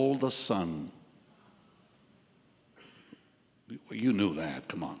behold the sun. You knew that,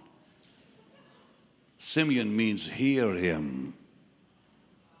 come on. Simeon means hear him.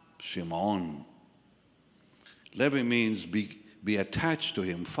 Shimon. Levi means be attached to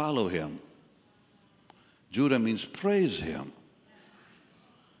him, follow him. Judah means praise him.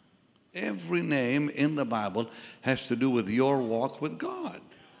 Every name in the Bible has to do with your walk with God.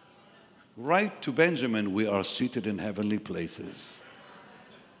 Right to Benjamin, we are seated in heavenly places.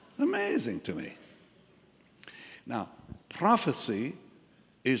 It's amazing to me. Now, prophecy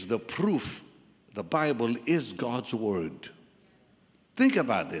is the proof the Bible is God's word. Think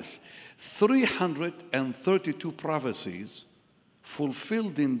about this. 332 prophecies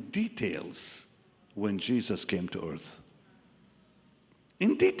fulfilled in details when Jesus came to earth.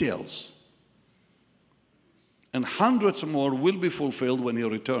 In details. And hundreds more will be fulfilled when he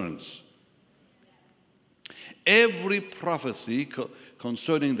returns. Every prophecy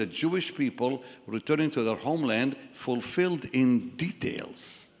concerning the Jewish people returning to their homeland fulfilled in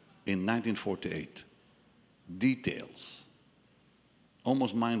details in 1948. Details.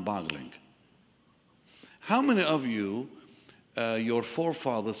 Almost mind-boggling. How many of you, your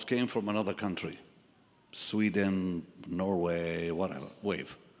forefathers came from another country? Sweden, Norway, whatever,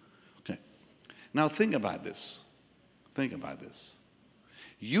 wave. Okay. Now think about this. Think about this.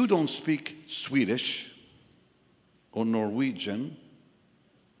 You don't speak Swedish or Norwegian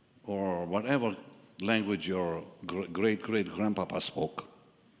or whatever language your great-great-grandpapa spoke.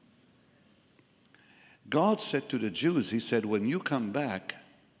 God said to the Jews, he said, when you come back,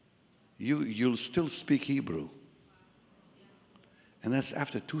 you'll still speak Hebrew. And that's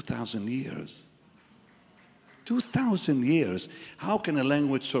after 2,000 years. 2,000 years. How can a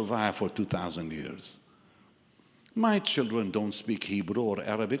language survive for 2,000 years? My children don't speak Hebrew or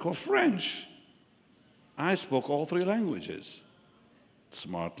Arabic or French. I spoke all three languages.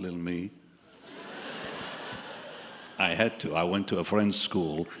 Smart little me. I had to. I went to a French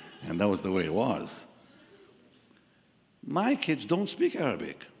school, and that was the way it was. My kids don't speak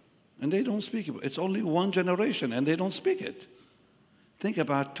Arabic, and they don't speak it. It's only one generation, and they don't speak it. Think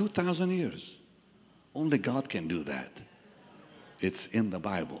about 2,000 years. Only God can do that. It's in the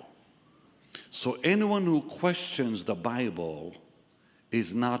Bible. So anyone who questions the Bible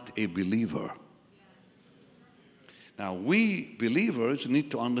is not a believer. Now, we believers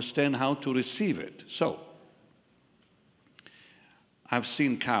need to understand how to receive it. So, I've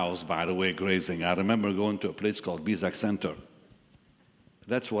seen cows, by the way, grazing. I remember going to a place called Bizak Center.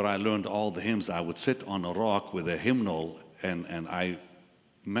 That's where I learned all the hymns. I would sit on a rock with a hymnal, and I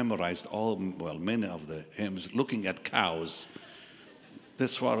memorized many of the hymns, looking at cows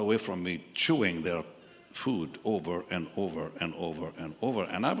this far away from me, chewing their food over and over and over and over.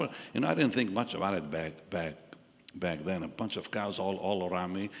 And I didn't think much about it back then. A bunch of cows all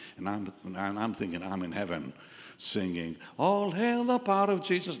around me, and I'm thinking I'm in heaven, singing, "All hail the power of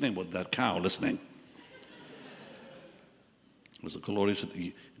Jesus' name," with that cow listening. It was a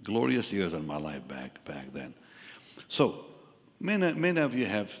glorious years in my life back then. So many of you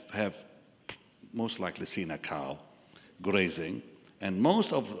have most likely seen a cow grazing, and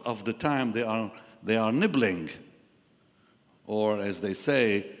most of the time they are nibbling, or as they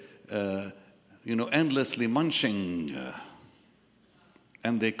say, endlessly munching.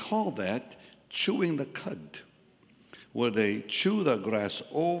 And they call that chewing the cud, where they chew the grass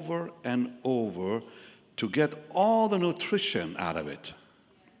over and over to get all the nutrition out of it.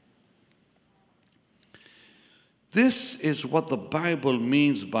 This is what the Bible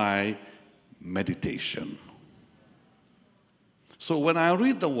means by meditation. So when I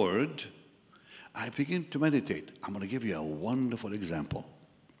read the word, I begin to meditate. I'm going to give you a wonderful example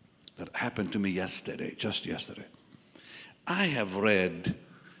that happened to me just yesterday. I have read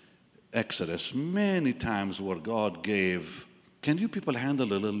Exodus many times where God gave. Can you people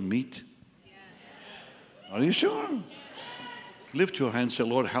handle a little meat? Yes. Are you sure? Yes. Lift your hand and say,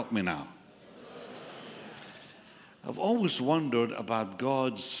 "Lord, help me now." I've always wondered about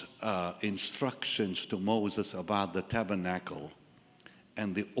God's instructions to Moses about the tabernacle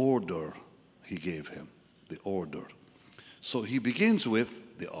and the order he gave him, the order. So he begins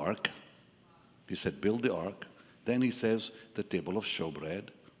with the ark. He said, build the ark. Then he says, the table of showbread.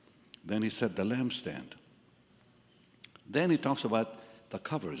 Then he said, the lampstand. Then he talks about the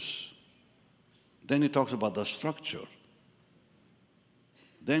covers. Then he talks about the structure.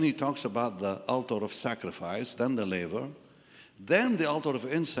 Then he talks about the altar of sacrifice, then the laver, then the altar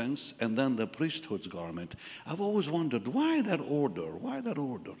of incense, and then the priesthood's garment. I've always wondered, why that order? Why that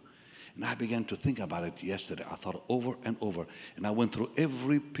order? And I began to think about it yesterday. I thought over and over, and I went through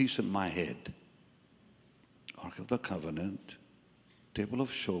every piece in my head. Ark of the Covenant, table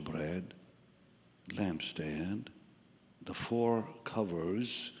of showbread, lampstand, the four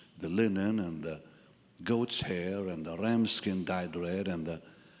covers, the linen and the goat's hair and the ram skin dyed red and the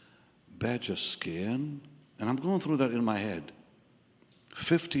badger skin. And I'm going through that in my head.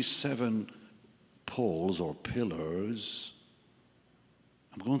 57 poles or pillars.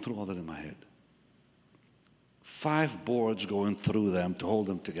 I'm going through all that in my head. 5 boards going through them to hold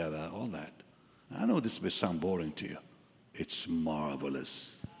them together, all that. I know this may sound boring to you. It's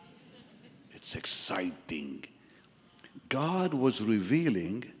marvelous. It's exciting. God was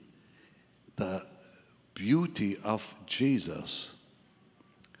revealing the beauty of Jesus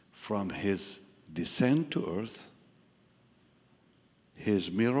from his descent to earth, his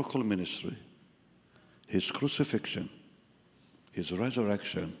miracle ministry, his crucifixion, his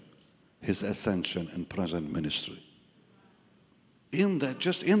resurrection, his ascension, and present ministry.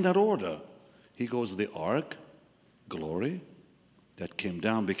 Just in that order, he goes the ark, glory, that came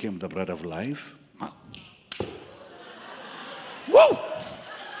down, became the bread of life. Wow. Woo!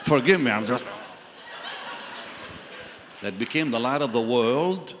 Forgive me, that became the light of the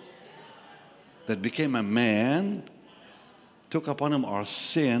world, that became a man, took upon him our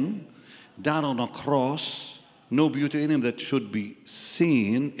sin, died on a cross, no beauty in him that should be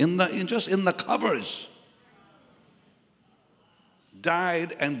seen, just in the covers.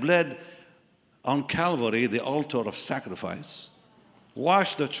 Died and bled on Calvary, the altar of sacrifice,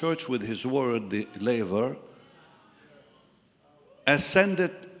 washed the church with his word, the laver,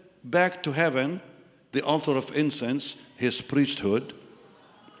 ascended back to heaven, the altar of incense, his priesthood,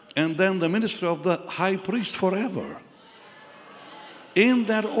 and then the ministry of the high priest forever. In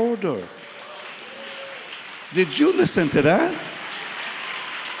that order. Did you listen to that?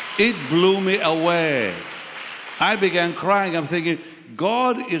 It blew me away. I began crying. I'm thinking,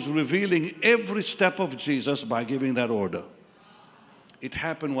 God is revealing every step of Jesus by giving that order. It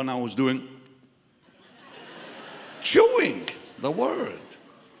happened when I was chewing the word.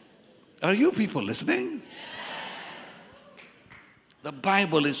 Are you people listening? The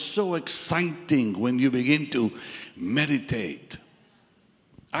Bible is so exciting when you begin to meditate.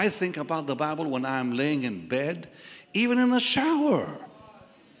 I think about the Bible when I'm laying in bed, even in the shower.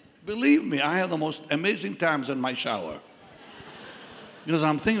 Believe me, I have the most amazing times in my shower. Because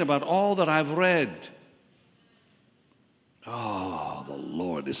I'm thinking about all that I've read. Oh, the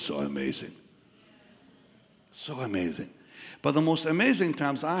Lord is so amazing. So amazing. But the most amazing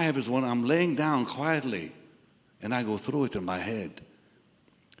times I have is when I'm laying down quietly and I go through it in my head.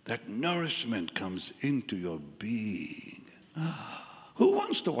 That nourishment comes into your being. Who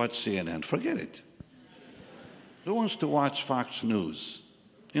wants to watch CNN? Forget it. Who wants to watch Fox News?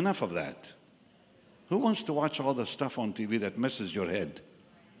 Enough of that. Who wants to watch all the stuff on TV that messes your head?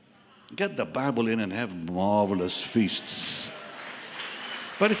 Get the Bible in and have marvelous feasts.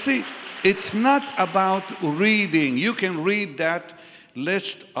 But you see, it's not about reading. You can read that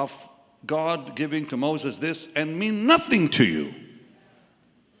list of God giving to Moses this and mean nothing to you.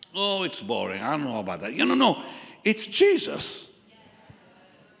 Oh, it's boring. I don't know about that. No. It's Jesus.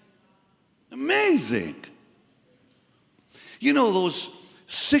 Amazing. You know those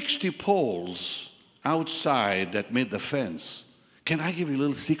 60 poles outside that made the fence? Can I give you a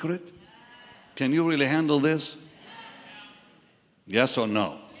little secret? Can you really handle this? Yes or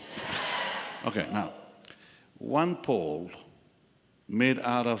no? Okay, now, one pole made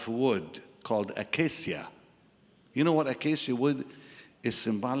out of wood called acacia. You know what acacia wood is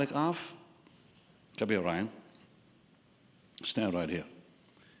symbolic of? Come here, Ryan. Stand right here.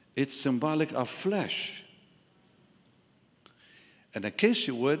 It's symbolic of flesh. And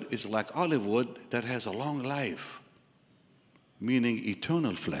acacia wood is like olive wood that has a long life, meaning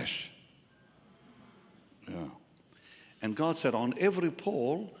eternal flesh. Yeah. And God said on every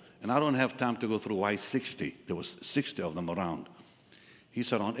pole, and I don't have time to go through why 60. There was 60 of them around. He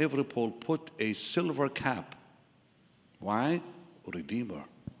said on every pole, put a silver cap. Why? Redeemer.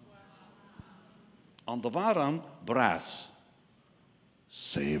 On the bottom, brass.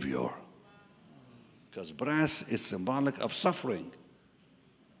 Savior. Because brass is symbolic of suffering.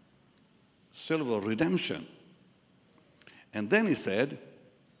 Silver, redemption. And then he said,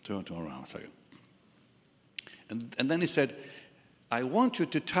 turn around a second. And then he said, I want you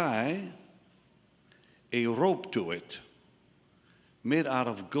to tie a rope to it made out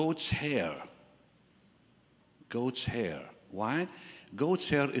of goat's hair. Goat's hair. Why? Goat's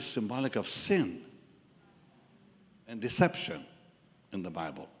hair is symbolic of sin and deception in the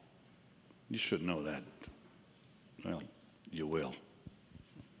Bible. You should know that. Well, you will.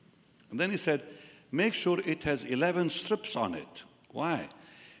 And then he said, make sure it has 11 strips on it. Why?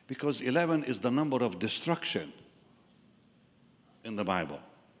 Because 11 is the number of destruction in the Bible.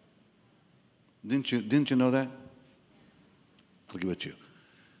 Didn't you know that? I'll give it to you.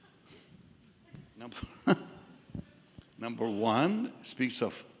 Number 1 speaks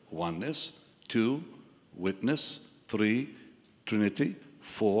of oneness. 2, witness. 3, Trinity.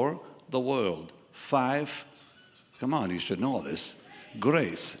 4, the world. 5, come on, you should know all this.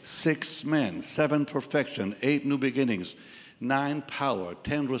 Grace. 6, men. 7, perfection. 8, new beginnings. 9, power.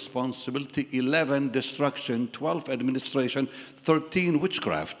 10, responsibility. 11, destruction. 12, administration. 13,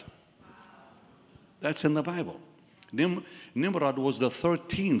 witchcraft. That's in the Bible. Nimrod was the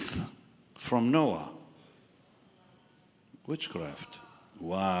 13th from Noah. Witchcraft.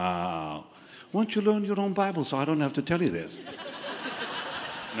 Wow. Won't you learn your own Bible so I don't have to tell you this?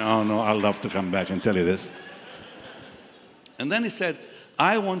 No, I'll love to come back and tell you this. And then he said,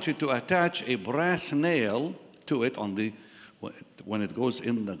 I want you to attach a brass nail to it when it goes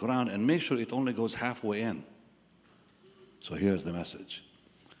in the ground and make sure it only goes halfway in. So here's the message.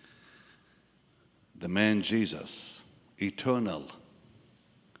 The man Jesus, eternal,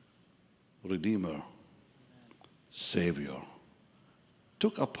 Redeemer, Savior,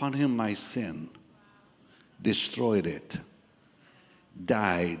 took upon him my sin, destroyed it,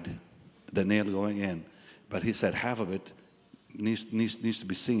 died, the nail going in. But he said half of it needs to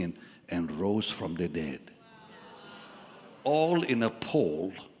be seen, and rose from the dead. All in a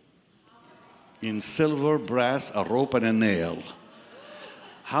pole, in silver, brass, a rope, and a nail.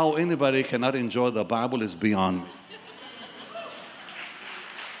 How anybody cannot enjoy the Bible is beyond me.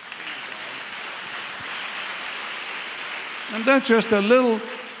 And that's just a little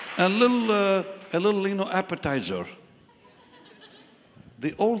A little appetizer.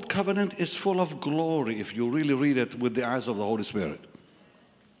 The Old Covenant is full of glory if you really read it with the eyes of the Holy Spirit.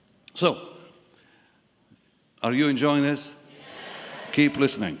 So, are you enjoying this? Yes. Keep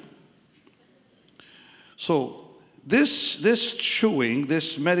listening. So, this chewing,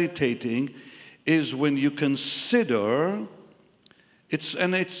 this meditating, is when you consider.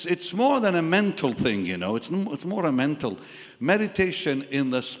 It's more than a mental thing, you know. It's more a mental. Meditation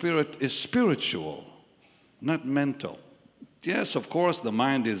in the spirit is spiritual, not mental. Yes, of course, the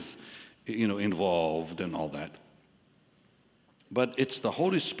mind is, involved and all that. But it's the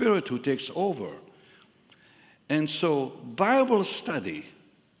Holy Spirit who takes over. And so Bible study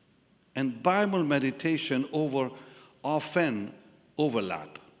and Bible meditation often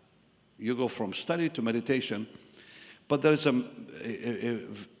overlap. You go from study to meditation, but there's a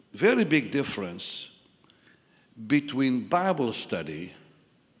very big difference between Bible study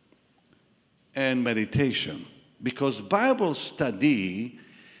and meditation. Because Bible study,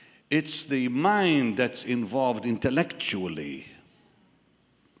 it's the mind that's involved intellectually.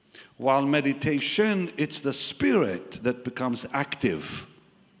 While meditation, it's the spirit that becomes active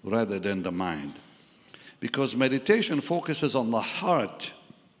rather than the mind. Because meditation focuses on the heart.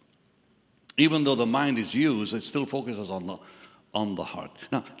 Even though the mind is used, it still focuses on the heart.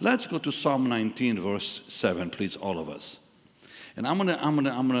 Now, let's go to Psalm 19, verse 7, please, all of us. And I'm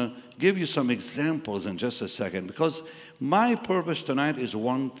gonna give you some examples in just a second, because my purpose tonight is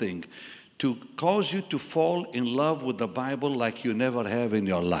one thing: to cause you to fall in love with the Bible like you never have in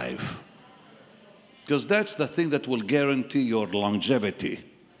your life. Because that's the thing that will guarantee your longevity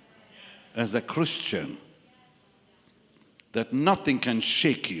as a Christian. That nothing can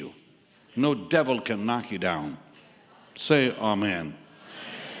shake you. No devil can knock you down. Say amen.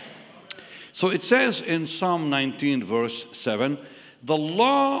 So it says in Psalm 19, verse 7, the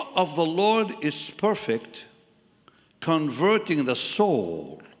law of the Lord is perfect, converting the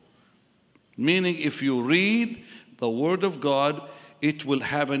soul. Meaning, if you read the Word of God, it will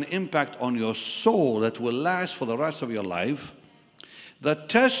have an impact on your soul that will last for the rest of your life. The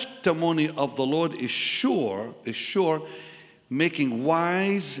testimony of the Lord is sure, making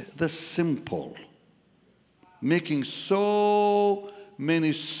wise the simple. Making so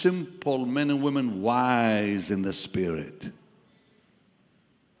many simple men and women wise in the Spirit.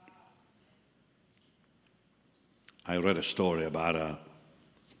 I read a story about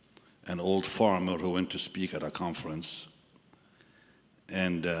an old farmer who went to speak at a conference.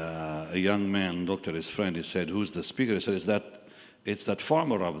 And a young man looked at his friend. He said, "Who's the speaker?" He said, "It's that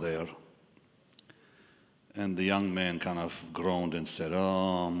farmer up there." And the young man kind of groaned and said,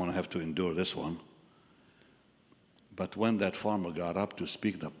 "Oh, I'm going to have to endure this one." But when that farmer got up to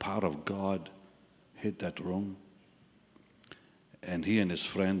speak, the power of God hit that room. And he and his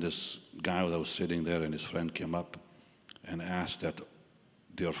friend, this guy that was sitting there, and his friend came up and asked that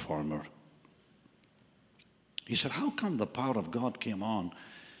dear farmer. He said, "How come the power of God came on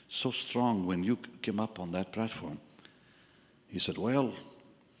so strong when you came up on that platform?" He said, "Well,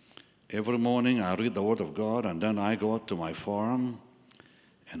 every morning I read the Word of God, and then I go out to my farm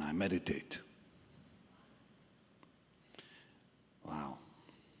and I meditate." Wow.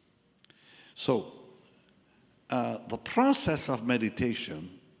 So, the process of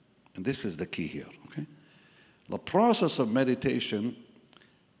meditation, and this is the key here, okay? The process of meditation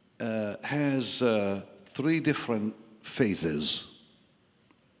has three different phases.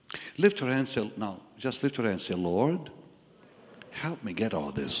 Lift your hands, just lift your hands and say, "Lord, help me get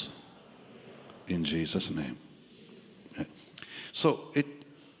all this in Jesus' name." Okay. So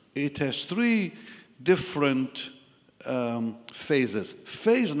it has three different phases.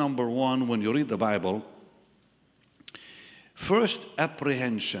 Phase number one, when you read the Bible, first,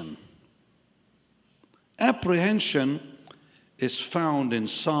 apprehension. Apprehension is found in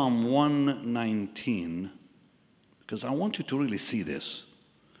Psalm 119, because I want you to really see this.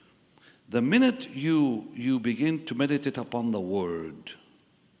 The minute you begin to meditate upon the Word,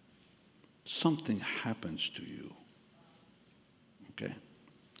 something happens to you. Okay?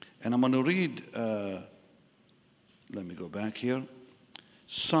 And I'm going to read, let me go back here.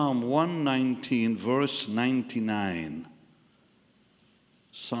 Psalm 119, verse 99.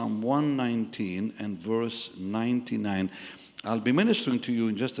 Psalm 119 and verse 99. I'll be ministering to you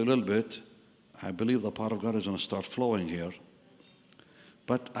in just a little bit. I believe the power of God is going to start flowing here.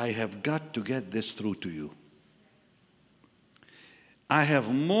 But I have got to get this through to you. I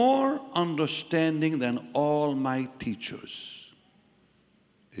have more understanding than all my teachers,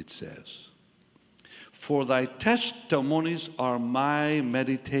 it says. For thy testimonies are my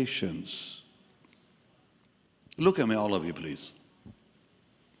meditations. Look at me, all of you, please.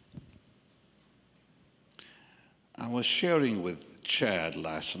 I was sharing with Chad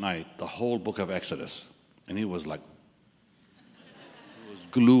last night the whole book of Exodus, and he was like, he was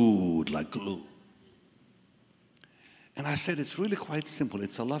glued like glue. And I said, it's really quite simple.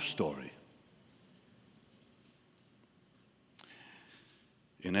 It's a love story.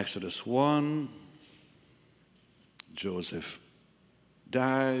 In Exodus 1, Joseph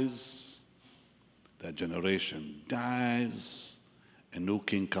dies, that generation dies, a new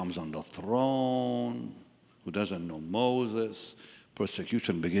king comes on the throne who doesn't know Moses.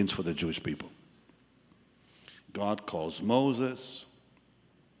 Persecution begins for the Jewish people. God calls Moses.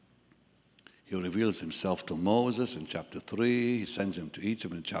 He reveals himself to Moses in chapter 3. He sends him to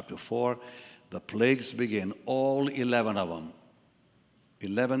Egypt in chapter 4. The plagues begin, all 11 of them.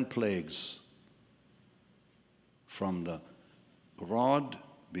 11 plagues, from the rod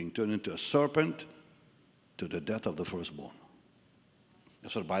being turned into a serpent to the death of the firstborn.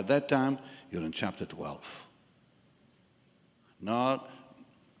 So by that time, you're in chapter 12.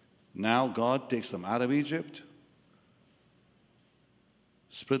 Now God takes them out of Egypt,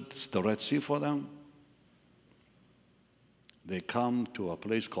 splits the Red Sea for them. They come to a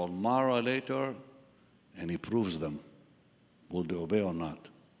place called Mara later, and he proves them. Will they obey or not?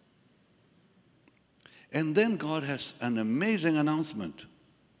 And then God has an amazing announcement.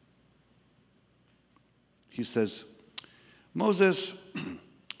 He says, Moses,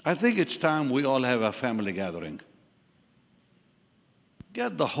 I think it's time we all have a family gathering.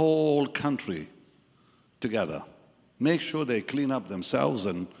 Get the whole country together. Make sure they clean up themselves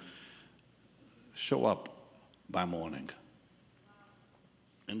and show up by morning.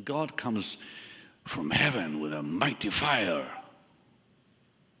 And God comes from heaven with a mighty fire.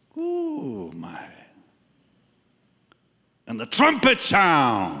 Ooh, my. And the trumpet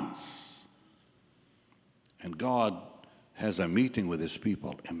sounds. And God has a meeting with his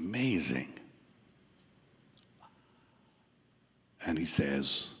people. Amazing. And he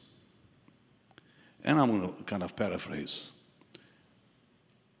says, and I'm going to kind of paraphrase,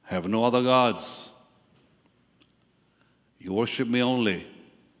 have no other gods. You worship me only.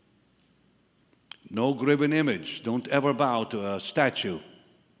 No graven image. Don't ever bow to a statue.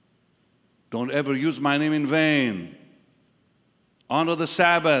 Don't ever use my name in vain. Honor the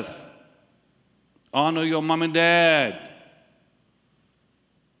Sabbath. Honor your mom and dad.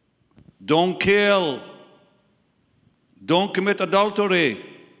 Don't kill. Don't commit adultery.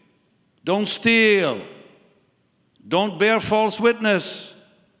 Don't steal. Don't bear false witness.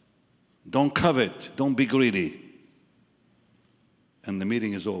 Don't covet. Don't be greedy. And the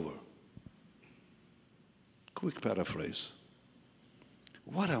meeting is over. Quick paraphrase.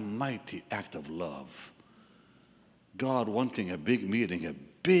 What a mighty act of love. God wanting a big meeting, a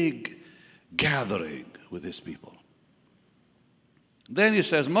big gathering with his people. Then he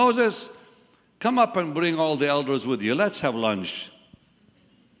says, Moses, come up and bring all the elders with you. Let's have lunch.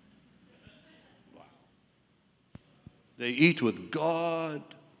 Wow. They eat with God.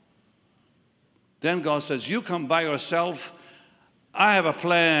 Then God says, you come by yourself. I have a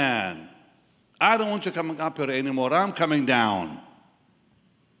plan. I don't want you coming up here anymore. I'm coming down.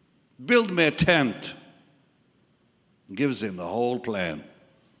 Build me a tent. Gives him the whole plan.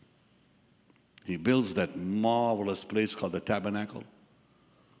 He builds that marvelous place called the tabernacle.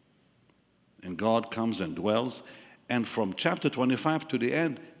 And God comes and dwells. And from chapter 25 to the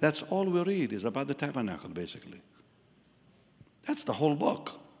end, that's all we read is about the tabernacle, basically. That's the whole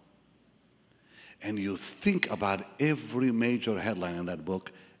book. And you think about every major headline in that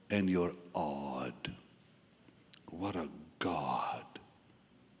book, and you're awed. What a God.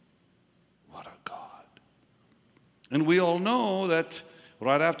 What a God. And we all know that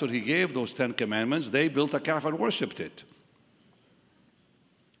right after he gave those 10 commandments, they built a calf and worshipped it.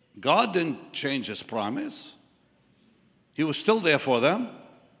 God didn't change his promise. He was still there for them.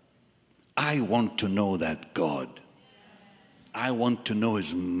 I want to know that God. I want to know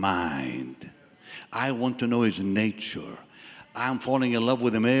his mind. I want to know his nature. I'm falling in love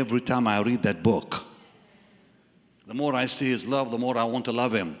with him every time I read that book. The more I see his love, the more I want to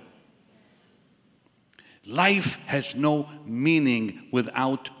love him. Life has no meaning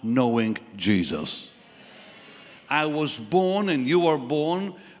without knowing Jesus. I was born and you were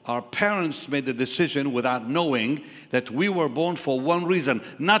born. Our parents made the decision without knowing that we were born for one reason,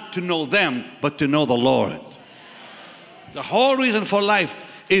 not to know them, but to know the Lord. The whole reason for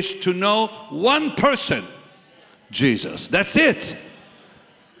life is to know one person, Jesus. That's it.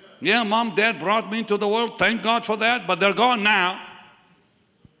 Yeah, mom, dad brought me into the world. Thank God for that, but they're gone now.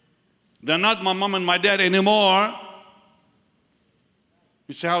 They're not my mom and my dad anymore.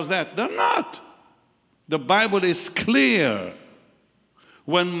 You say, how's that? They're not. The Bible is clear.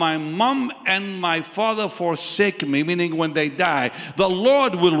 when my mom and my father forsake me, meaning when they die, the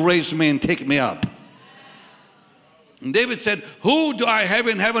Lord will raise me and take me up. And David said, who do I have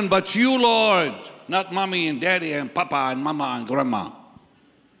in heaven but you, Lord? Not mommy and daddy and papa and mama and grandma.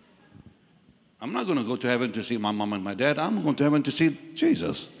 I'm not going to go to heaven to see my mom and my dad. I'm going to heaven to see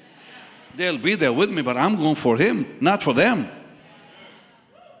Jesus. They'll be there with me, but I'm going for him, not for them.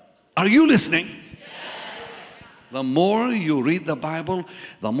 Are you listening? The more you read the Bible,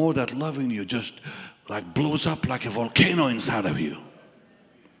 the more that love in you just like blows up like a volcano inside of you.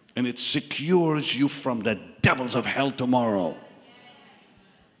 And it secures you from the devils of hell tomorrow.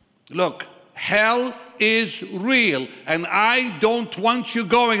 Look, hell is real, and I don't want you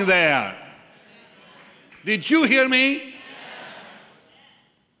going there. Did you hear me?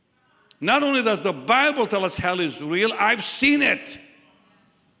 Not only does the Bible tell us hell is real, I've seen it.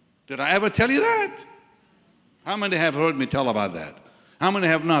 Did I ever tell you that? How many have heard me tell about that? How many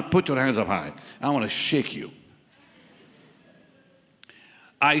have not? Put your hands up high. I want to shake you.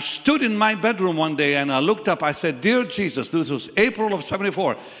 I stood in my bedroom one day and I looked up. I said, dear Jesus, this was April of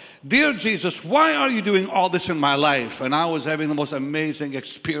 '74. Dear Jesus, why are you doing all this in my life? And I was having the most amazing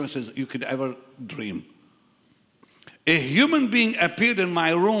experiences you could ever dream. A human being appeared in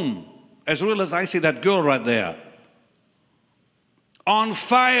my room, as real as I see that girl right there. On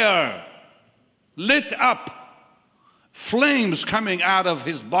fire, lit up. Flames coming out of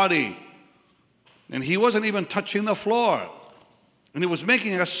his body. And he wasn't even touching the floor. And he was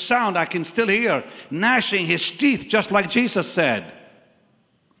making a sound I can still hear, gnashing his teeth just like Jesus said.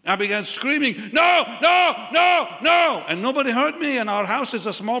 I began screaming, no, no, no, no. And nobody heard me, and our house is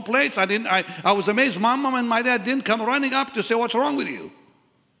a small place. I was amazed. My mom and my dad didn't come running up to say, what's wrong with you?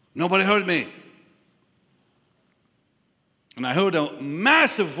 Nobody heard me. And I heard a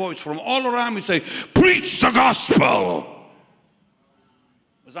massive voice from all around me say, preach the gospel.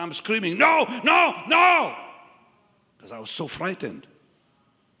 As I'm screaming, no, no, no. Because I was so frightened.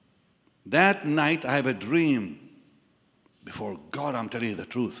 That night I have a dream. Before God, I'm telling you the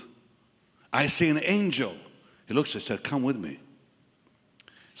truth. I see an angel. He looks and said, come with me.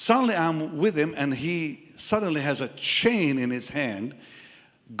 Suddenly I'm with him, and he suddenly has a chain in his hand,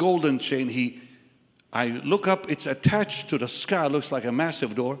 golden chain. I look up, it's attached to the sky, looks like a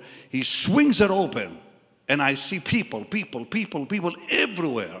massive door. He swings it open, and I see people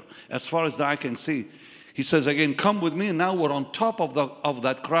everywhere, as far as the eye can see. He says again, come with me, and now we're on top of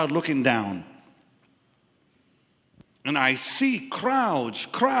that crowd looking down. And I see crowds,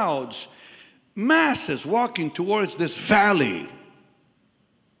 masses walking towards this valley.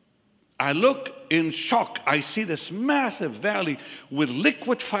 I look in shock. I see this massive valley with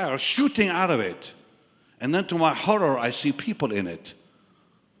liquid fire shooting out of it. And then to my horror, I see people in it.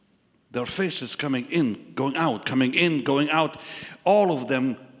 Their faces coming in, going out, coming in, going out. All of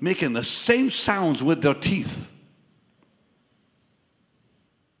them making the same sounds with their teeth.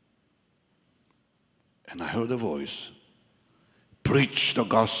 And I heard a voice, preach the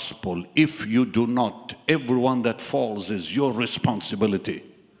gospel. If you do not, everyone that falls is your responsibility.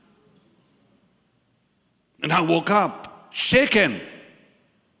 And I woke up shaken.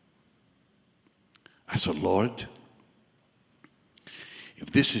 I said, Lord, if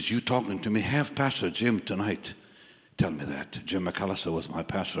this is you talking to me, have Pastor Jim tonight tell me that. Jim McAllister was my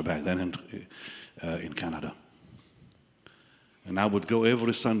pastor back then in Canada. And I would go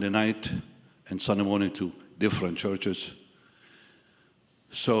every Sunday night and Sunday morning to different churches.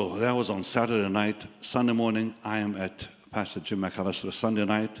 So that was on Saturday night. Sunday morning, I am at Pastor Jim McAllister. Sunday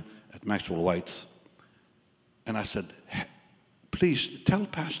night at Maxwell White's. And I said, please tell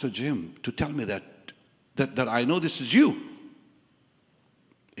Pastor Jim to tell me that I know this is you.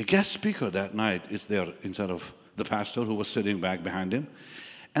 A guest speaker that night is there instead of the pastor who was sitting back behind him.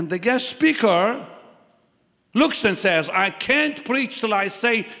 And the guest speaker looks and says, I can't preach till I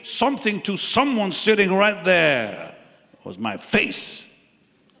say something to someone sitting right there. It was my face.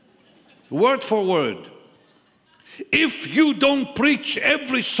 Word for word. If you don't preach,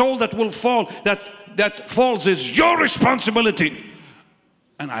 every soul that will fall, that falls is your responsibility.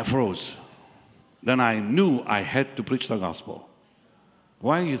 And I froze. Then I knew I had to preach the gospel.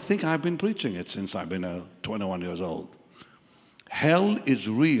 Why do you think I've been preaching it since I've been 21 years old? Hell is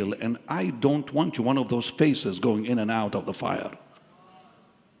real, and I don't want you one of those faces going in and out of the fire.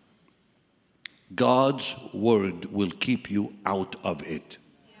 God's word will keep you out of it.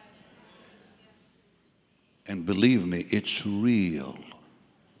 And believe me, it's real.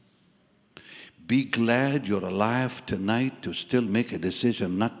 Be glad you're alive tonight to still make a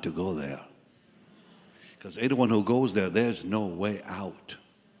decision not to go there. Because anyone who goes there, there's no way out.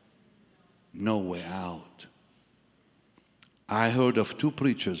 No way out. I heard of two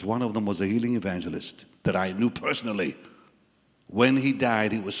preachers. One of them was a healing evangelist that I knew personally. When he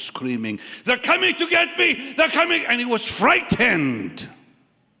died, he was screaming, "They're coming to get me! They're coming!" And he was frightened.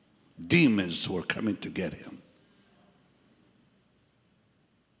 Demons were coming to get him.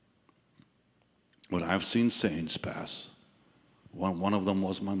 But I've seen saints pass. One of them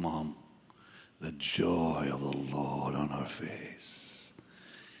was my mom. The joy of the Lord on her face.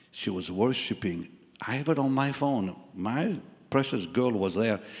 She was worshiping. I have it on my phone. My precious girl was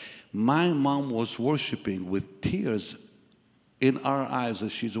there. My mom was worshiping with tears in our eyes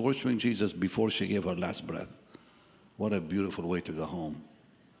as she's worshiping Jesus before she gave her last breath. What a beautiful way to go home.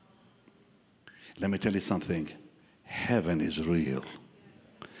 Let me tell you something. Heaven is real.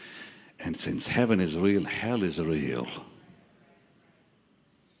 And since heaven is real, hell is real.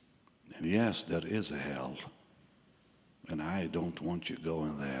 And yes, there is a hell. And I don't want you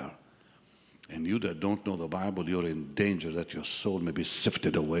going there. And you that don't know the Bible, you're in danger that your soul may be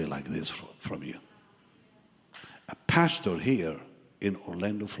sifted away like this from you. A pastor here in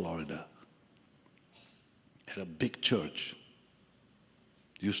Orlando, Florida, had a big church.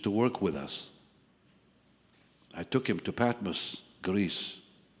 Used to work with us. I took him to Patmos, Greece.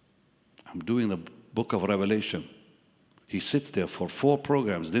 I'm doing the book of Revelation. He sits there for 4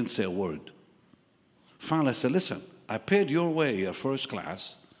 programs, didn't say a word. Finally, I said, "Listen, I paid your way here, first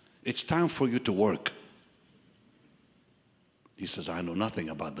class. It's time for you to work." He says, "I know nothing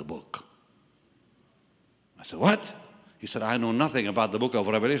about the book." I said, "What?" He said, "I know nothing about the book of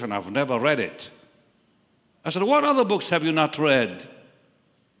Revelation. I've never read it." I said, "What other books have you not read?"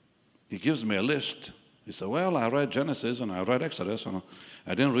 He gives me a list. He said, "Well, I read Genesis and I read Exodus and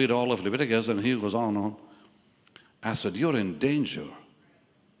I didn't read all of Leviticus," and he goes on and on. I said, "You're in danger."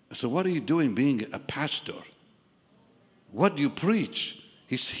 I said, "What are you doing being a pastor? What do you preach?"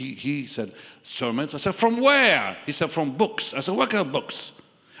 He said, "Sermons." I said, "From where?" He said, "From books." I said, "What kind of books?"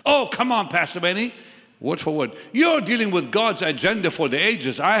 "Oh, come on, Pastor Benny." Word for word. "You're dealing with God's agenda for the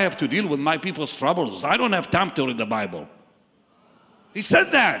ages. I have to deal with my people's troubles. I don't have time to read the Bible." He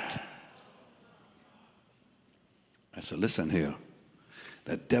said that. I said, "Listen here.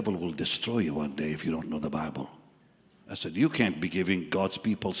 The devil will destroy you one day if you don't know the Bible." I said, "You can't be giving God's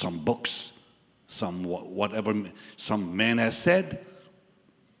people some books, some whatever some man has said."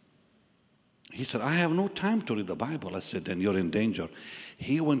 He said, "I have no time to read the Bible." I said, "Then you're in danger."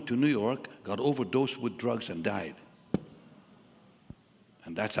 He went to New York, got overdosed with drugs and died.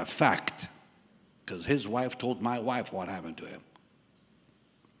 And that's a fact, because his wife told my wife what happened to him.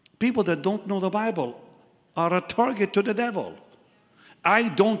 People that don't know the Bible are a target to the devil. I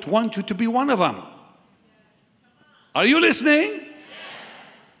don't want you to be one of them. Are you listening? Yes.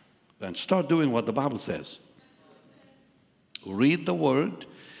 Then start doing what the Bible says. Read the word,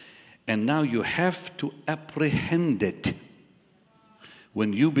 and now you have to apprehend it.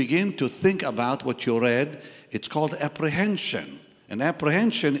 When you begin to think about what you read, it's called apprehension. And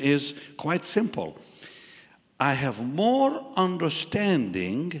apprehension is quite simple. I have more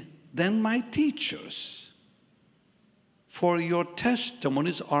understanding than my teachers, for your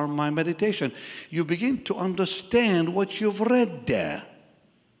testimonies are my meditation. You begin to understand what you've read there.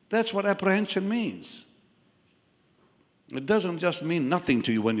 That's what apprehension means. It doesn't just mean nothing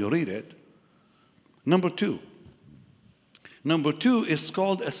to you when you read it. Number two is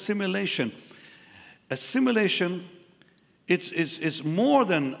called assimilation. Assimilation, it's more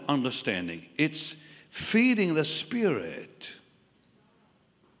than understanding. It's feeding the Spirit.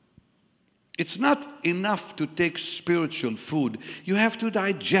 It's not enough to take spiritual food. You have to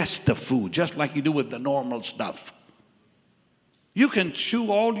digest the food, just like you do with the normal stuff. You can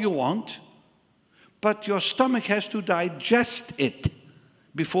chew all you want, but your stomach has to digest it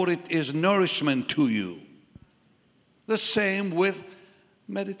before it is nourishment to you. The same with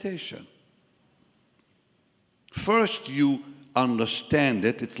meditation. First you understand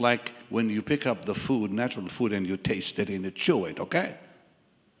it. It's like when you pick up the food, natural food, and you taste it and you chew it, okay?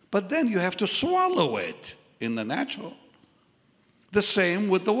 But then you have to swallow it in the natural. The same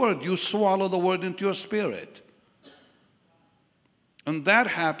with the word. You swallow the word into your spirit. And that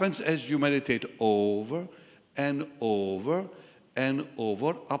happens as you meditate over and over and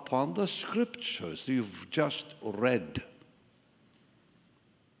over upon the scriptures you've just read.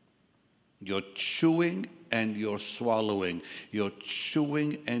 You're chewing and you're swallowing. You're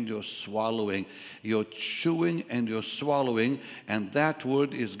chewing and you're swallowing. You're chewing and you're swallowing. And that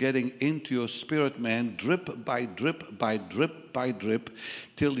word is getting into your spirit man, drip by drip by drip by drip,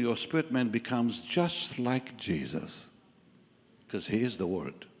 till your spirit man becomes just like Jesus. Because he is the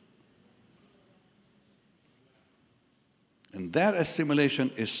word. And that assimilation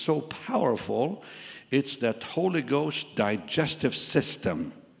is so powerful, It's that Holy Ghost digestive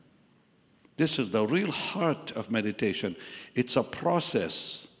system. This is the real heart of meditation. It's a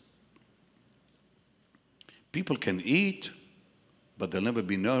process. People can eat, but they'll never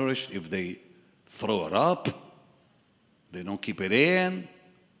be nourished if they throw it up. They don't keep it in.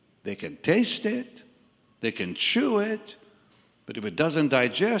 They can taste it. They can chew it. But if it doesn't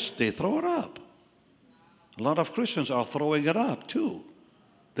digest, they throw it up. A lot of Christians are throwing it up too.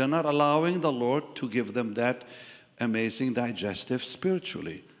 They're not allowing the Lord to give them that amazing digestive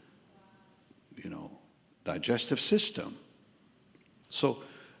spiritually, digestive system. So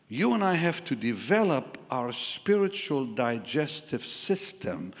you and I have to develop our spiritual digestive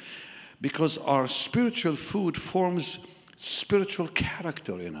system, because our spiritual food forms spiritual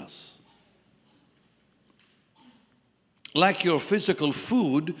character in us. Like your physical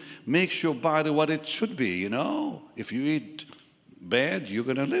food makes your body what it should be, If you eat bad, you're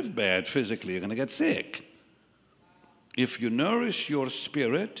going to live bad physically. You're going to get sick. If you nourish your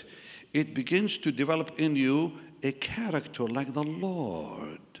spirit, it begins to develop in you a character like the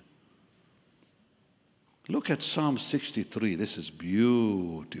Lord. Look at Psalm 63. This is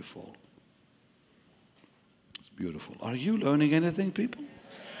beautiful. It's beautiful. Are you learning anything, people?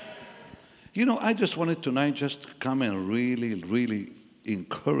 I just wanted tonight just to come and really, really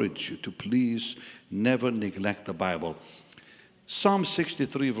encourage you to please never neglect the Bible. Psalm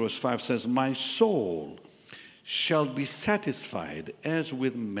 63 verse 5 says, "My soul shall be satisfied as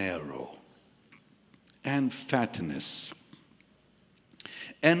with marrow and fatness,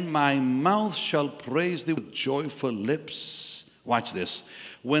 and my mouth shall praise thee with joyful lips." Watch this.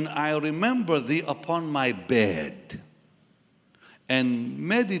 "When I remember thee upon my bed, and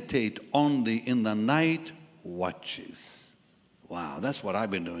meditate on thee in the night watches." Wow, that's what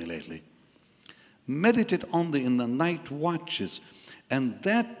I've been doing lately. Meditate on thee in the night watches. And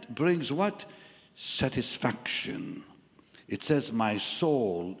that brings what? Satisfaction. It says, "My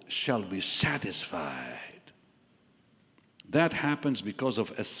soul shall be satisfied." That happens because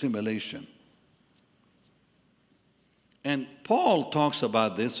of assimilation. And Paul talks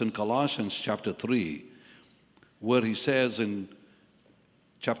about this in Colossians chapter 3, where he says in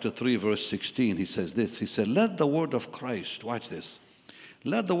chapter 3, verse 16, he says this. He said, "Let the word of Christ," watch this,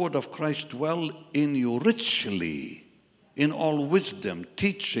 "let the word of Christ dwell in you richly, in all wisdom,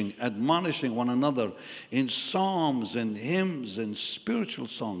 teaching, admonishing one another in psalms and hymns and spiritual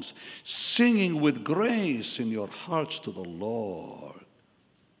songs, singing with grace in your hearts to the Lord."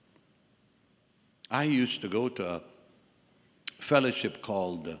 I used to go to a fellowship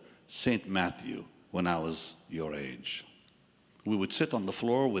called St. Matthew when I was your age. We would sit on the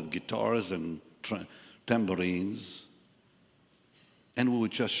floor with guitars and tambourines, and we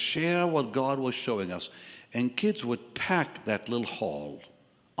would just share what God was showing us. And kids would pack that little hall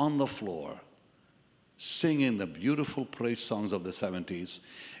on the floor, singing the beautiful praise songs of the 70s.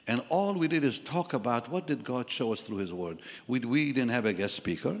 And all we did is talk about what did God show us through His Word. We didn't have a guest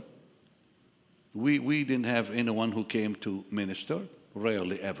speaker. We didn't have anyone who came to minister,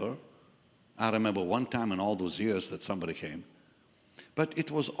 rarely ever. I remember one time in all those years that somebody came. But it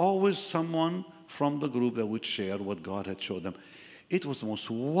was always someone from the group that would share what God had showed them. It was the most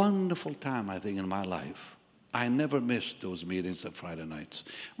wonderful time, I think, in my life. I never missed those meetings on Friday nights.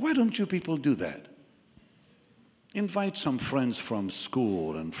 Why don't you people do that? Invite some friends from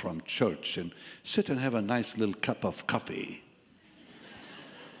school and from church and sit and have a nice little cup of coffee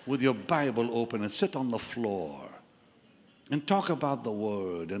with your Bible open and sit on the floor and talk about the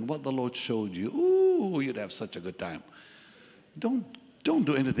Word and what the Lord showed you. Ooh, you'd have such a good time. Don't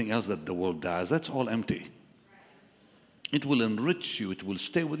do anything else that the world does. That's all empty. It will enrich you. It will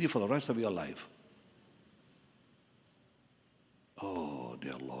stay with you for the rest of your life. Oh,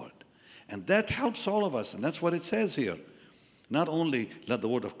 dear Lord. And that helps all of us. And that's what it says here. Not only let the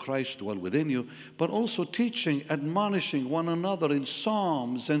word of Christ dwell within you, but also teaching, admonishing one another in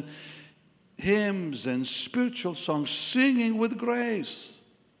psalms and hymns and spiritual songs, singing with grace.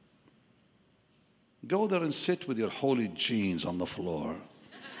 Go there and sit with your holy jeans on the floor.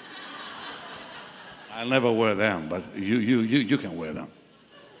 I'll never wear them, but you can wear them.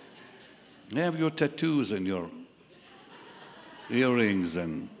 Have your tattoos and your earrings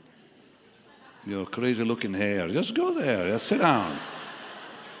and your crazy looking hair. Just go there, just sit down.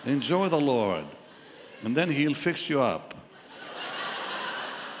 Enjoy the Lord. And then He'll fix you up.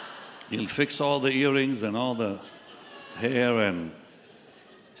 He'll fix all the earrings and all the hair, and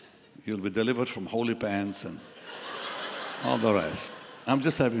you'll be delivered from holy pants and all the rest. I'm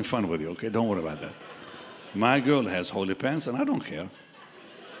just having fun with you, okay? Don't worry about that. My girl has holy pants, and I don't care.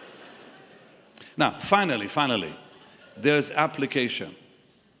 Now, finally, there's application.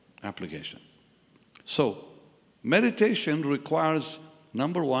 Application. So, meditation requires,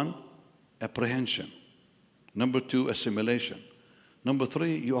 number one, apprehension. Number two, assimilation. Number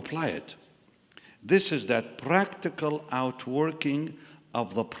three, you apply it. This is that practical outworking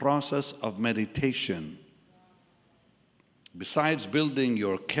of the process of meditation. Besides building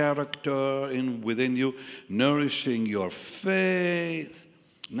your character within you, nourishing your faith,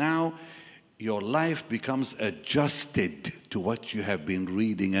 now your life becomes adjusted to what you have been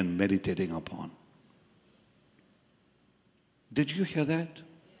reading and meditating upon. Did you hear that?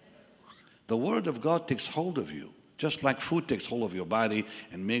 The Word of God takes hold of you, just like food takes hold of your body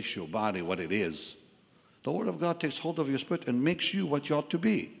and makes your body what it is. The Word of God takes hold of your spirit and makes you what you ought to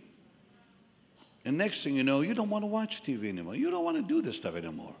be. And next thing you know, you don't want to watch TV anymore. You don't want to do this stuff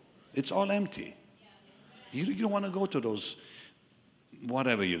anymore. It's all empty. You don't want to go to those,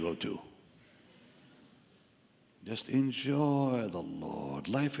 whatever you go to. Just enjoy the Lord.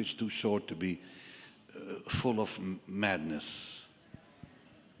 Life is too short to be full of madness.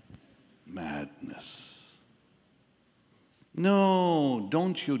 Madness. No,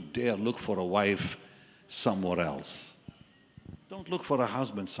 don't you dare look for a wife somewhere else. Don't look for a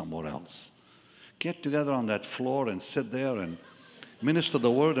husband somewhere else. Get together on that floor and sit there and minister the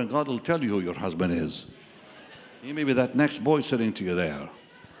word, and God will tell you who your husband is. He may be that next boy sitting to you there.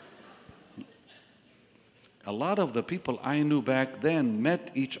 A lot of the people I knew back then met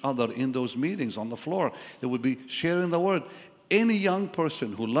each other in those meetings on the floor. They would be sharing the word. Any young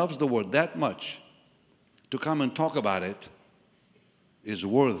person who loves the word that much to come and talk about it is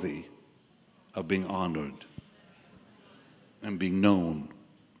worthy of being honored and being known.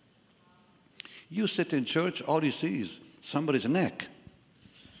 You sit in church, all you see is somebody's neck.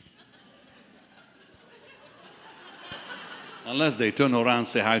 Unless they turn around and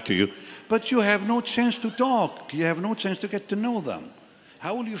say hi to you. But you have no chance to talk. You have no chance to get to know them.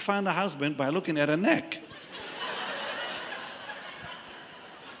 How will you find a husband? By looking at a neck.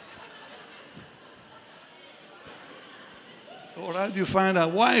 Or how do you find a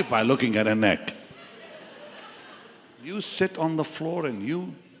wife? By looking at a neck. You sit on the floor and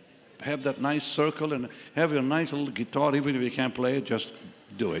you have that nice circle and have your nice little guitar. Even if you can't play it, just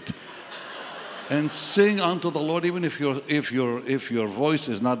do it. And sing unto the Lord, even if your voice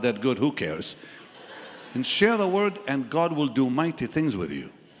is not that good, who cares? And share the word, and God will do mighty things with you.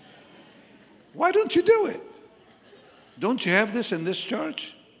 Why don't you do it? Don't you have this in this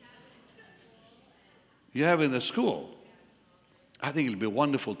church? You have it in the school. I think it'll be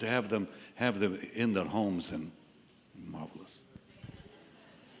wonderful to have them in their homes, and marvelous.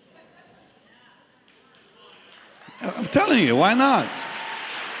 I'm telling you, why not?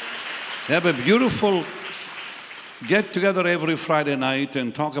 Have a beautiful get together every Friday night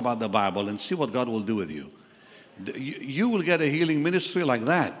and talk about the Bible and see what God will do with you. You will get a healing ministry like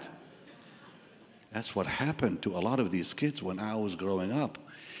that. That's what happened to a lot of these kids when I was growing up.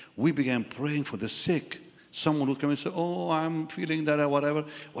 We began praying for the sick. Someone would come and say, oh, I'm feeling that or whatever.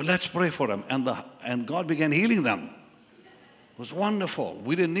 Well, let's pray for them. And God began healing them. It was wonderful.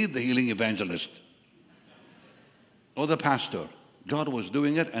 We didn't need the healing evangelist or the pastor. God was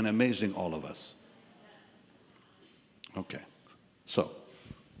doing it and amazing all of us. Okay. So,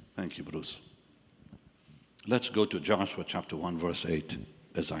 thank you, Bruce. Let's go to Joshua chapter 1, verse 8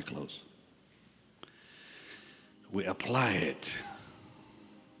 as I close. We apply it.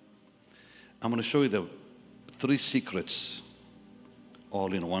 I'm going to show you the 3 secrets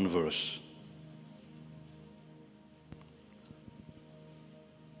all in one verse.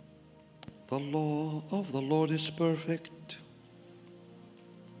 The law of the Lord is perfect,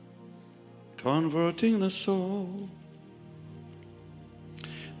 converting the soul.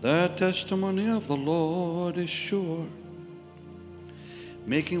 The testimony of the Lord is sure,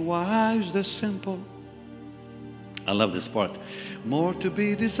 making wise the simple. I love this part. More to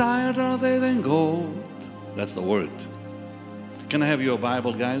be desired are they than gold. That's the word. Can I have your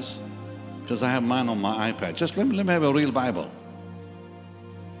Bible, guys? Because I have mine on my iPad. Just let me have a real Bible.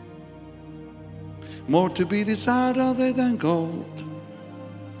 More to be desired are they than gold.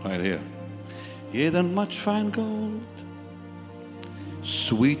 Right here. Yea, than much fine gold.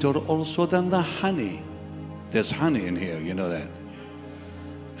 Sweeter also than the honey. There's honey in here, you know that.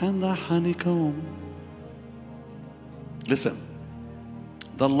 And the honeycomb. Listen.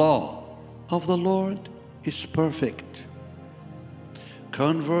 The law of the Lord is perfect,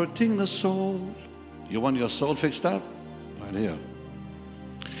 converting the soul. You want your soul fixed up? Right here.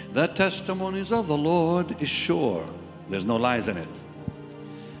 The testimonies of the Lord is sure. There's no lies in it.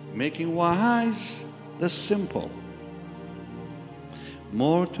 Making wise the simple.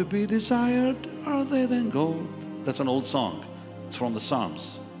 More to be desired are they than gold. That's an old song. It's from the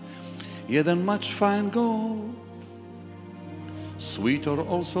Psalms. yea, than much fine gold, sweeter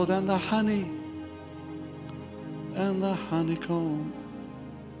also than the honey and the honeycomb.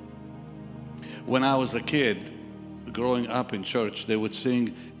 When I was a kid, growing up in church, they would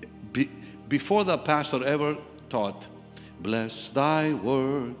sing, before the pastor ever taught, bless thy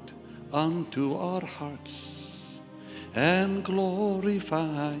word unto our hearts and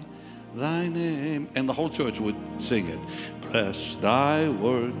glorify thy name. And the whole church would sing it. Bless thy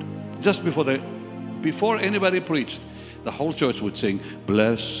word. Just before anybody preached, the whole church would sing,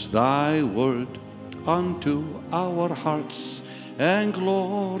 bless thy word unto our hearts and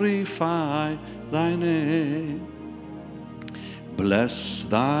glorify thy name. Bless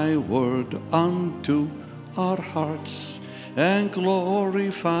thy word unto our hearts and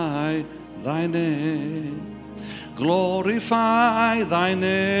glorify thy name. Glorify thy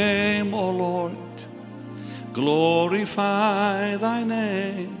name, O Lord. Glorify thy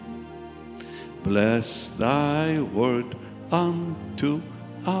name. Bless thy word unto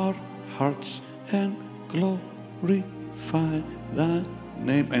our hearts and glorify thy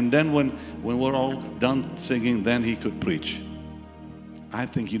name. And then when we're all done singing, then he could preach. I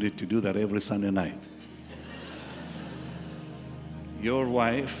think you need to do that every Sunday night. Your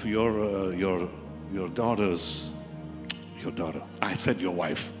wife, your daughter's, your daughter, I said your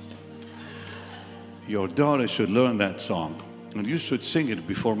wife. Your daughter should learn that song. And you should sing it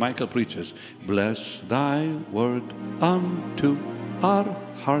before Michael preaches. Bless thy word unto our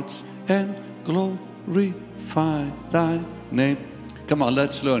hearts and glorify thy name. Come on,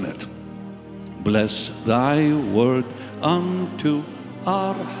 let's learn it. Bless thy word unto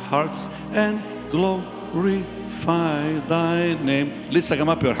our hearts and glorify thy name. Lisa, come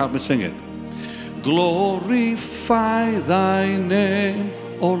up here, help me sing it. Glorify thy name,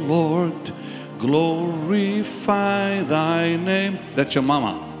 O Lord. Glorify thy name. That's your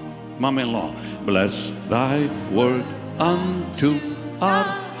mama-in-law. Bless thy word unto our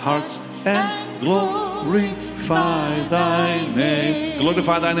hearts and glorify thy name.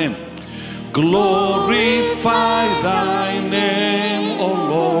 Glorify thy name. Glorify thy name, O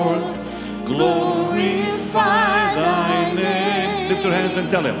Lord. Glorify thy name. Lift your hands and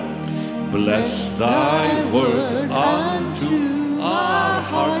tell him. Bless thy word unto our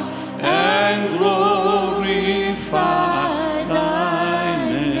hearts and glorify thy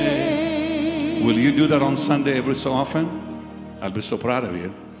name. Will you do that on Sunday every so often? I'll be so proud of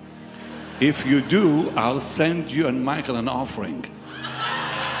you. If you do, I'll send you and Michael an offering.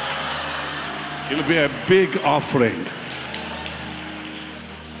 It'll be a big offering.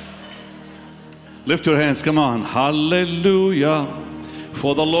 Lift your hands, come on. Hallelujah.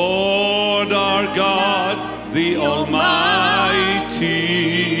 For the Lord our God, the Almighty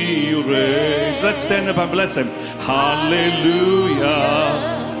reigns. Let's stand up and bless him. Hallelujah.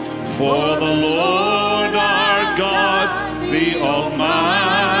 For the Lord our God, the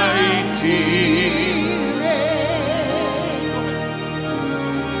Almighty reigns.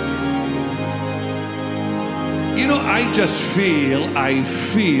 You know, I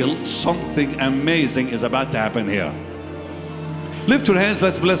feel something amazing is about to happen here. Lift your hands,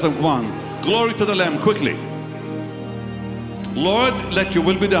 let's bless him. Come on. Glory to the Lamb, quickly. Lord, let your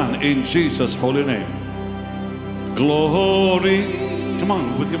will be done in Jesus' holy name. Glory. Come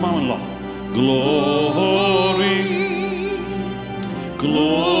on, with your mom-in-law. Glory.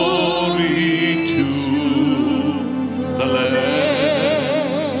 Glory to the Lamb.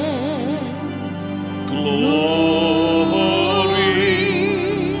 Glory.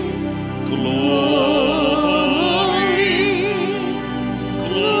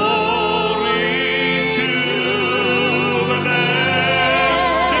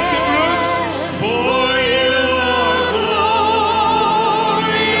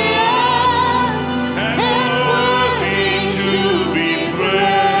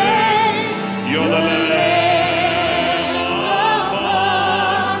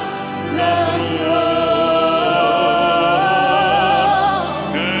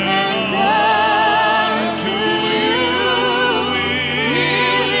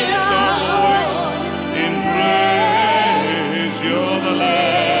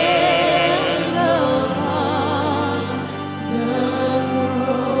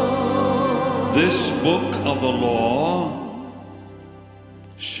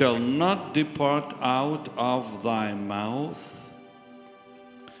 Shall not depart out of thy mouth,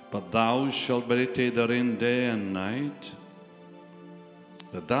 but thou shalt meditate therein day and night,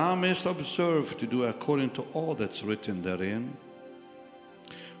 that thou mayest observe to do according to all that's written therein.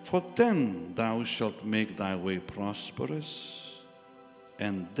 For then thou shalt make thy way prosperous,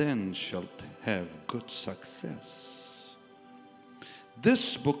 and then shalt have good success.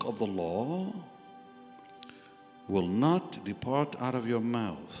 This book of the law will not depart out of your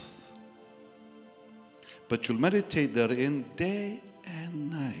mouth, but you'll meditate therein day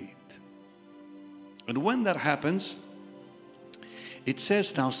and night. And when that happens, it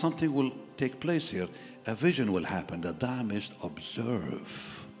says now something will take place here. A vision will happen that thou mayest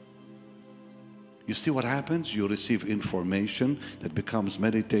observe. You see what happens? You receive information that becomes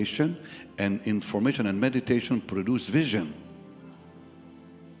meditation, and information and meditation produce vision.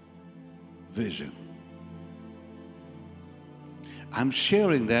 Vision. I'm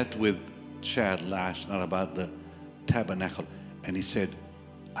sharing that with Chad last night about the tabernacle, and he said,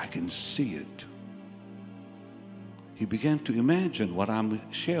 I can see it. He began to imagine what I'm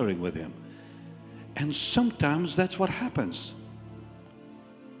sharing with him. And sometimes that's what happens.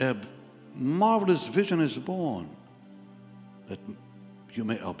 A marvelous vision is born that you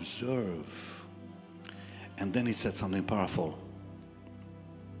may observe. And then he said something powerful.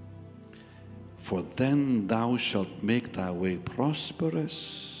 For then thou shalt make thy way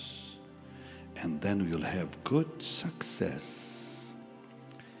prosperous, and then you'll have good success.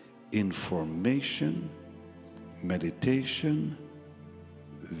 Information, meditation,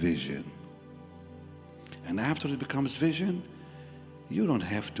 vision. And after it becomes vision, you don't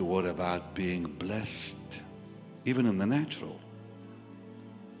have to worry about being blessed, even in the natural.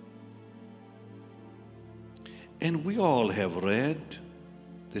 And we all have read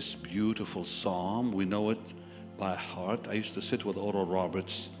this beautiful psalm. We know it by heart. I used to sit with Oral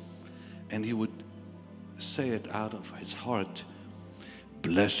Roberts, and he would say it out of his heart.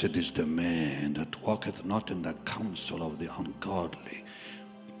 Blessed is the man that walketh not in the counsel of the ungodly,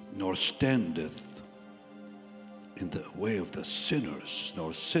 nor standeth in the way of the sinners,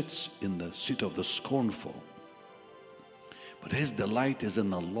 nor sits in the seat of the scornful. But his delight is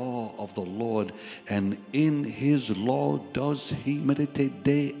in the law of the Lord, and in his law does he meditate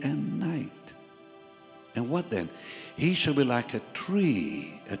day and night. And what then? He shall be like a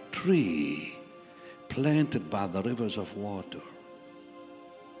tree planted by the rivers of water.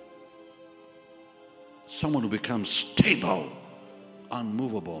 Someone who becomes stable,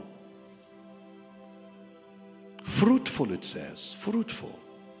 unmovable. Fruitful, it says, fruitful.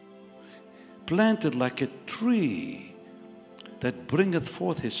 Planted like a tree that bringeth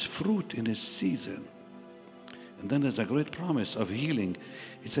forth his fruit in his season. And then there's a great promise of healing.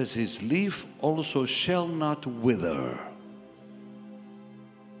 It says, his leaf also shall not wither.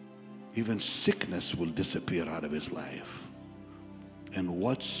 Even sickness will disappear out of his life. And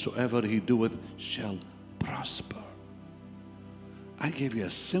whatsoever he doeth shall prosper. I gave you a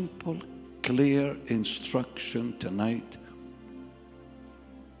simple, clear instruction tonight.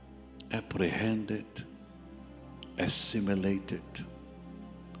 Apprehend it, assimilate it,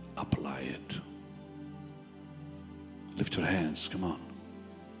 apply it. Lift your hands, come on.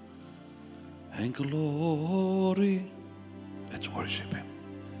 And glory, let's worship him.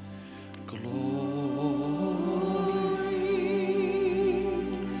 Glory,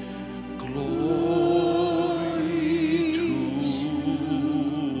 glory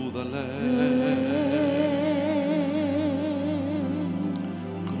to the Lamb.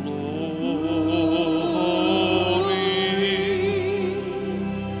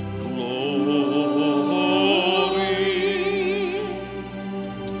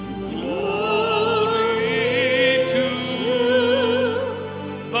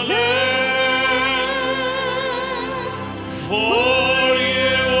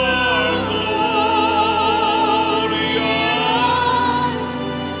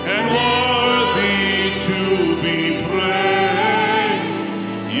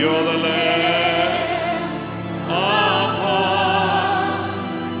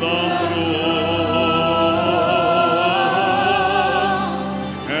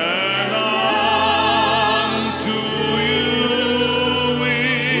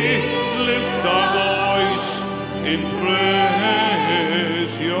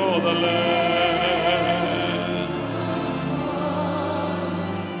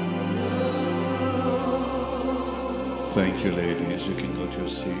 Thank you, ladies. You can go to your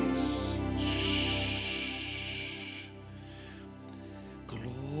seats. Shh.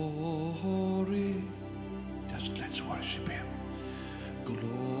 Glory. Just let's worship him.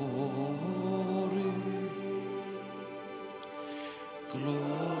 Glory.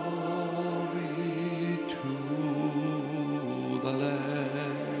 Glory to the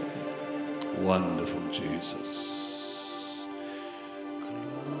Lamb. Wonderful Jesus.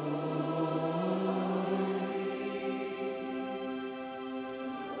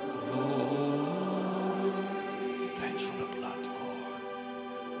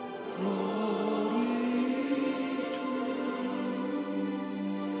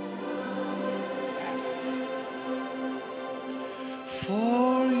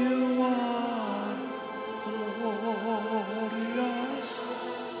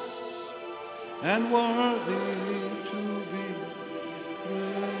 and worthy to be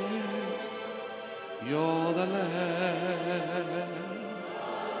praised. You're the Lamb.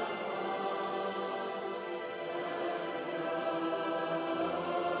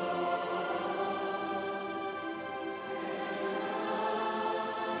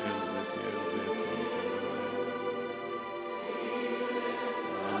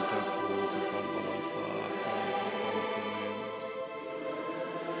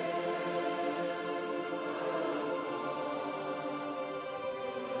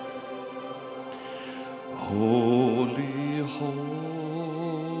 Holy, holy,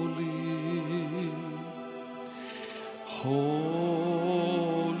 holy,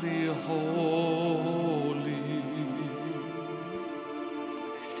 holy,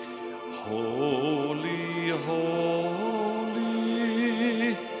 holy, holy,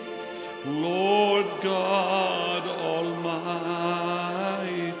 Lord God Almighty.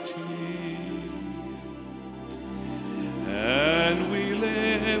 And we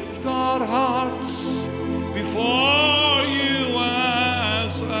lift our hearts before you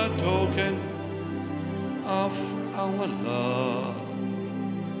as a token of our love.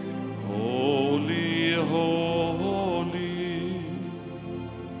 Holy, holy,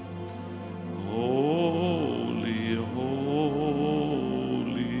 holy, holy.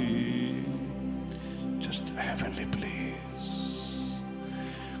 Just heavenly, please.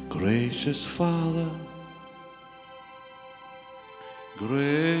 Gracious Father,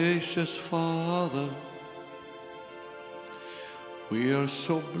 gracious Father, we are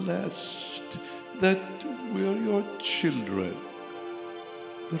so blessed that we are your children.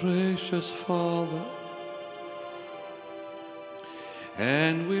 Gracious Father,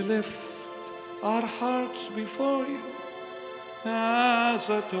 and we lift our hearts before you as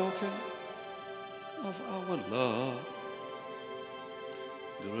a token of our love.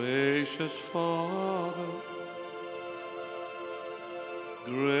 Gracious Father,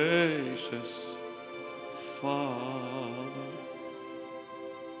 gracious Father,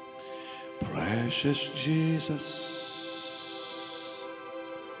 precious Jesus,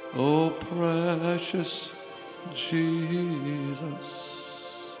 oh precious Jesus,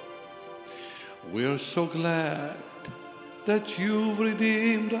 we're so glad that you've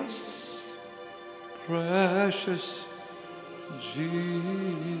redeemed us, precious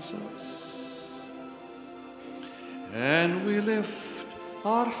Jesus. And we lift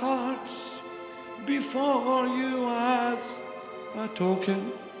our hearts before you as a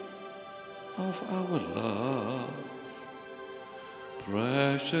token of our love,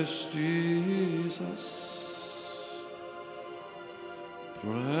 precious Jesus,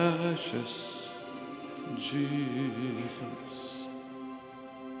 precious Jesus.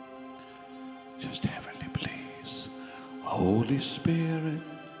 Just heavenly, please. Holy Spirit,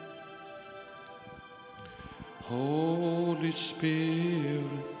 Holy Spirit,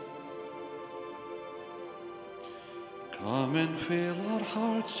 come and fill our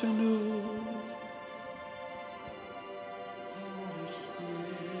hearts anew. Holy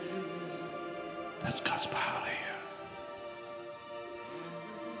Spirit, that's God's power here.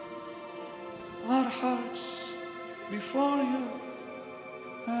 Our hearts before you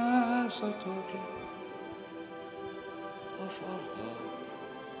as a token of our love.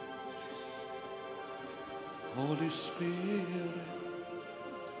 Holy Spirit,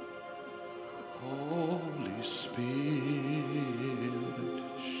 Holy Spirit,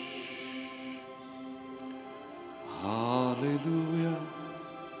 shh. Hallelujah,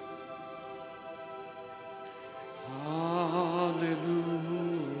 hallelujah,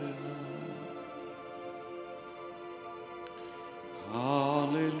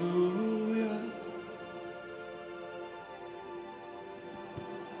 hallelujah.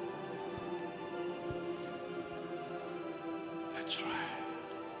 That's right.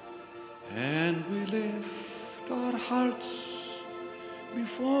 And we lift our hearts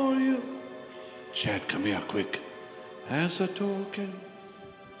before you. Chad, come here quick. As a token.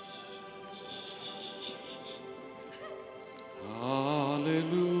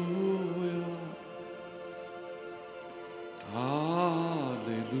 Hallelujah.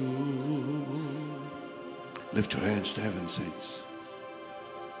 Hallelujah. Lift your hands to heaven, saints.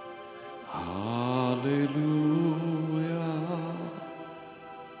 Hallelujah.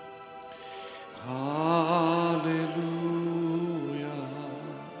 Hallelujah.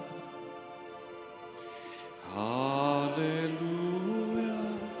 Hallelujah.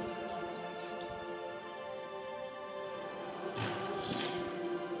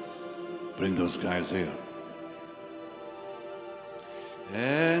 Bring those guys here.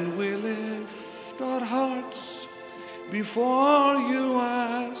 And we lift our hearts before you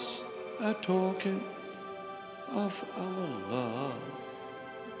as a a token of our love.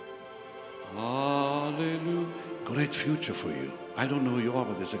 Hallelujah. Great future for you. I don't know who you are,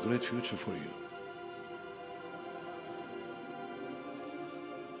 but there's a great future for you.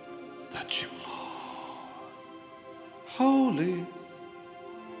 Touch him, Lord. Holy.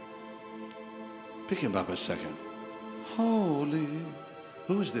 Pick him up a second. Holy.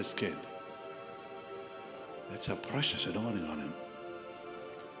 Who is this kid? That's a precious anointing on him.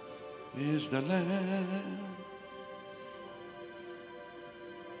 Is the Lamb.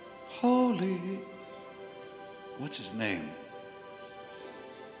 Holy. What's his name?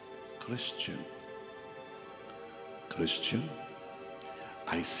 Christian. Christian,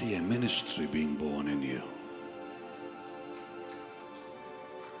 I see a ministry being born in you.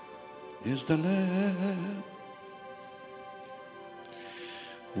 Is the Lamb.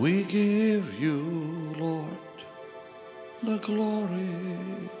 We give you, Lord, the glory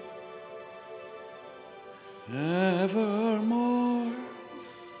evermore.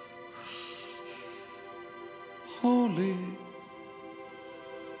 Holy.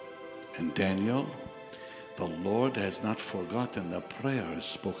 And Daniel, the Lord has not forgotten the prayers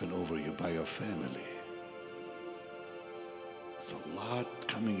spoken over you by your family. There's a lot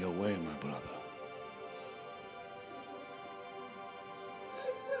coming your way, my brother.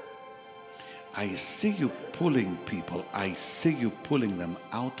 I see you pulling people. I see you pulling them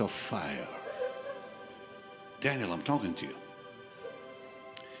out of fire. Daniel, I'm talking to you.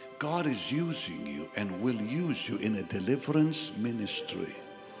 God is using you and will use you in a deliverance ministry.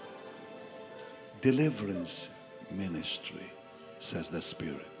 Deliverance ministry, says the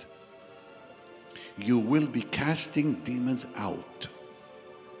Spirit. You will be casting demons out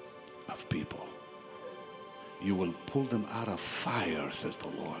of people. You will pull them out of fire, says the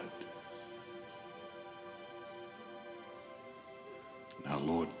Lord. Now,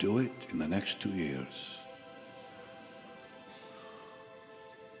 Lord, do it in the next 2 years.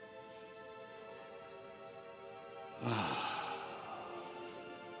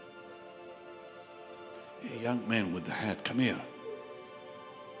 A young man with the hat, come here.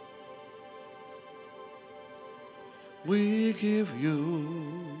 We give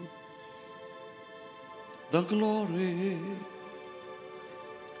you the glory.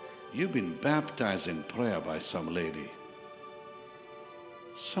 You've been baptized in prayer by some lady.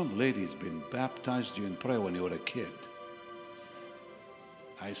 Some lady's been baptized you in prayer when you were a kid.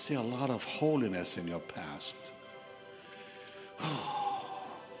 I see a lot of holiness in your past.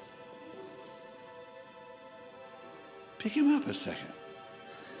 Pick him up a second.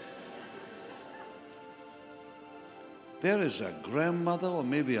 There is a grandmother or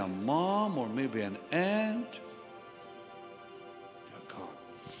maybe a mom or maybe an aunt. Dear God,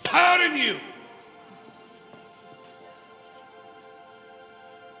 pardon you.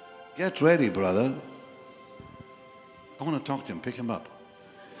 Get ready, brother. I want to talk to him. Pick him up.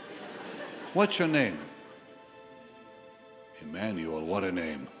 What's your name? Emmanuel, what a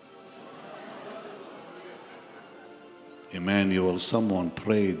name. Emmanuel, someone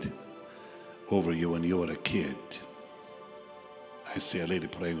prayed over you when you were a kid. I see a lady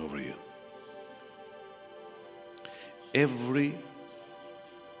praying over you. Everything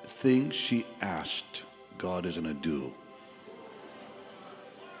she asked, God is going to do.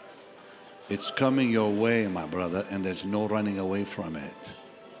 It's coming your way, my brother, and there's no running away from it.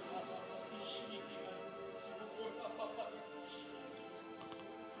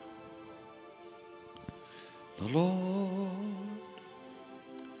 The Lord,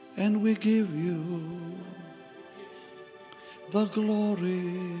 and we give you the glory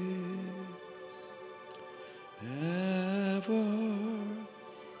evermore.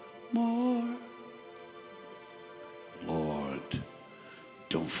 Lord,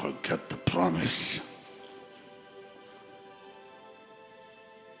 don't forget the promise.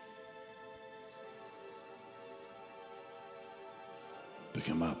 Pick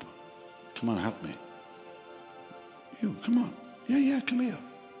him up. Come on, help me. You, come on. Yeah, come here.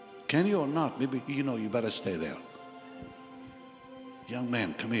 Can you or not? Maybe, you better stay there. Young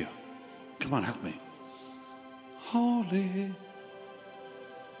man, come here. Come on, help me. Holy,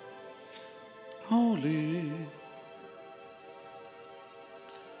 holy,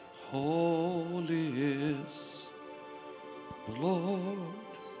 holy is the Lord.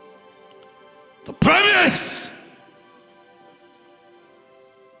 The promise!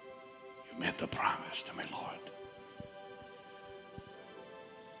 You made the promise to me, Lord.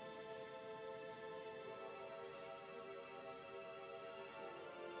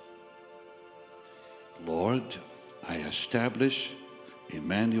 Lord, I establish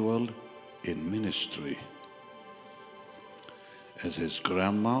Emmanuel in ministry as his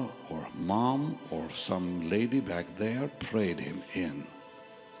grandma or mom or some lady back there prayed him in.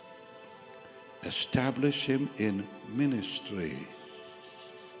 Establish him in ministry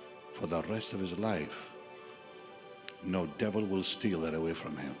for the rest of his life. No devil will steal that away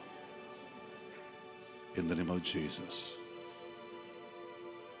from him. In the name of Jesus.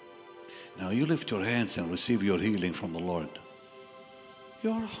 Now you lift your hands and receive your healing from the Lord.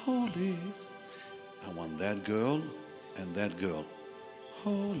 You're holy. I want that girl and that girl.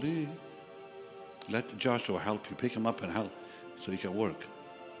 Holy. Let Joshua help you. Pick him up and help so he can work.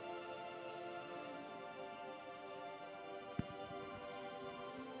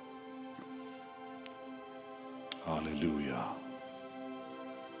 Hallelujah.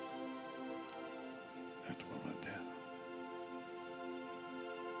 That one right there.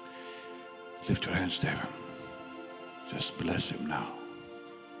 Lift your hands, David. Just bless him now.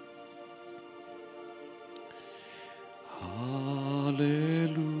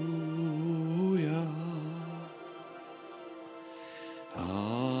 Hallelujah.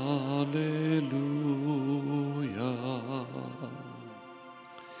 Hallelujah.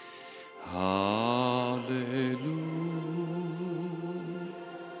 Hallelujah.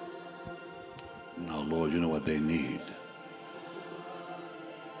 Now, Lord, you know what they need.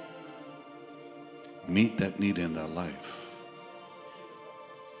 Meet that need in their life.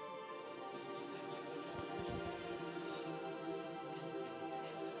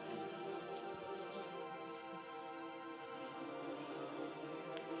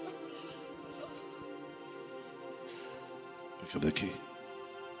 Pick up the key.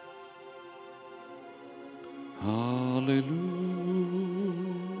 Hallelujah.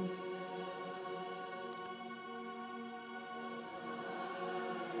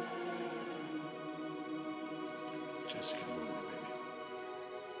 Jessica, move me, baby.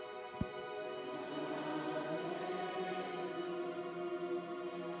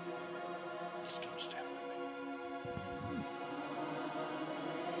 Just come stand with me.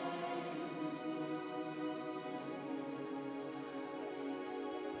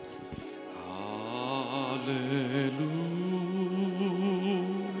 Hallelujah.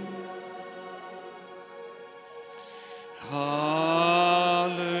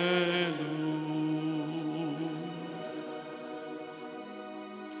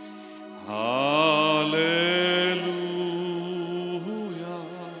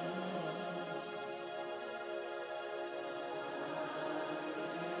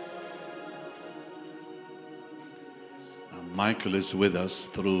 Now, Michael is with us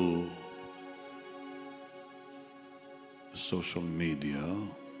through social media.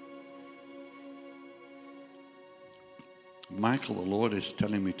 Michael, the Lord is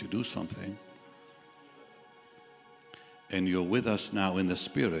telling me to do something. And you're with us now in the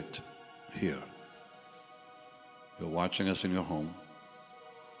spirit here. You're watching us in your home.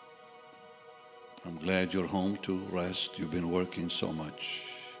 I'm glad you're home to rest. You've been working so much.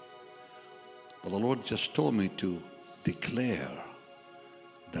 But the Lord just told me to declare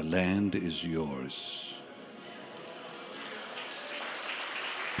the land is yours.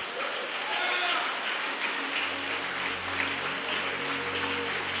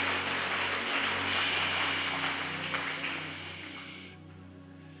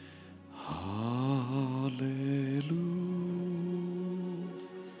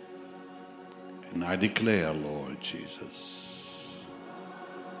 And I declare, Lord Jesus,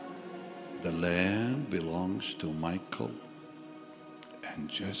 the land belongs to Michael and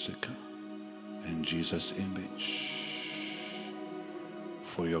Jessica in Jesus' image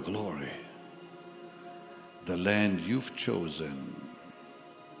for your glory. The land you've chosen.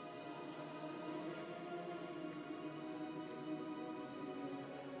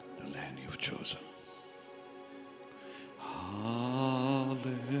 The land you've chosen. Hallelujah.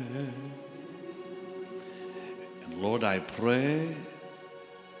 Lord, I pray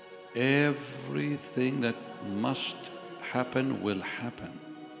everything that must happen will happen.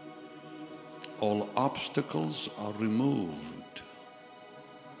 All obstacles are removed.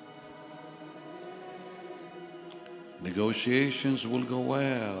 Negotiations will go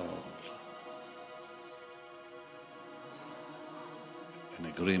well. An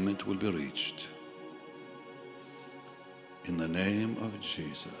agreement will be reached. In the name of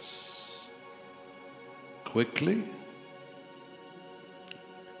Jesus. Quickly,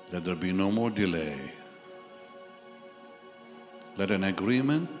 let there be no more delay. Let an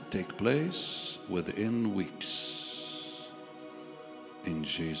agreement take place within weeks. In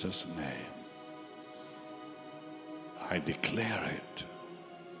Jesus' name, I declare it.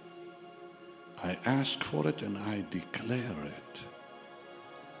 I ask for it and I declare it.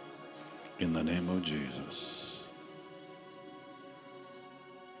 In the name of Jesus.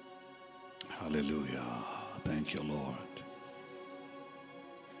 Hallelujah. Thank you, Lord.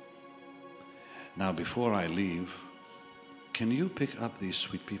 Now, before I leave, can you pick up these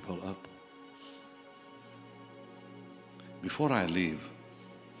sweet people up? Before I leave,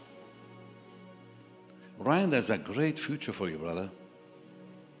 Ryan, there's a great future for you, brother.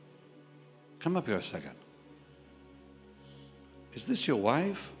 Come up here a second. Is this your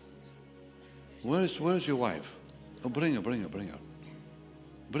wife? Where's your wife? Oh, bring her.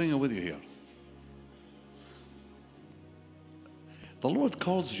 Bring her with you here. The Lord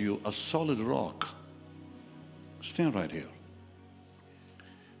calls you a solid rock. Stand right here.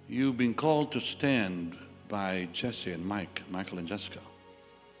 You've been called to stand by Jesse and Michael and Jessica.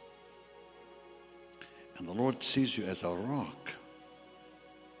 And the Lord sees you as a rock.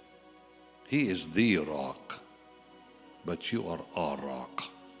 He is the rock, but you are a rock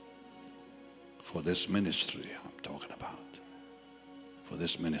for this ministry I'm talking about. For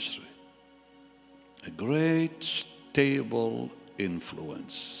this ministry. A great stable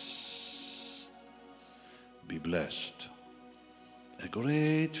influence. Be blessed. A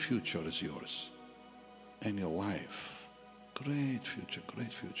great future is yours. And your wife. Great future,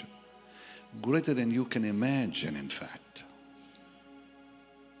 great future. Greater than you can imagine, in fact.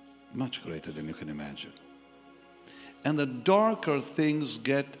 Much greater than you can imagine. And the darker things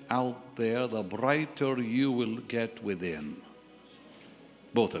get out there, the brighter you will get within.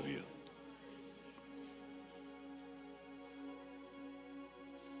 Both of you.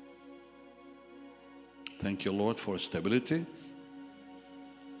 Thank you, Lord, for stability,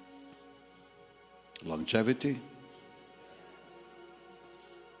 longevity,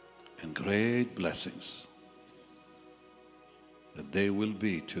 and great blessings that they will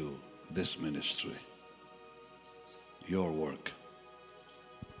be to this ministry, your work.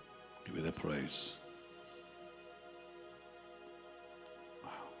 Give you the praise.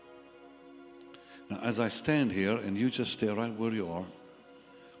 Wow. Now, as I stand here, and you just stay right where you are,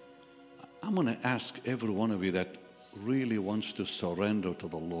 I'm going to ask every one of you that really wants to surrender to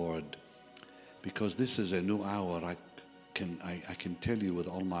the Lord, because this is a new hour. I can tell you with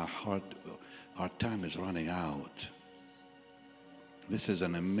all my heart, our time is running out. This is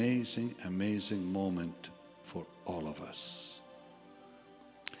an amazing, amazing moment for all of us.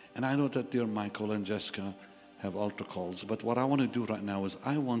 And I know that dear Michael and Jessica have altar calls, but what I want to do right now is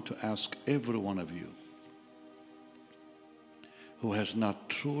I want to ask every one of you who has not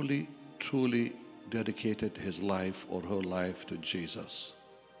truly dedicated his life or her life to Jesus.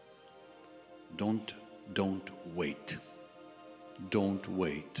 Don't wait. Don't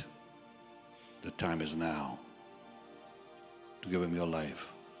wait. The time is now to give him your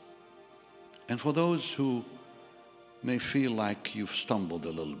life. And for those who may feel like you've stumbled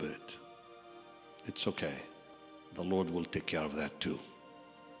a little bit, it's okay. The Lord will take care of that too.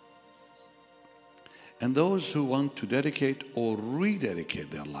 And those who want to dedicate or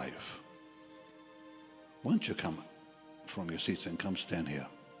rededicate their life, why don't you come from your seats and come stand here?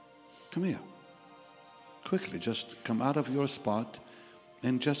 Come here. Quickly, just come out of your spot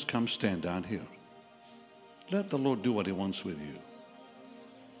and just come stand down here. Let the Lord do what he wants with you.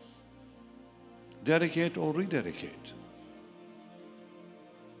 Dedicate or rededicate.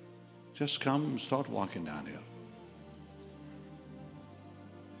 Just come and start walking down here.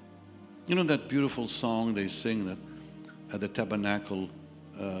 You know that beautiful song they sing that at the Tabernacle,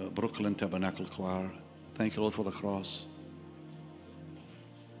 Brooklyn Tabernacle Choir? Thank you, Lord, for the cross.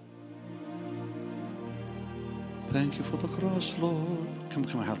 Thank you for the cross, Lord. Come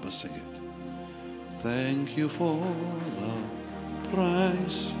help us sing it. Thank you for the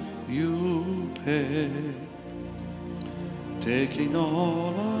price you paid, taking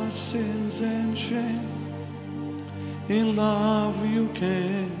all our sins and shame. In love you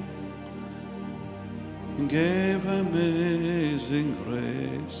came and gave amazing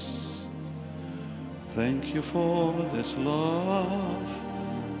grace. Thank you for this love,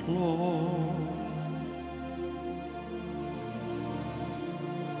 Lord.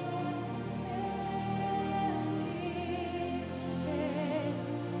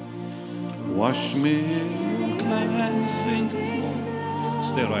 Wash me in cleansing flow.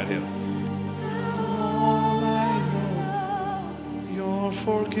 Stay right here. All I know, your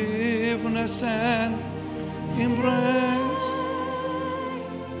forgiveness and embrace.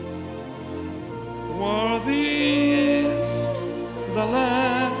 Worthy is the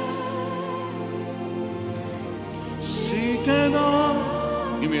Lamb seated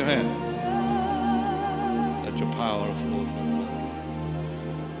on. Give me your hand. Let your power flow through.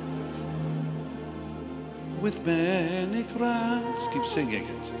 With many crowns, keep singing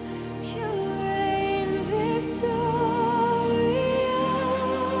it. You reign victorious.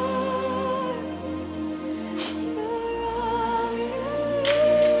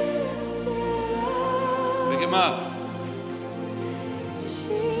 him up.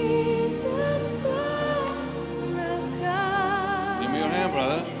 Jesus, Son of God, Give me your hand,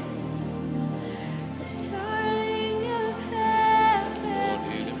 brother. darling of heaven, Lord,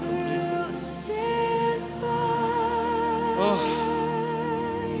 heal him completely. crucified. Oh,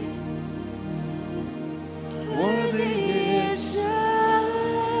 worthy is.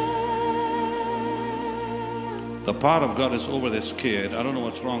 The power of God is over this kid. I don't know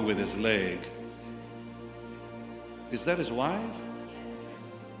what's wrong with his leg. Is that his wife?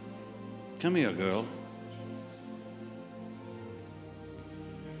 Come here, girl.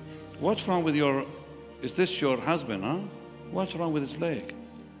 What's wrong with your... Is this your husband, huh? What's wrong with his leg?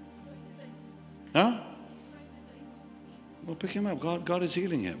 Huh? Well, pick him up. God is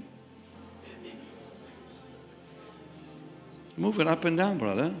healing him. Move it up and down,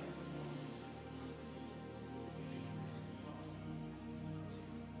 brother.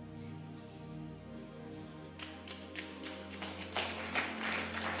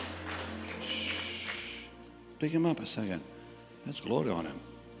 Shh. Pick him up a second. Let's glory on him.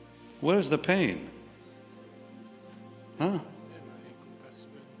 Where's the pain? Huh?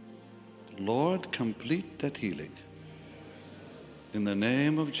 Lord, complete that healing. In the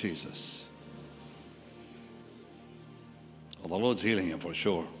name of Jesus. Well, the Lord's healing him for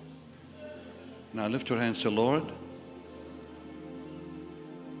sure. Now lift your hands to Lord.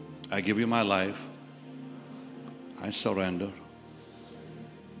 I give you my life. I surrender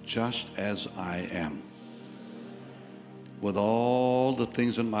just as I am. With all the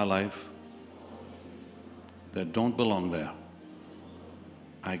things in my life that don't belong there,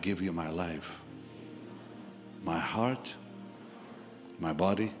 I give you my life, my heart, my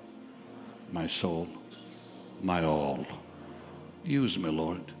body, my soul, my all. Use me,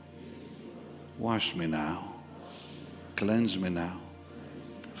 Lord. Wash me now. Cleanse me now.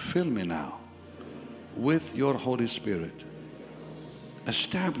 Fill me now with your Holy Spirit.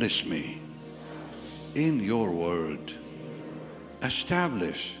 Establish me in your word.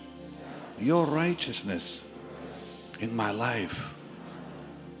 Establish your righteousness in my life.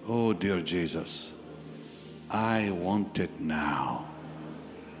 Oh, dear Jesus, I want it now.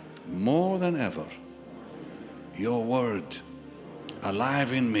 More than ever, your word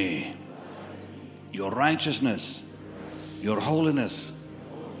alive in me. Your righteousness, your holiness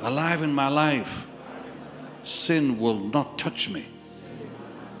alive in my life. Sin will not touch me.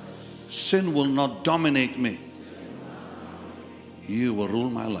 Sin will not dominate me. You will rule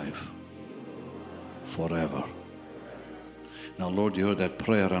my life forever. Now, Lord, you heard that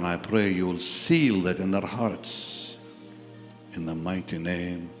prayer, and I pray you will seal that in their hearts in the mighty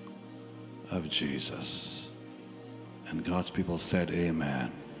name of Jesus. And God's people said,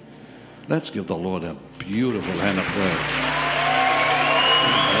 amen. Let's give the Lord a beautiful hand of praise.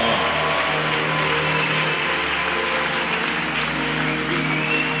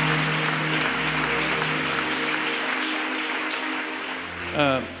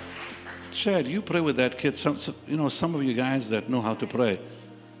 Chad, you pray with that kid. Some of you guys that know how to pray,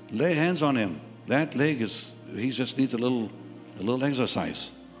 lay hands on him. That leg he just needs a little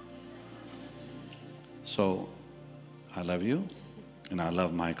exercise. So, I love you, and I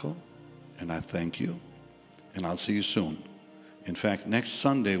love Michael, and I thank you, and I'll see you soon. In fact, next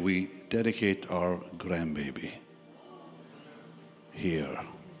Sunday we dedicate our grandbaby here,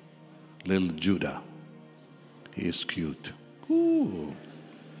 little Judah. He is cute. Ooh.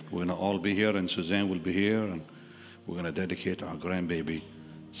 We're going to all be here, and Suzanne will be here, and we're going to dedicate our grandbaby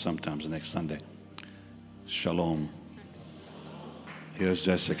sometimes next Sunday. Shalom. Here's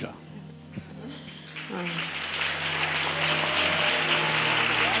Jessica.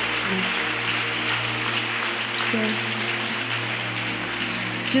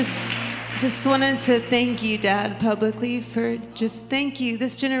 Just wanted to thank you, Dad, publicly for thank you.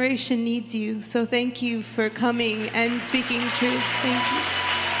 This generation needs you. So thank you for coming and speaking truth. Thank you.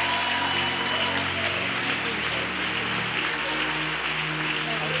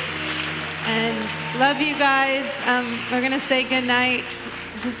 And love you guys. We're going to say goodnight.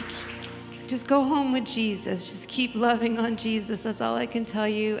 Just go home with Jesus. Just keep loving on Jesus. That's all I can tell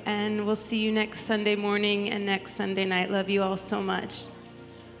you. And we'll see you next Sunday morning and next Sunday night. Love you all so much.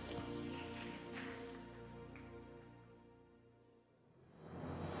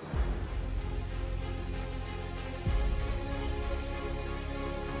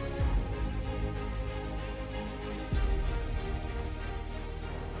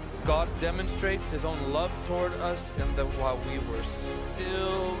 God demonstrates his own love toward us in that while we were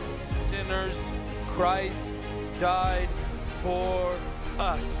still sinners, Christ died for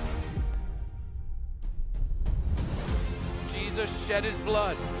us. Jesus shed his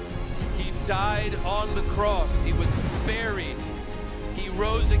blood. He died. died on the cross. He was buried. He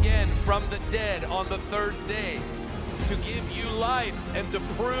rose again from the dead on the third day to give you life and to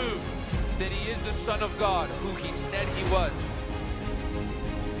prove that he is the Son of God, who he said he was.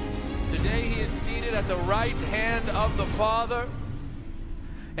 Today he is seated at the right hand of the Father,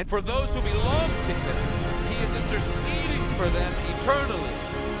 and for those who belong to him, he is interceding for them eternally.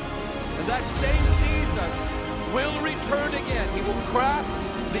 And that same Jesus will return again. He will crack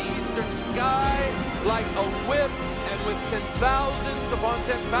the eastern sky like a whip, and with 10,000s upon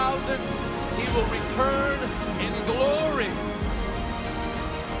 10,000s, he will return in glory.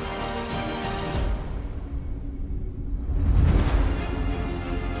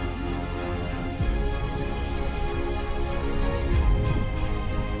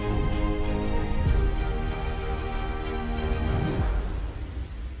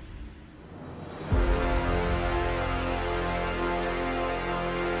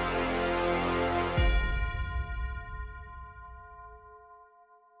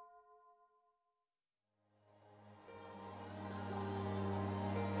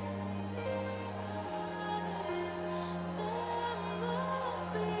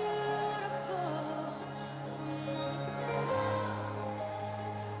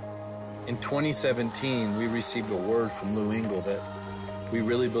 In 2017, we received a word from Lou Engle that we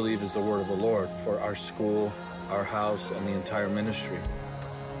really believe is the word of the Lord for our school, our house, and the entire ministry.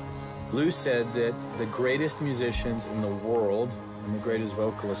 Lou said that the greatest musicians in the world, and the greatest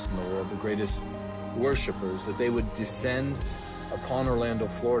vocalists in the world, the greatest worshipers, that they would descend upon Orlando,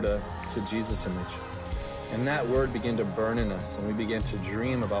 Florida to Jesus image. And that word began to burn in us, and we began to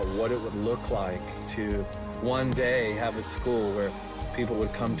dream about what it would look like to one day have a school where people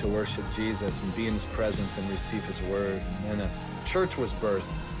would come to worship Jesus and be in his presence and receive his word. And then a church was birthed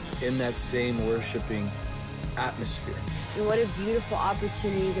in that same worshiping atmosphere. And what a beautiful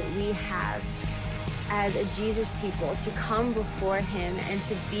opportunity that we have as a Jesus people to come before him and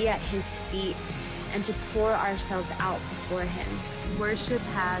to be at his feet and to pour ourselves out before him. Worship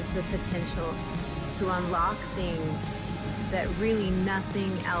has the potential to unlock things that really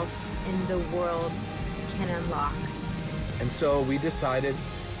nothing else in the world can unlock. And so we decided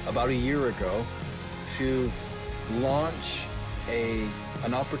about a year ago to launch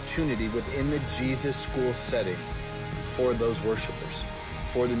an opportunity within the Jesus school setting for those worshipers,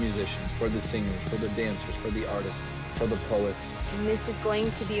 for the musicians, for the singers, for the dancers, for the artists, for the poets. And this is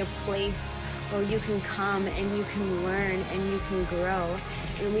going to be a place where you can come and you can learn and you can grow.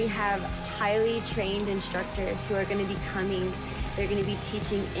 And we have highly trained instructors who are going to be coming. They're going to be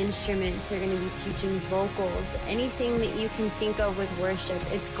teaching instruments, they're going to be teaching vocals, anything that you can think of with worship,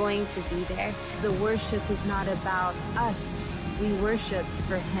 it's going to be there. The worship is not about us, we worship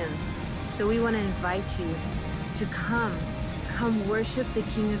for him. So we want to invite you to come worship the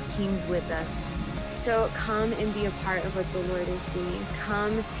King of Kings with us. So come and be a part of what the Lord is doing.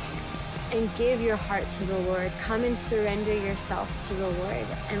 Come and give your heart to the Lord. Come and surrender yourself to the Lord,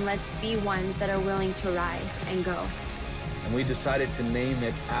 and let's be ones that are willing to rise and go. And we decided to name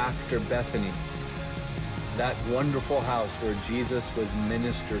it after Bethany, that wonderful house where Jesus was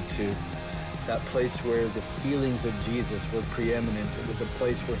ministered to, that place where the feelings of Jesus were preeminent. It was a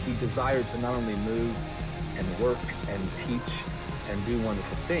place where he desired to not only move and work and teach and do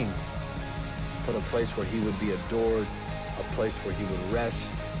wonderful things, but a place where he would be adored, a place where he would rest,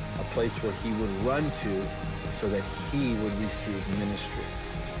 a place where he would run to so that he would receive ministry.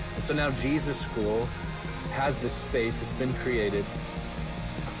 And so now Jesus School has this space that's been created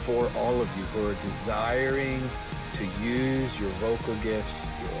for all of you who are desiring to use your vocal gifts,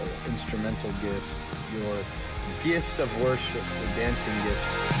 your instrumental gifts, your gifts of worship, your dancing gifts,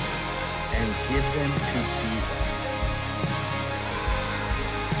 and give them to Jesus.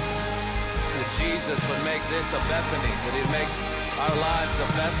 That Jesus would make this a Bethany, that he'd make our lives a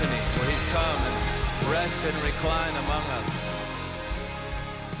Bethany, where he'd come and rest and recline among us.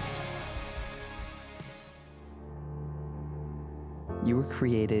 You were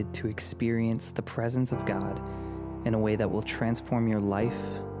created to experience the presence of God in a way that will transform your life,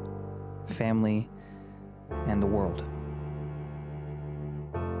 family, and the world.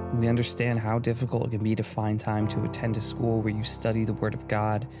 We understand how difficult it can be to find time to attend a school where you study the Word of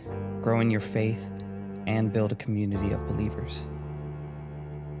God, grow in your faith, and build a community of believers.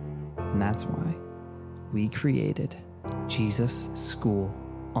 And that's why we created Jesus School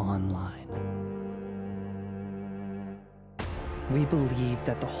Online. We believe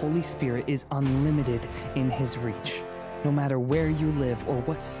that the Holy Spirit is unlimited in His reach. No matter where you live or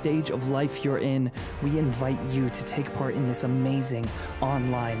what stage of life you're in, we invite you to take part in this amazing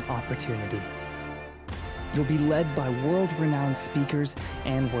online opportunity. You'll be led by world-renowned speakers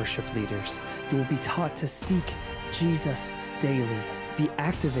and worship leaders. You will be taught to seek Jesus daily, be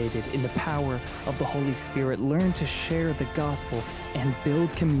activated in the power of the Holy Spirit, learn to share the gospel, and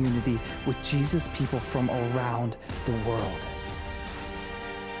build community with Jesus people from around the world.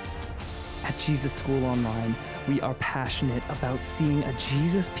 At Jesus School Online, we are passionate about seeing a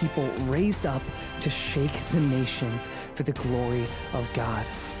Jesus people raised up to shake the nations for the glory of God.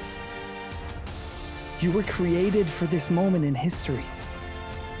 You were created for this moment in history.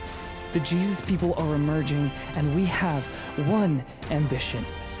 The Jesus people are emerging, and we have one ambition: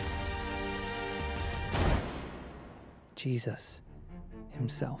 Jesus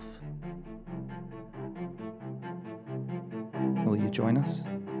himself. Will you join us?